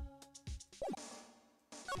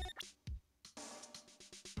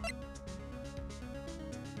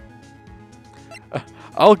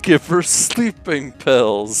 I'll give her sleeping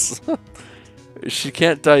pills. She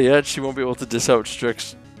can't die yet. She won't be able to dish out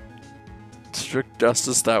strict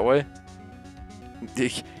justice that way.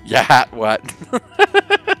 Yeah, hat wet.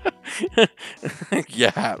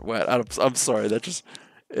 Yeah, hat wet. I'm sorry. It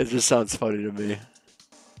just sounds funny to me.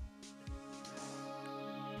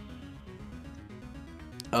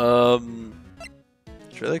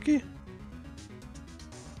 Trailer key?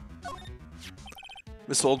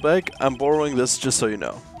 Miss Oldbag, I'm borrowing this just so you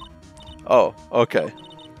know. Oh, okay.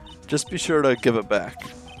 Just be sure to give it back.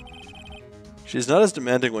 She's not as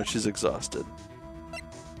demanding when she's exhausted.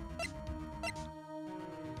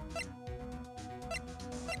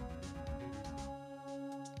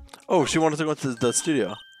 Oh, she wanted to go to the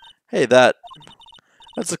studio. Hey, that's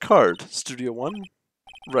a card. Studio 1?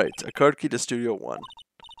 Right, a card key to Studio 1.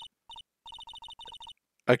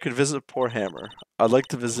 I could visit poor Hammer. I'd like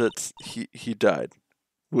to visit. He died.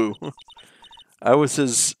 Woo. I was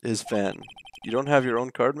his fan. You don't have your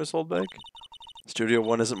own card, Miss Oldbag? Studio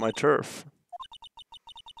 1 isn't my turf.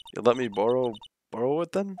 You let me borrow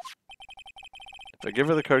it then? If I give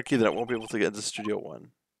her the card key, then I won't be able to get into Studio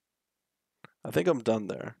 1. I think I'm done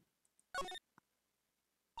there.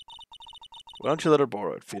 Why don't you let her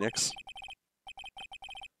borrow it, Phoenix?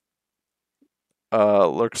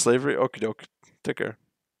 Lurk slavery? Okie doke. Take care.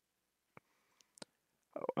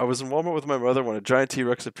 I was in Walmart with my mother when a giant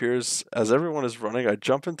T-Rex appears. As everyone is running, I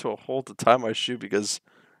jump into a hole to tie my shoe because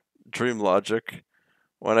dream logic.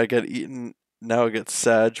 When I get eaten, now I get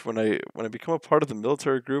Sag. When I become a part of the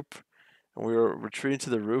military group and we were retreating to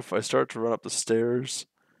the roof, I start to run up the stairs.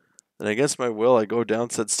 Then against my will, I go down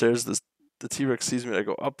said stairs. The T-Rex sees me, I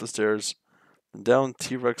go up the stairs. And down,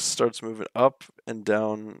 T-Rex starts moving up and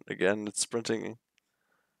down again. It's sprinting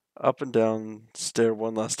up and down stair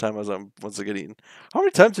one last time once I get eaten. How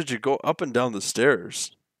many times did you go up and down the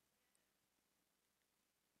stairs?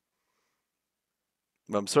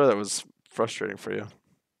 I'm sorry that was frustrating for you.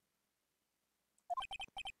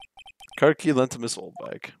 Card key lent to Miss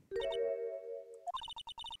Oldbag.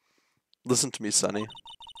 Listen to me, Sonny.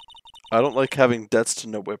 I don't like having debts to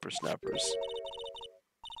no whippersnappers.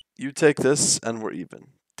 You take this, and we're even.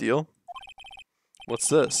 Deal? What's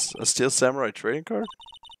this? A Steel Samurai trading card?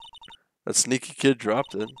 That sneaky kid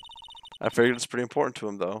dropped it. I figured it's pretty important to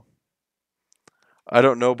him, though. I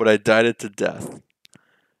don't know, but I dyed it to death.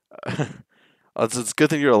 It's a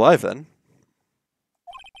good thing you're alive, then.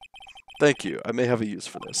 Thank you. I may have a use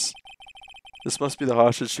for this. This must be the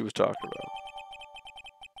hostage she was talking about.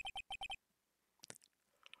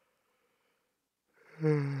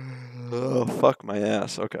 Oh, fuck my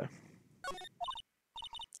ass. Okay.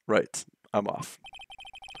 Right. I'm off.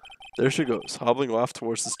 There she goes, hobbling off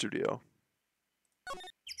towards the studio.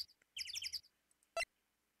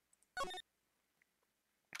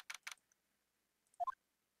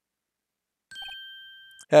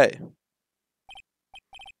 Hey.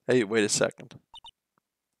 Hey, wait a second.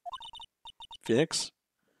 Phoenix?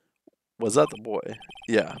 Was that the boy?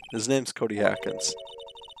 Yeah, his name's Cody Hackins.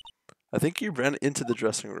 I think he ran into the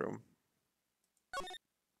dressing room.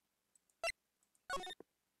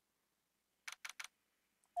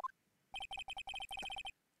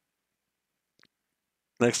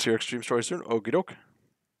 Next to your extreme story soon. Okie doke.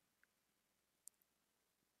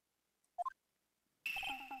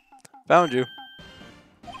 Found you.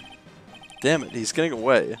 Damn it, he's getting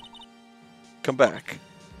away. Come back.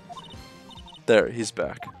 There, he's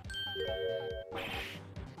back.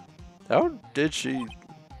 How did she...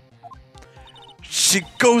 She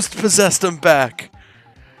ghost possessed him back!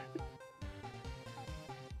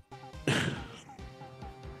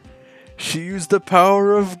 She used the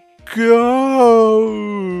power of ghost!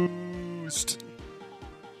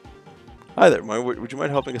 Hi there, would you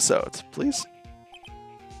mind helping us out, please?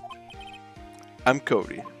 I'm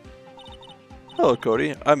Cody. Hello,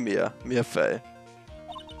 Cody. I'm Mia Fey.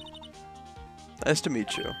 Nice to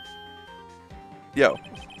meet you. Yo.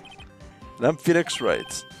 And I'm Phoenix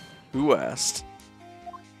Wright. Who asked?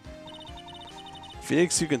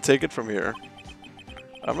 Phoenix, you can take it from here.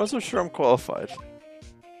 I'm not so sure I'm qualified.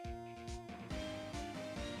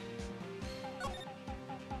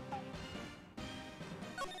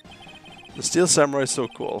 The Steel Samurai is so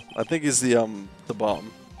cool. I think he's the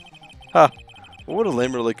bomb. Ha! What would a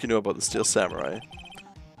lamer like you know about the Steel Samurai?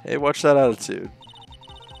 Hey, watch that attitude.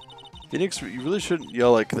 Phoenix, you really shouldn't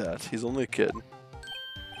yell like that. He's only a kid.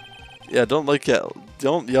 Yeah, don't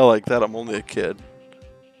yell like that. I'm only a kid.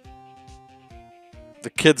 The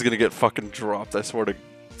kid's gonna get fucking dropped. I swear to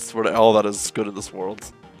all that is good in this world.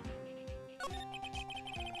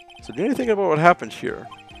 So, do you know anything about what happened here?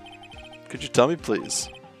 Could you tell me, please?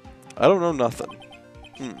 I don't know nothing.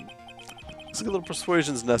 Looks like a little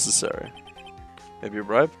persuasion's necessary. Maybe a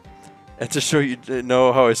bribe? And to show you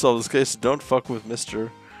know how I solve this case, don't fuck with Mr.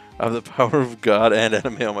 I have the power of God and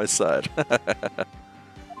enemy on my side.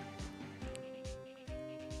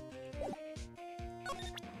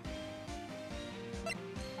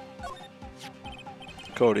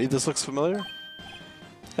 Cody, this looks familiar?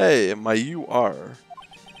 Hey, my UR.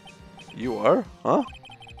 UR? Huh?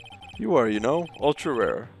 UR, you know? Ultra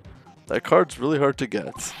rare. That card's really hard to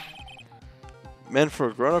get. Man, for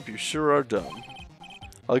a grown-up, you sure are dumb.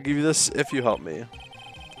 I'll give you this if you help me.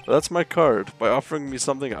 But that's my card. By offering me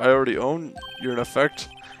something I already own, you're in effect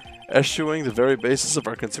eschewing the very basis of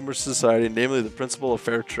our consumer society, namely the principle of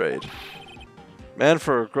fair trade. Man,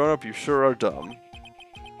 for a grown-up, you sure are dumb.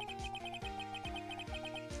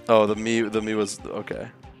 Oh, the me was okay.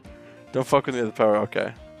 Don't fuck with me with the power.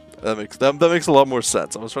 Okay, that makes a lot more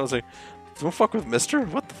sense. I was trying to say, Don't fuck with Mister?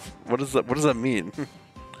 What the what does that mean? What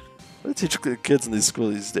do they teach the kids in these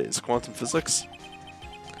schools these days? Quantum physics?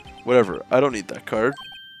 Whatever. I don't need that card.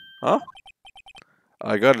 Huh?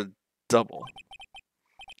 I got a double.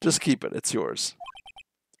 Just keep it. It's yours.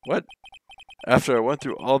 What? After I went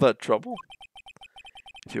through all that trouble?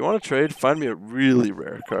 If you want to trade, find me a really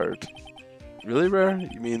rare card. Really rare?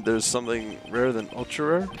 You mean there's something rarer than ultra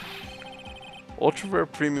rare? Ultra rare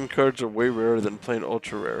premium cards are way rarer than plain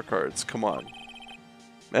ultra rare cards. Come on.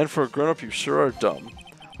 Man, for a grown up, you sure are dumb.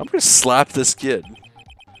 I'm gonna slap this kid.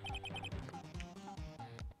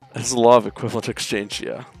 That's a law of equivalent exchange,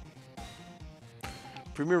 yeah.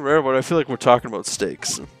 Premium rare, but I feel like we're talking about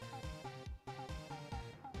stakes.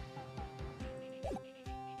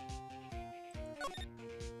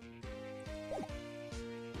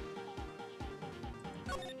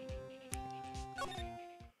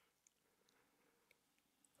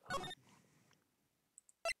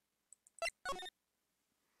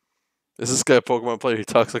 Is this guy a Pokemon player? He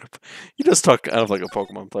talks like he does talk kind of like a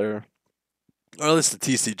Pokemon player, or at least a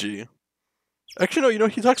TCG. Actually, no. You know,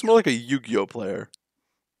 he talks more like a Yu-Gi-Oh player.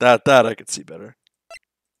 That I could see better.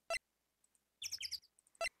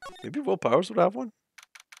 Maybe Will Powers would have one.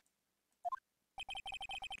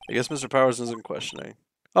 I guess Mr. Powers isn't questioning.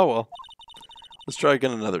 Oh well. Let's try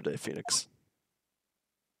again another day, Phoenix.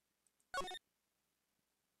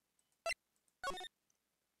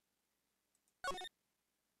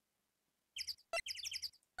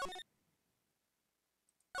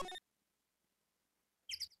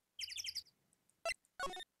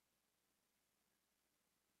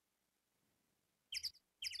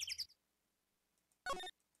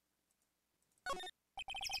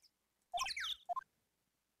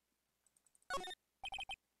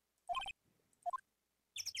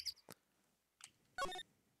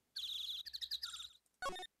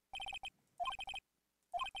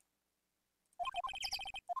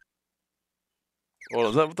 Well,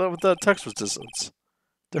 that text was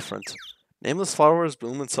different. Nameless flowers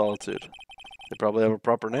bloom in solitude. They probably have a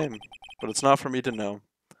proper name, but it's not for me to know.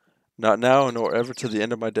 Not now, nor ever to the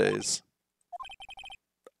end of my days.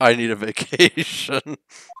 I need a vacation.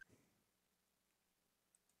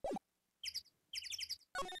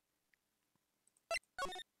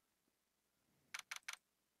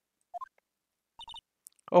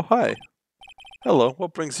 Oh, hi. Hello,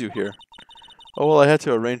 what brings you here? Oh, well, I had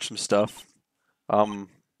to arrange some stuff.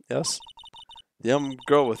 Yes? The young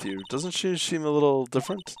girl with you, doesn't she seem a little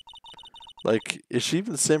different? Like, is she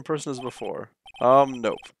even the same person as before?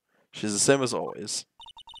 Nope. She's the same as always.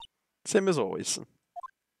 Same as always.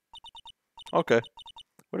 Okay.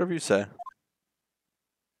 Whatever you say.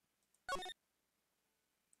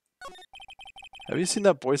 Have you seen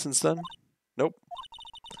that boy since then? Nope.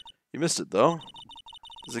 You missed it, though.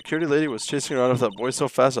 The security lady was chasing around with that boy so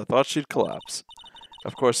fast I thought she'd collapse.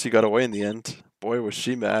 Of course, he got away in the end. Boy, was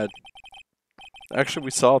she mad. Actually, we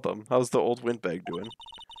saw them. How's the old windbag doing?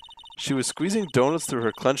 She was squeezing donuts through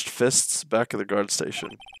her clenched fists back at the guard station.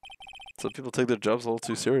 Some people take their jobs a little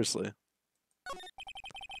too seriously.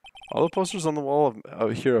 All the posters on the wall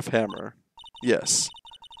here of Hammer. Yes.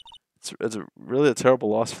 It's really a terrible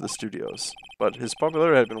loss for the studios. But his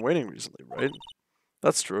popularity had been waning recently, right?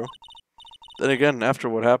 That's true. Then again, after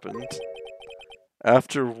what happened...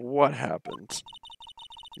 After what happened?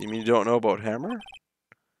 You mean you don't know about Hammer?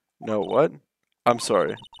 No, what? I'm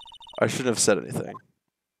sorry. I shouldn't have said anything.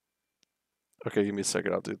 Okay, give me a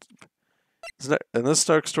second. I'll do it. In this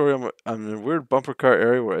dark story, I'm in a weird bumper car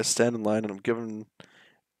area where I stand in line and I'm given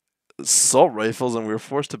assault rifles and we were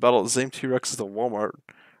forced to battle the same T-Rex as the Walmart.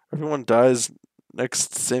 Everyone dies.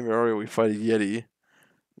 Next same area, we fight a Yeti.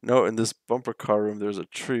 No, in this bumper car room, there's a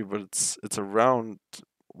tree, but it's around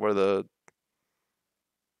where the...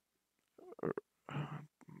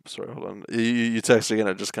 Sorry, hold on. You text again.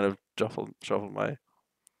 I just kind of shuffled my...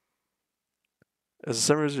 As a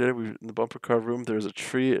semi in the bumper car room, there's a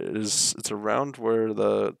tree. It's around where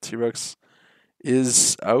the T-Rex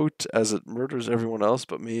is out as it murders everyone else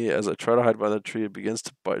but me. As I try to hide behind the tree, it begins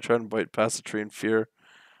to try and bite past the tree in fear.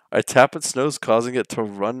 I tap its nose, causing it to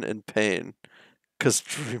run in pain. Because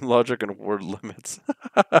dream logic and word limits.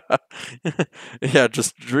 Yeah,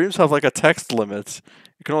 just dreams have like a text limit.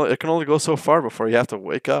 It can only go so far before you have to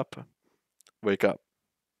wake up. Wake up.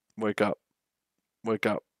 Wake up. Wake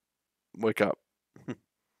up. Wake up.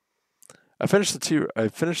 I finish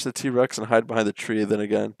the T-Rex and hide behind the tree. Then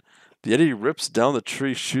again, the Yeti rips down the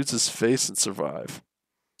tree, shoots his face, and survive.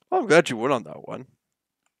 Well, I'm glad you went on that one.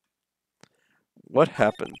 What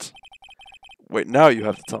happened? Wait, now you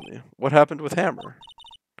have to tell me. What happened with Hammer?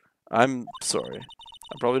 I'm sorry.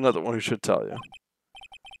 I'm probably not the one who should tell you.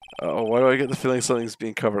 Oh, why do I get the feeling something's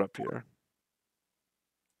being covered up here?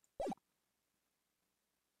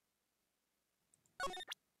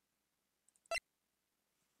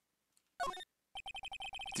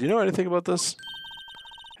 Do you know anything about this?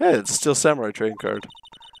 Hey, it's a Steel Samurai trading card.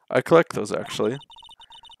 I collect those, actually.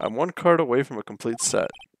 I'm one card away from a complete set.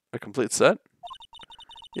 A complete set?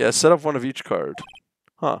 Yeah, set up one of each card.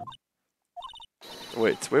 Huh.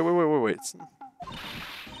 Wait.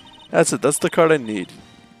 That's it. That's the card I need.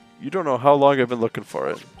 You don't know how long I've been looking for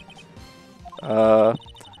it. I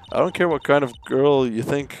don't care what kind of girl you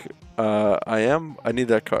think I am. I need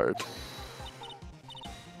that card.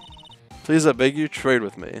 Please, I beg you, trade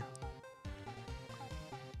with me.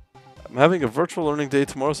 I'm having a virtual learning day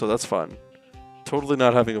tomorrow, so that's fun. Totally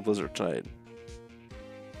not having a blizzard tonight.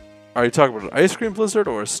 Are you talking about an ice cream blizzard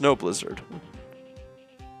or a snow blizzard?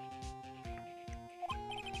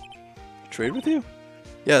 Trade with you?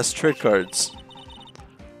 Yes, trade cards.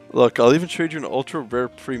 Look, I'll even trade you an ultra rare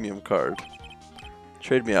premium card.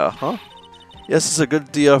 Trade me out, huh? Yes, it's a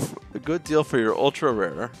good deal. A good deal for your ultra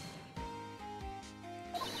rare.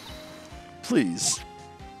 Please.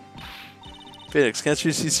 Phoenix, can't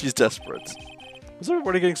you see she's desperate? What's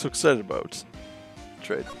everybody getting so excited about?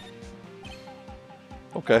 Trade.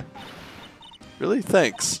 Okay. Really?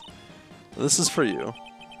 Thanks. This is for you.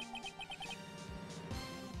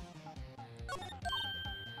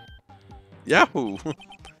 Yahoo!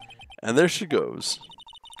 And there she goes.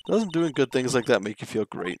 Doesn't doing good things like that make you feel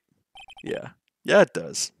great? Yeah. Yeah, it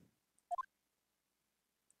does.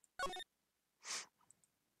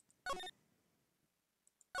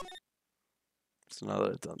 So now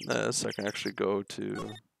that I've done this, I can actually go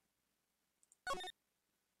to...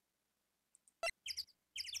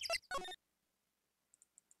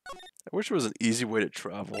 I wish there was an easy way to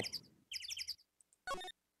travel.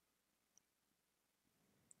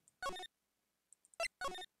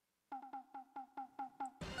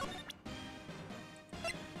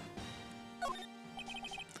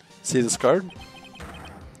 See this card?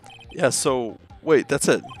 Yeah, so... Wait, that's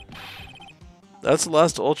it. That's the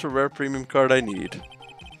last ultra rare premium card I need.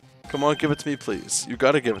 Come on, give it to me, please. You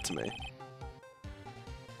gotta give it to me.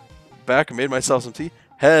 Back and made myself some tea?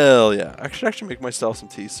 Hell yeah. I should actually make myself some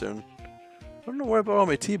tea soon. I don't know where about all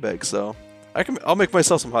my tea bags, though. I'll make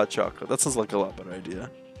myself some hot chocolate. That sounds like a lot better idea.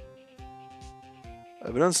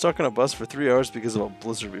 I've been unstuck on a bus for 3 hours because of a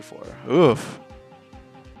blizzard before. Oof.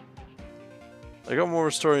 I got one more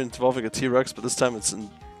story involving a T-Rex, but this time it's in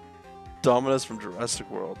Dominus from Jurassic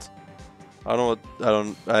World. I don't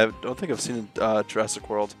think I've seen Jurassic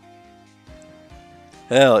World.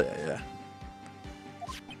 Hell yeah.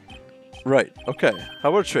 Right, okay. How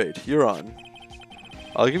about a trade? You're on.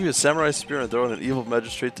 I'll give you a samurai spear and throw in an evil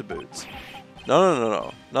magistrate to boot.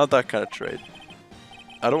 No. Not that kind of trade.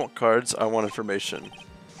 I don't want cards, I want information.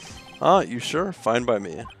 Ah, you sure? Fine by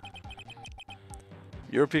me.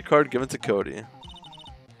 European card given to Cody.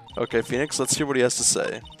 Okay, Phoenix, let's hear what he has to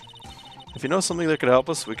say. If you know something that could help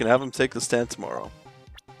us, we can have him take the stand tomorrow.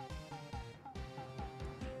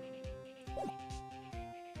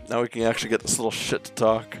 Now we can actually get this little shit to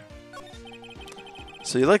talk.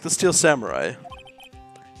 So you like the Steel Samurai?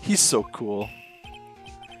 He's so cool.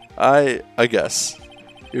 I guess.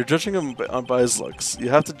 You're judging him by his looks. You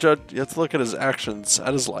have to look at his actions,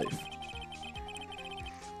 at his life.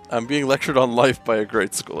 I'm being lectured on life by a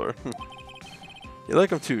grade schooler. You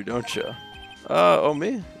like him too, don't you? Oh,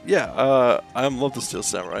 me? Yeah, I love the Steel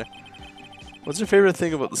Samurai. What's your favorite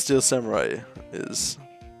thing about the Steel Samurai is?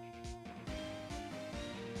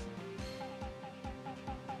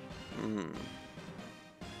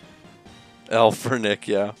 L for Nick,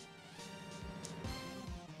 yeah.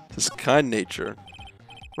 His kind nature.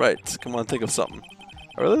 Right, come on, think of something.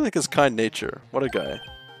 I really like his kind nature. What a guy.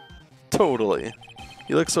 Totally.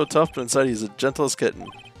 He looks so tough, but inside he's the gentlest kitten.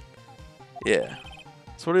 Yeah.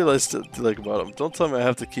 So what do you like about him? Don't tell me I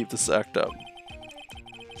have to keep this act up.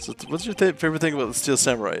 So what's your favorite thing about the Steel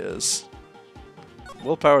Samurai is?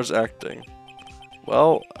 Willpower's acting.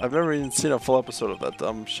 Well, I've never even seen a full episode of that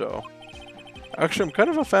dumb show. Actually, I'm kind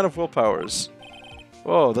of a fan of Willpower's.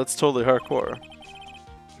 Whoa, that's totally hardcore.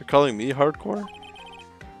 You're calling me hardcore?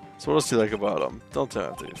 So what else do you like about him? Don't tell me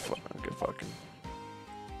I have to get fucking...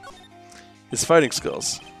 His fighting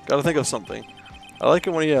skills. Gotta think of something. I like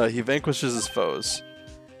it when he vanquishes his foes.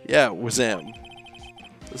 Yeah, Wazam.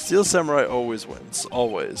 The Steel Samurai always wins.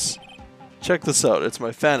 Always. Check this out. It's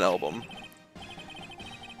my fan album.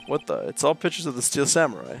 What the? It's all pictures of the Steel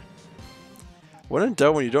Samurai. When in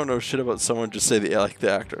doubt, when you don't know shit about someone, just say that you like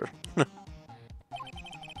the actor.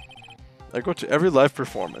 I go to every live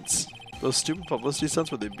performance. Those stupid publicity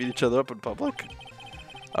stunts where they beat each other up in public?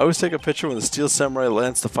 I always take a picture when the Steel Samurai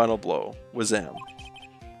lands the final blow. Wazam.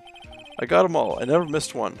 I got them all. I never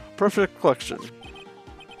missed one. Perfect collection.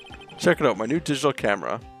 Check it out, my new digital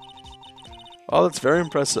camera. Oh, that's very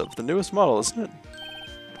impressive. The newest model, isn't it?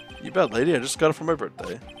 You bet, lady. I just got it for my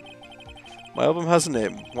birthday. My album has a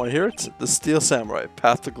name. Want to hear it? The Steel Samurai,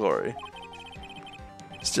 Path to Glory.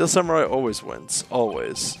 Steel Samurai always wins.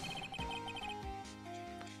 Always.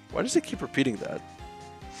 Why does he keep repeating that?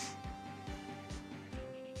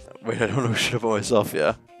 Wait, I don't know shit about myself,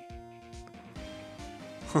 yeah.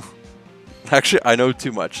 Actually, I know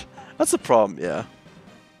too much. That's the problem, yeah.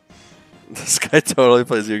 This guy totally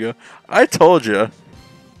plays Yu-Gi-Oh! I told you!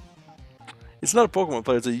 He's not a Pokemon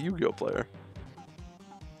player, it's a Yu-Gi-Oh! Player.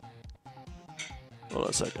 Hold on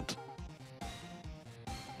a second.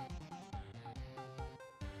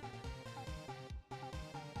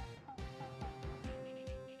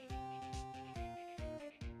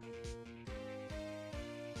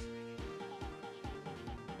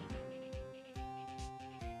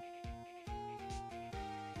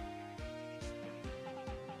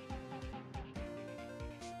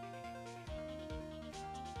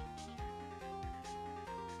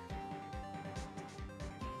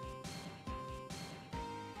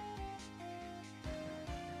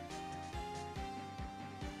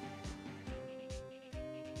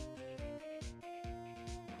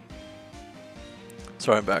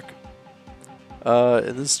 Sorry, I'm back.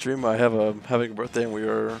 In this stream, I have having a birthday, and we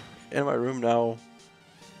are in my room now.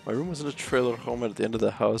 My room was in a trailer home at the end of the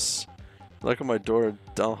house. I look at my door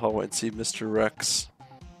down the hallway and see Mr. Rex.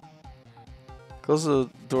 Close the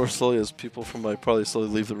door slowly as people from my party slowly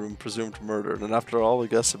leave the room, presumed murdered. And after all the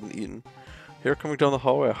guests have been eaten, here coming down the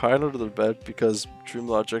hallway, I hide under the bed because dream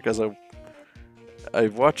logic. As I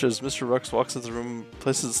watch as Mr. Rex walks into the room,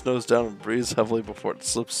 places its nose down, and breathes heavily before it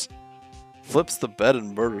flips the bed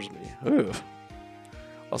and murders me. Ugh.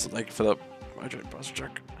 Also, thank you for that hydrate browser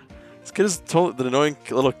check. This kid is totally the annoying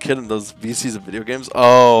little kid in those VCs of video games.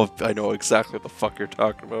 Oh, I know exactly what the fuck you're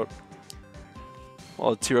talking about. All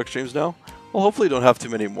the T-Rex streams now? Well, hopefully you don't have too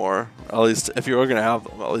many more. At least, if you are going to have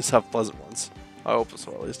them, at least have pleasant ones. I hope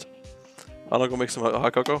so, at least. I'm gonna go make some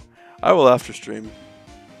hot cocoa. I will after stream.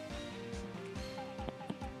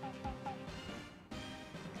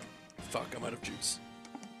 Fuck, I'm out of juice.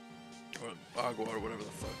 Or agua or whatever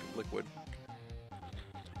the fuck, liquid.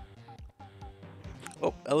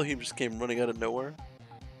 Oh, Elohim just came running out of nowhere.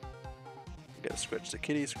 Gotta scratch the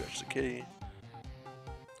kitty, scratch the kitty.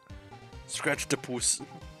 Scratch the puss.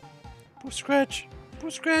 Puss scratch!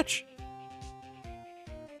 Puss scratch!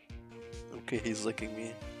 Okay, he's licking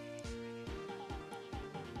me.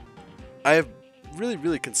 I'm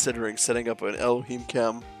really considering setting up an Elohim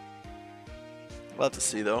cam. We'll have to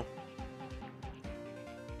see though.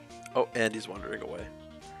 Oh, and he's wandering away.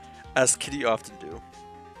 As kitty often do.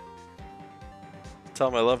 Tell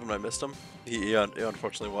him I love him and I missed him. He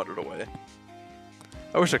unfortunately wandered away.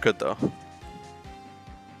 I wish I could though.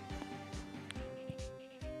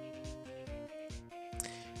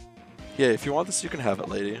 Yeah, if you want this, you can have it,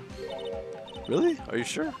 lady. Really? Are you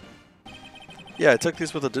sure? Yeah, I took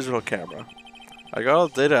these with a digital camera. I got all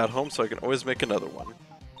the data at home, so I can always make another one.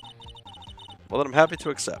 Well, then I'm happy to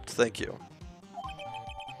accept. Thank you.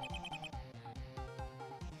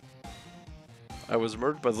 I was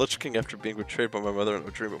murdered by the Lich King after being betrayed by my mother in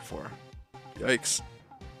a dream before. Yikes.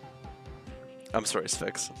 I'm sorry,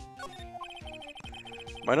 Sphinx.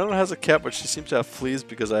 My nonna has a cat, but she seems to have fleas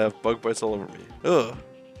because I have bug bites all over me. Ugh.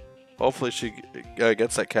 Hopefully she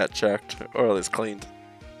gets that cat checked, or at least cleaned.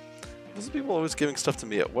 Those people always giving stuff to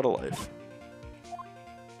me at What a Life.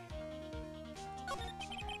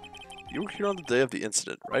 You were here on the day of the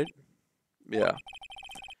incident, right? Yeah.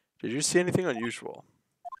 Did you see anything unusual?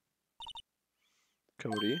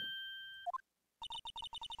 Cody?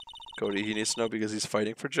 Cody, he needs to know because he's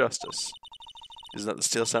fighting for justice. Isn't that the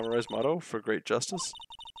Steel Samurai's motto? For great justice?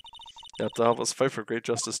 You have to help us fight for great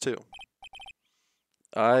justice too.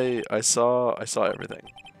 I saw everything.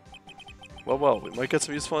 Well, we might get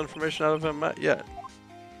some useful information out of him yet.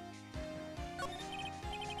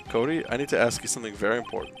 Cody, I need to ask you something very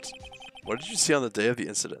important. What did you see on the day of the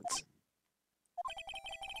incident?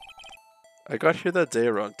 I got here that day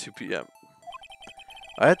around 2 p.m.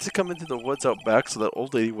 I had to come into the woods out back so that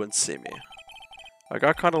old lady wouldn't see me. I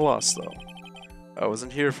got kinda lost though. I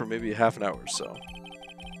wasn't here for maybe half an hour or so.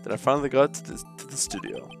 Then I finally got to the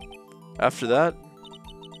studio. After that...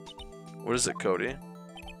 What is it, Cody?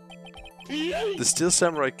 The Steel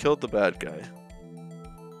Samurai killed the bad guy.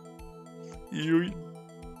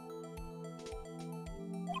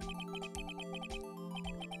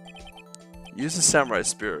 Use the samurai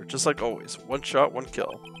spear, just like always. One shot, one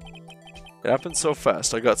kill. It happened so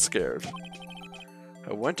fast, I got scared.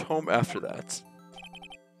 I went home after that.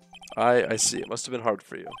 I see. It must have been hard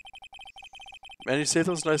for you. Man, you say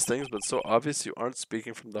those nice things, but it's so obvious you aren't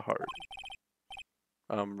speaking from the heart.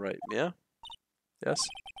 Right, Mia? Yes?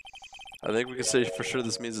 I think we can say for sure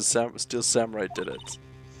this means the Steel Samurai did it.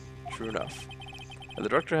 True enough. And the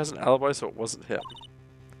director has an alibi, so it wasn't him.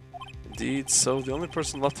 Indeed, so the only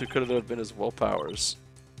person left who could have been is Will Powers.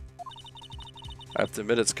 I have to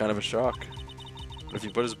admit, it's kind of a shock. But if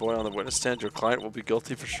you put his boy on the witness stand, your client will be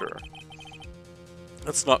guilty for sure.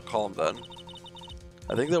 Let's not call him then.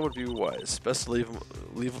 I think that would be wise. Best to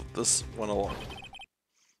leave this one alone.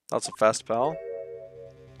 Not so fast, pal.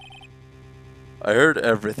 I heard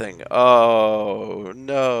everything. Oh,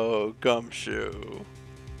 no, Gumshoe.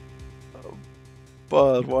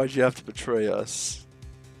 Bud, why'd you have to betray us?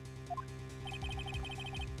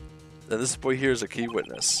 And this boy here is a key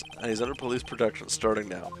witness, and he's under police protection starting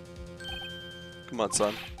now. Come on,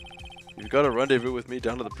 son. You've got a rendezvous with me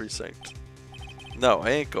down to the precinct. No, I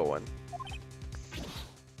ain't going.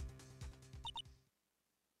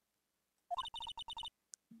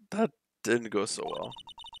 That didn't go so well.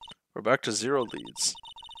 We're back to 0 leads.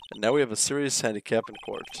 And now we have a serious handicap in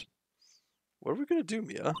court. What are we gonna do,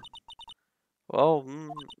 Mia? Well,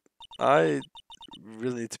 I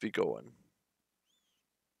really need to be going.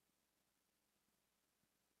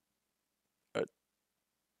 Uh,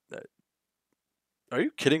 uh, Are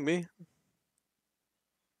you kidding me?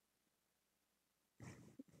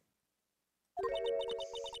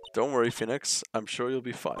 Don't worry, Phoenix. I'm sure you'll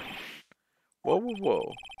be fine. Whoa, whoa,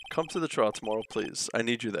 whoa. Come to the trial tomorrow, please. I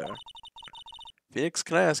need you there. Phoenix,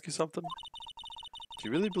 can I ask you something? Do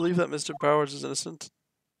you really believe that Mr. Powers is innocent?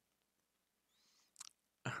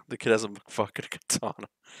 The kid has a fucking katana.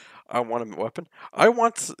 I want a weapon. I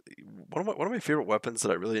want one of my favorite weapons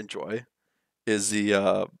that I really enjoy is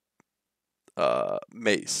the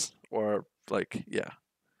mace, or like, yeah,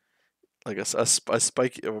 like a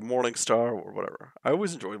spike, a morning star, or whatever. I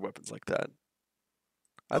always enjoyed weapons like that.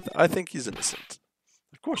 I think he's innocent.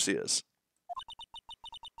 Of course he is.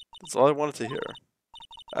 That's all I wanted to hear.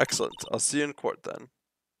 Excellent. I'll see you in court then.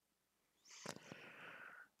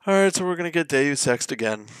 Alright, so we're gonna get Deus Exed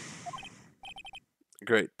again.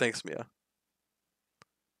 Great, thanks, Mia.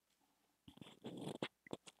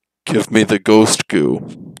 Give me the ghost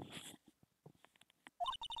goo.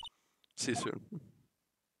 See you soon.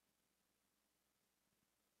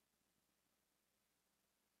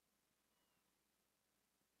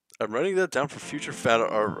 I'm writing that down for future fan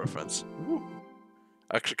art reference. Ooh.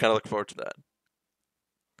 I actually kind of look forward to that.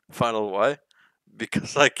 Final why?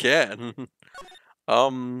 Because I can. How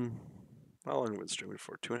long have we been streaming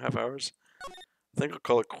for? 2.5 hours? I think I'll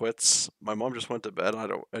call it quits. My mom just went to bed.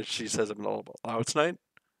 She says I'm not allowed tonight,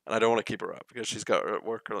 and I don't want to keep her up because she's got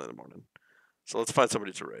work early in the morning. So let's find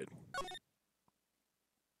somebody to raid.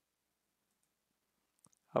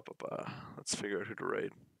 Let's figure out who to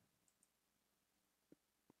raid.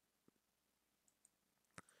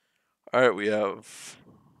 Alright, we have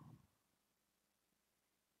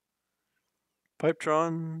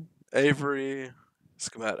Pipetron, Avery,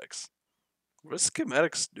 Schematics. What's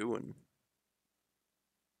Schematics doing?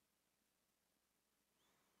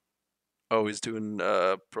 Oh, he's doing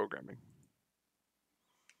programming.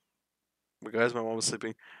 Guys, my mom was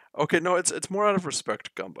sleeping. Okay, no, it's more out of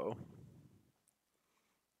respect, Gumbo.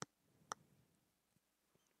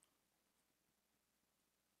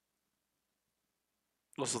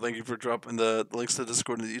 Also, thank you for dropping the links to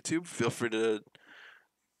Discord and the YouTube. Feel free to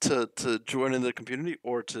join in the community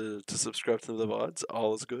or to subscribe to the VODs.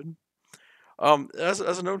 All is good. As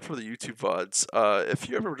a note for the YouTube VODs, if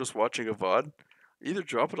you're ever just watching a VOD, either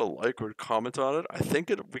drop it a like or comment on it. I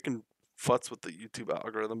think we can futz with the YouTube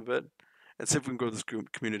algorithm a bit and see if we can grow this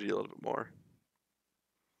community a little bit more.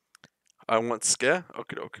 I want Ska.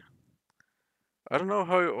 Okie doke. I don't know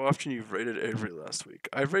how often you've rated Avery last week.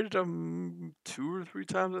 I've rated him 2 or 3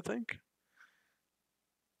 times, I think.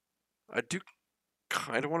 I do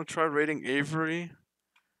kind of want to try rating Avery,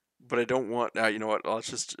 but I don't want. You know what? Let's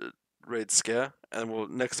just raid Ska, and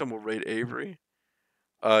next time we'll raid Avery.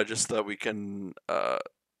 Just so that we can. I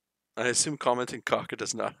assume commenting Kaka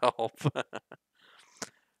does not help.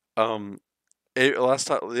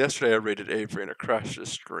 Yesterday I rated Avery and it crashed his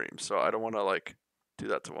stream, so I don't want to do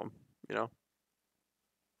that to him. You know.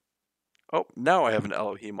 Oh, now I have an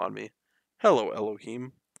Elohim on me. Hello,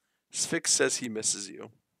 Elohim. Sphinx says he misses you.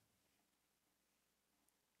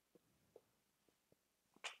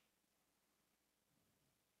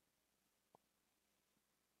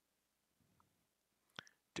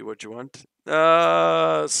 Do what you want.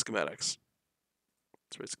 Schematics.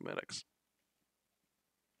 Let's read schematics.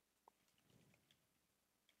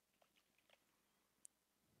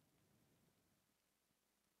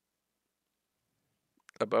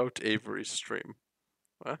 About Avery's stream.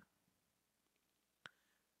 What?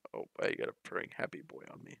 Oh, I got a purring happy boy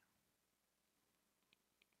on me.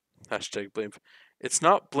 Hashtag blame. It's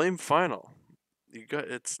not blame final. You got.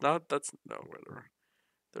 It's not. That's no whatever.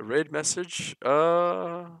 The raid message.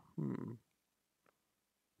 I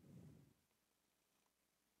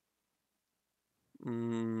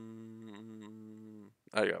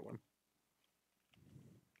got one.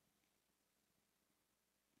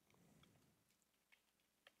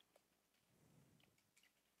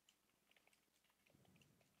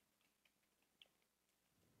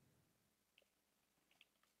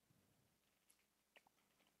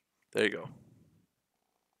 There you go.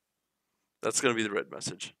 That's gonna be the red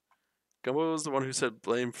message. Gumbo was the one who said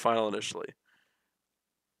blame final initially.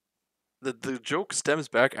 The joke stems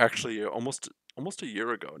back actually almost a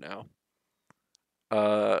year ago now.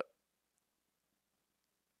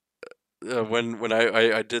 When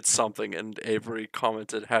I did something and Avery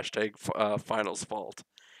commented hashtag finals fault,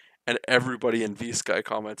 and everybody in V-Sky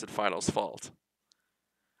commented finals fault.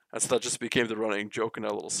 And so that just became the running joke in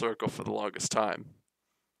a little circle for the longest time.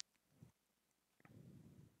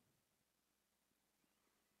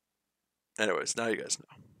 Anyways, now you guys know.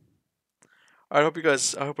 I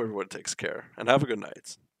hope everyone takes care and have a good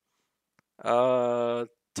night.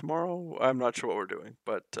 Tomorrow I'm not sure what we're doing,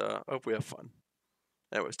 but I hope we have fun.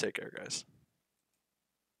 Anyways, take care, guys.